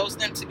he chose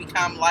them to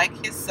become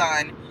like his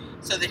son,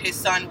 so that his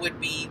son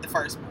would be the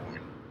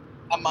firstborn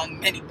among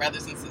many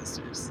brothers and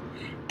sisters.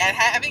 And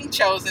having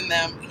chosen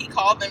them, he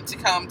called them to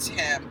come to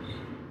him.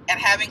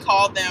 And having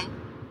called them,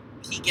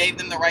 he gave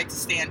them the right to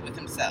stand with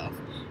himself.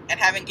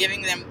 And having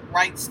given them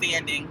right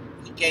standing,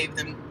 he gave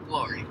them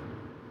glory.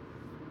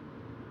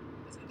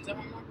 Is there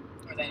one more?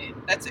 Or is that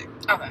it? That's it.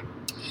 Okay.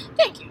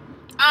 Thank you.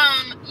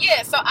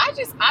 So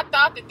I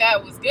thought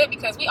that was good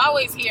because we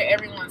always hear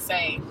everyone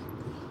say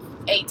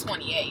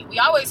 8:28. We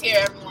always hear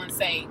everyone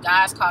say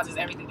God causes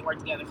everything to work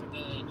together for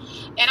good.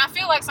 And I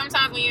feel like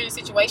sometimes when you're in a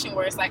situation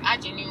where it's like, I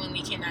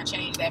genuinely cannot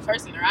change that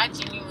person, or I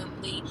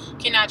genuinely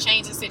cannot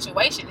change the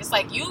situation, it's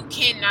like you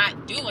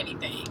cannot do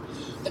anything.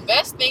 The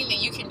best thing that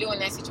you can do in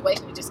that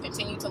situation is just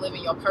continue to live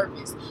in your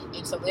purpose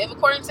and to live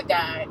according to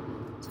God,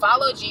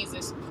 follow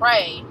Jesus,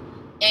 pray,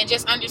 and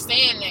just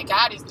understand that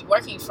God is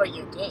working for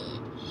your good.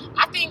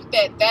 I think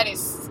that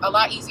is a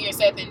lot easier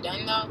said than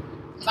done, though.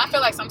 Because I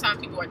feel like sometimes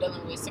people are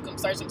dealing with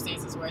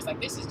circumstances where it's like,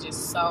 this is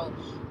just so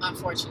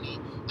unfortunate.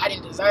 I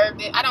didn't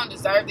deserve it. I don't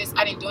deserve this.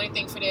 I didn't do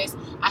anything for this.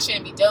 I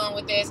shouldn't be dealing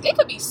with this. It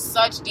could be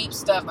such deep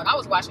stuff. Like, I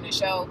was watching a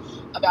show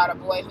about a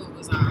boy who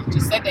was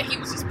just said that he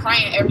was just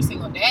praying every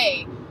single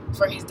day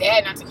for his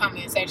dad not to come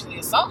in and sexually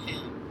assault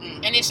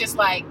him. And it's just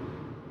like,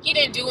 he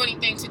didn't do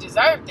anything to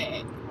deserve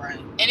that. Right.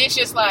 And it's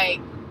just like,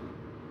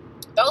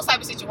 those type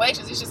of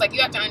situations, it's just like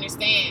you have to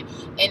understand.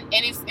 And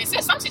it's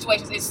in some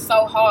situations, it's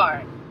so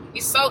hard.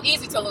 It's so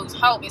easy to lose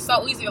hope. It's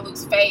so easy to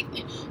lose faith.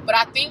 But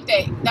I think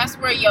that's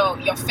where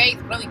your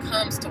faith really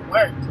comes to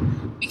work.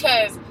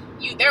 Because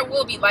there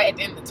will be light at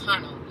the end of the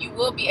tunnel. You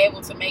will be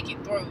able to make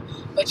it through.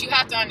 But you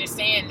have to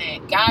understand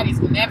that God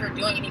is never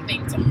doing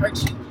anything to hurt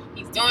you.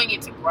 He's doing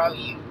it to grow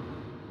you.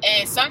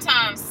 And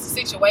sometimes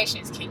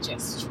situations can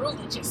just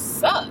truly just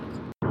suck.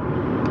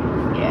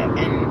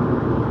 Yeah,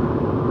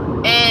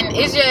 and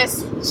it's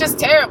just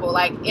terrible.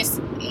 Like, it's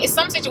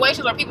some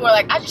situations where people are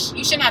like,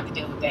 you shouldn't have to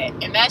deal with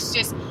that. And that's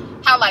just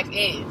how life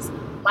is.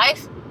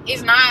 Life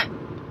is not,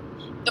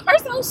 the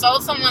person who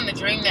sold someone the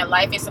dream that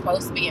life is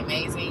supposed to be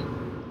amazing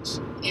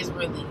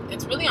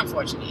it's really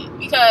unfortunate,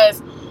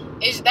 because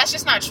that's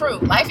just not true.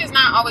 Life is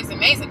not always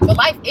amazing, but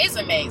life is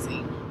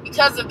amazing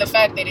because of the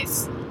fact that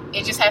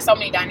it just has so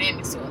many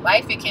dynamics to it.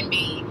 Life can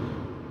be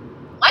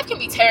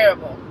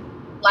terrible.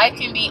 Life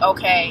can be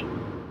okay.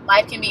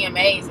 Life can be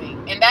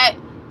amazing. And that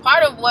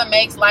part of what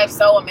makes life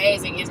so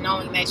amazing is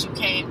knowing that you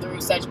came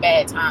through such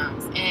bad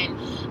times. And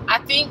I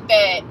think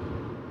that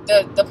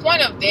the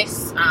point of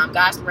this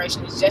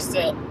Godspiration is just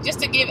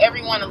to give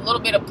everyone a little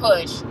bit of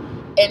push,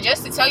 and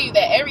just to tell you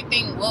that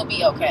everything will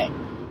be okay.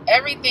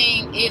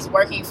 Everything is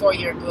working for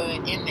your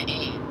good in the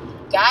end.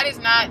 God is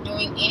not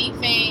doing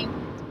anything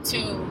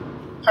to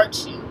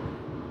hurt you.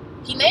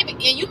 You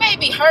may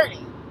be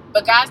hurting,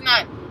 but God's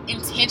not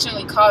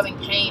intentionally causing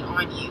pain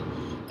on you.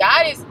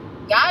 God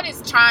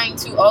is trying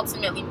to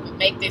ultimately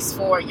make this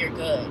for your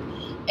good.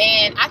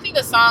 And I think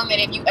a song that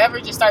if you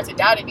ever just start to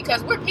doubt it,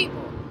 because we're people,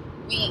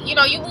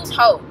 you lose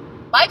hope.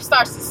 Life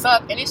starts to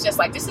suck, and it's just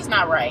like, this is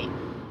not right.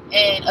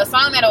 And a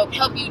song that'll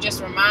help you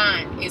just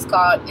remind is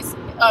called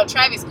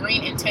Travis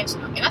Green,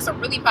 Intentional. And that's a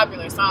really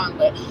popular song,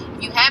 but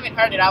if you haven't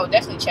heard it, I would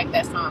definitely check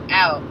that song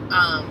out.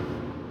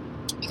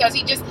 Because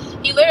he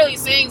literally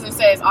sings and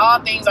says, all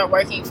things are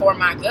working for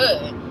my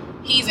good.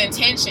 He's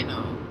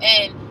intentional.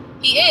 And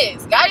He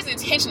is. God is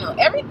intentional.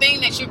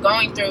 Everything that you're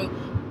going through,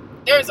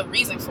 there is a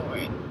reason for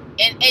it.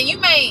 And you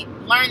may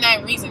learn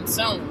that reason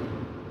soon.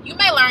 You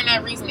may learn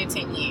that reason in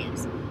 10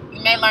 years.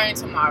 You may learn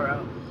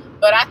tomorrow.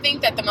 But I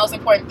think that the most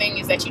important thing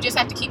is that you just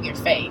have to keep your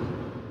faith.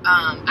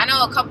 I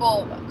know a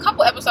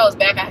couple episodes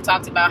back I had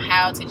talked about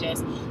how to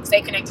just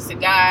stay connected to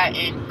God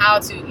and how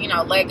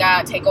to, let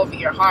God take over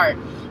your heart.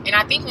 And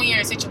I think when you're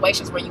in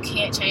situations where you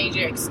can't change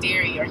your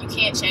exterior, or you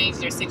can't change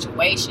your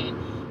situation,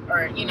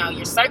 or,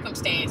 your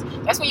circumstance,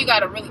 that's when you got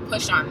to really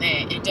push on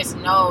that and just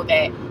know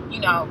that,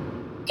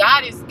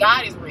 God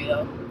is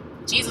real.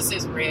 Jesus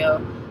is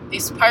real.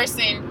 This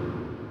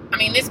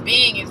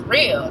being is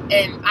real,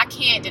 and I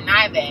can't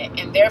deny that.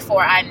 And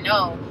therefore, I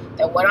know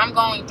that what I'm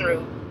going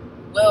through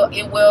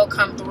will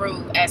come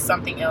through as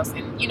something else,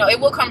 and it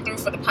will come through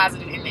for the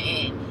positive in the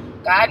end.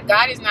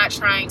 God is not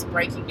trying to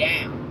break you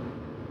down,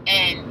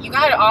 and you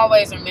got to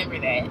always remember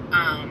that.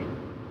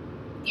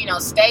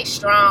 Stay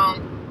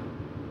strong.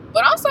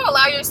 But also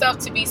allow yourself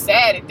to be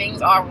sad if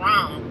things are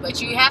wrong.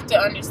 But you have to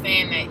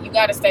understand that you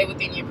got to stay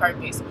within your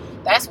purpose.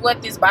 That's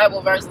what this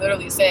Bible verse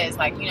literally says.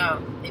 Like,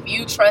 if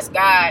you trust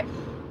God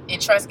and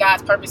trust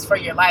God's purpose for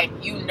your life,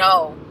 you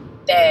know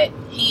that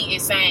He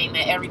is saying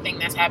that everything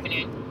that's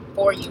happening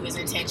for you is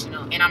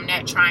intentional. And I'm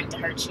not trying to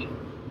hurt you.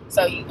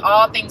 So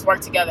all things work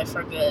together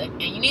for good.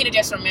 And you need to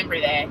just remember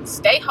that.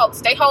 Stay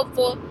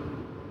hopeful.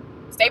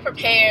 Stay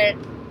prepared.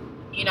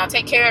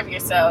 Take care of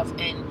yourself.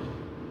 And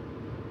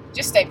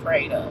just stay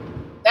prayed up.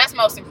 That's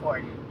most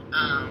important.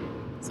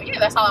 So yeah,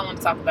 that's all I want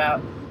to talk about.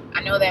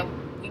 I know that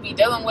we be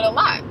dealing with a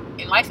lot,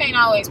 and life ain't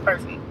always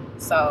perfect.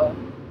 So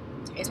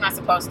it's not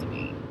supposed to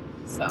be.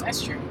 So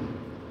that's true.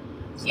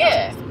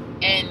 Yeah,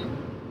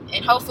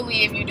 and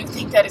hopefully, if you do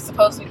think that it's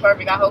supposed to be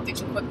perfect, I hope that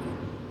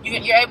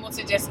you're able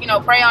to just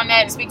pray on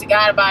that and speak to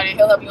God about it.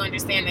 He'll help you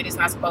understand that it's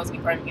not supposed to be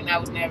perfect, and that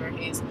was never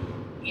His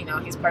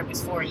His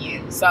purpose for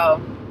you.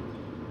 So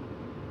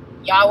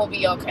y'all will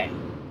be okay.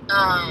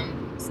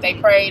 Stay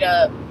prayed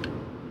up.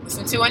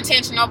 Listen to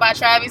Intentional by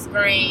Travis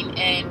Green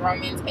and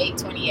Romans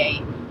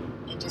 8:28.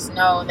 And just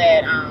know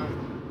that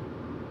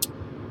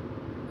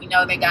we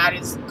know that God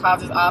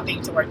causes all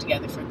things to work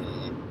together for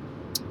good.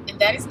 And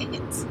that is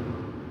it.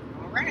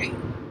 All right.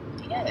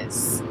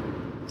 Yes.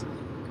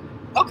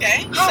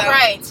 Okay. All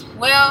right.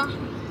 Well,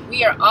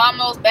 we are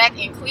almost back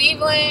in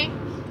Cleveland.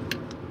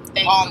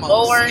 Thank the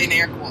Lord. In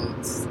air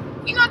quotes.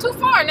 We're not too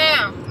far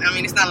now.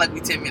 It's not like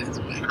we're 10 minutes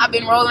away. I've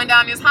been rolling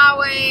down this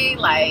highway,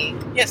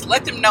 Yes,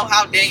 let them know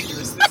how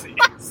dangerous this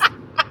is.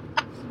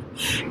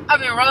 I've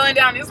been rolling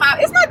down this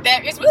highway.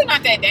 It's really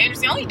not that dangerous.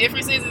 The only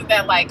difference is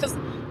that, because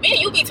me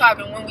and you be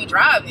talking when we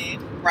driving.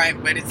 Right,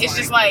 but it's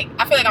just I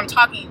feel like I'm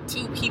talking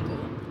to people.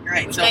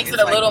 Right. Which makes it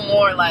a little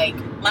more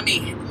let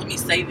me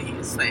say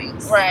these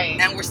things. Right.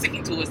 And we're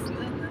sticking to a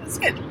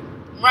schedule.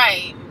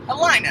 Right. A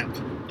lineup.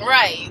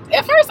 Right.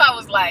 At first I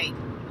was like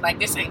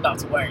this ain't about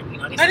to work.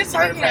 This is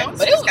perfect.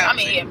 But it was,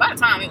 by the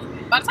time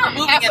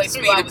I'm halfway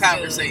through, I was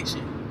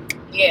conversation. Good.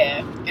 Yeah,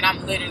 and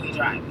I'm literally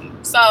driving.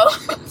 So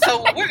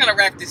we're gonna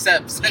wrap this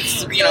up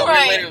since we're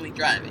literally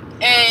driving.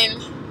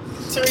 And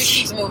Therese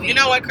keeps moving. You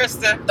know what,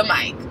 Krista? The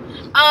mic.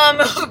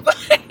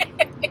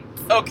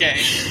 Okay.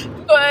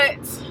 But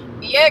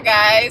yeah,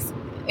 guys,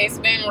 it's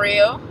been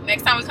real.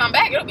 Next time we come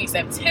back, it'll be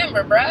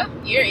September, bruh.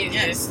 Year is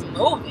just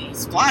moving.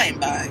 It's flying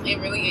by. It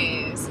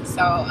really is.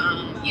 So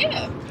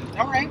yeah.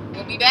 All right.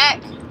 We'll be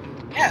back.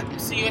 Yeah.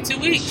 See you in 2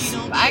 weeks.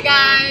 Bye,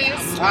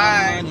 guys.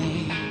 Bye.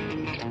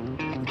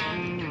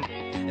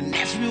 And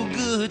that's real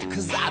good,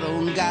 cause I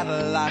don't got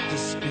a lot to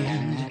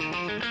spend.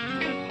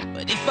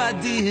 But if I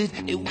did,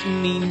 it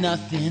wouldn't mean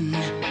nothing.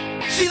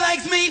 She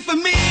likes me for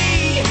me.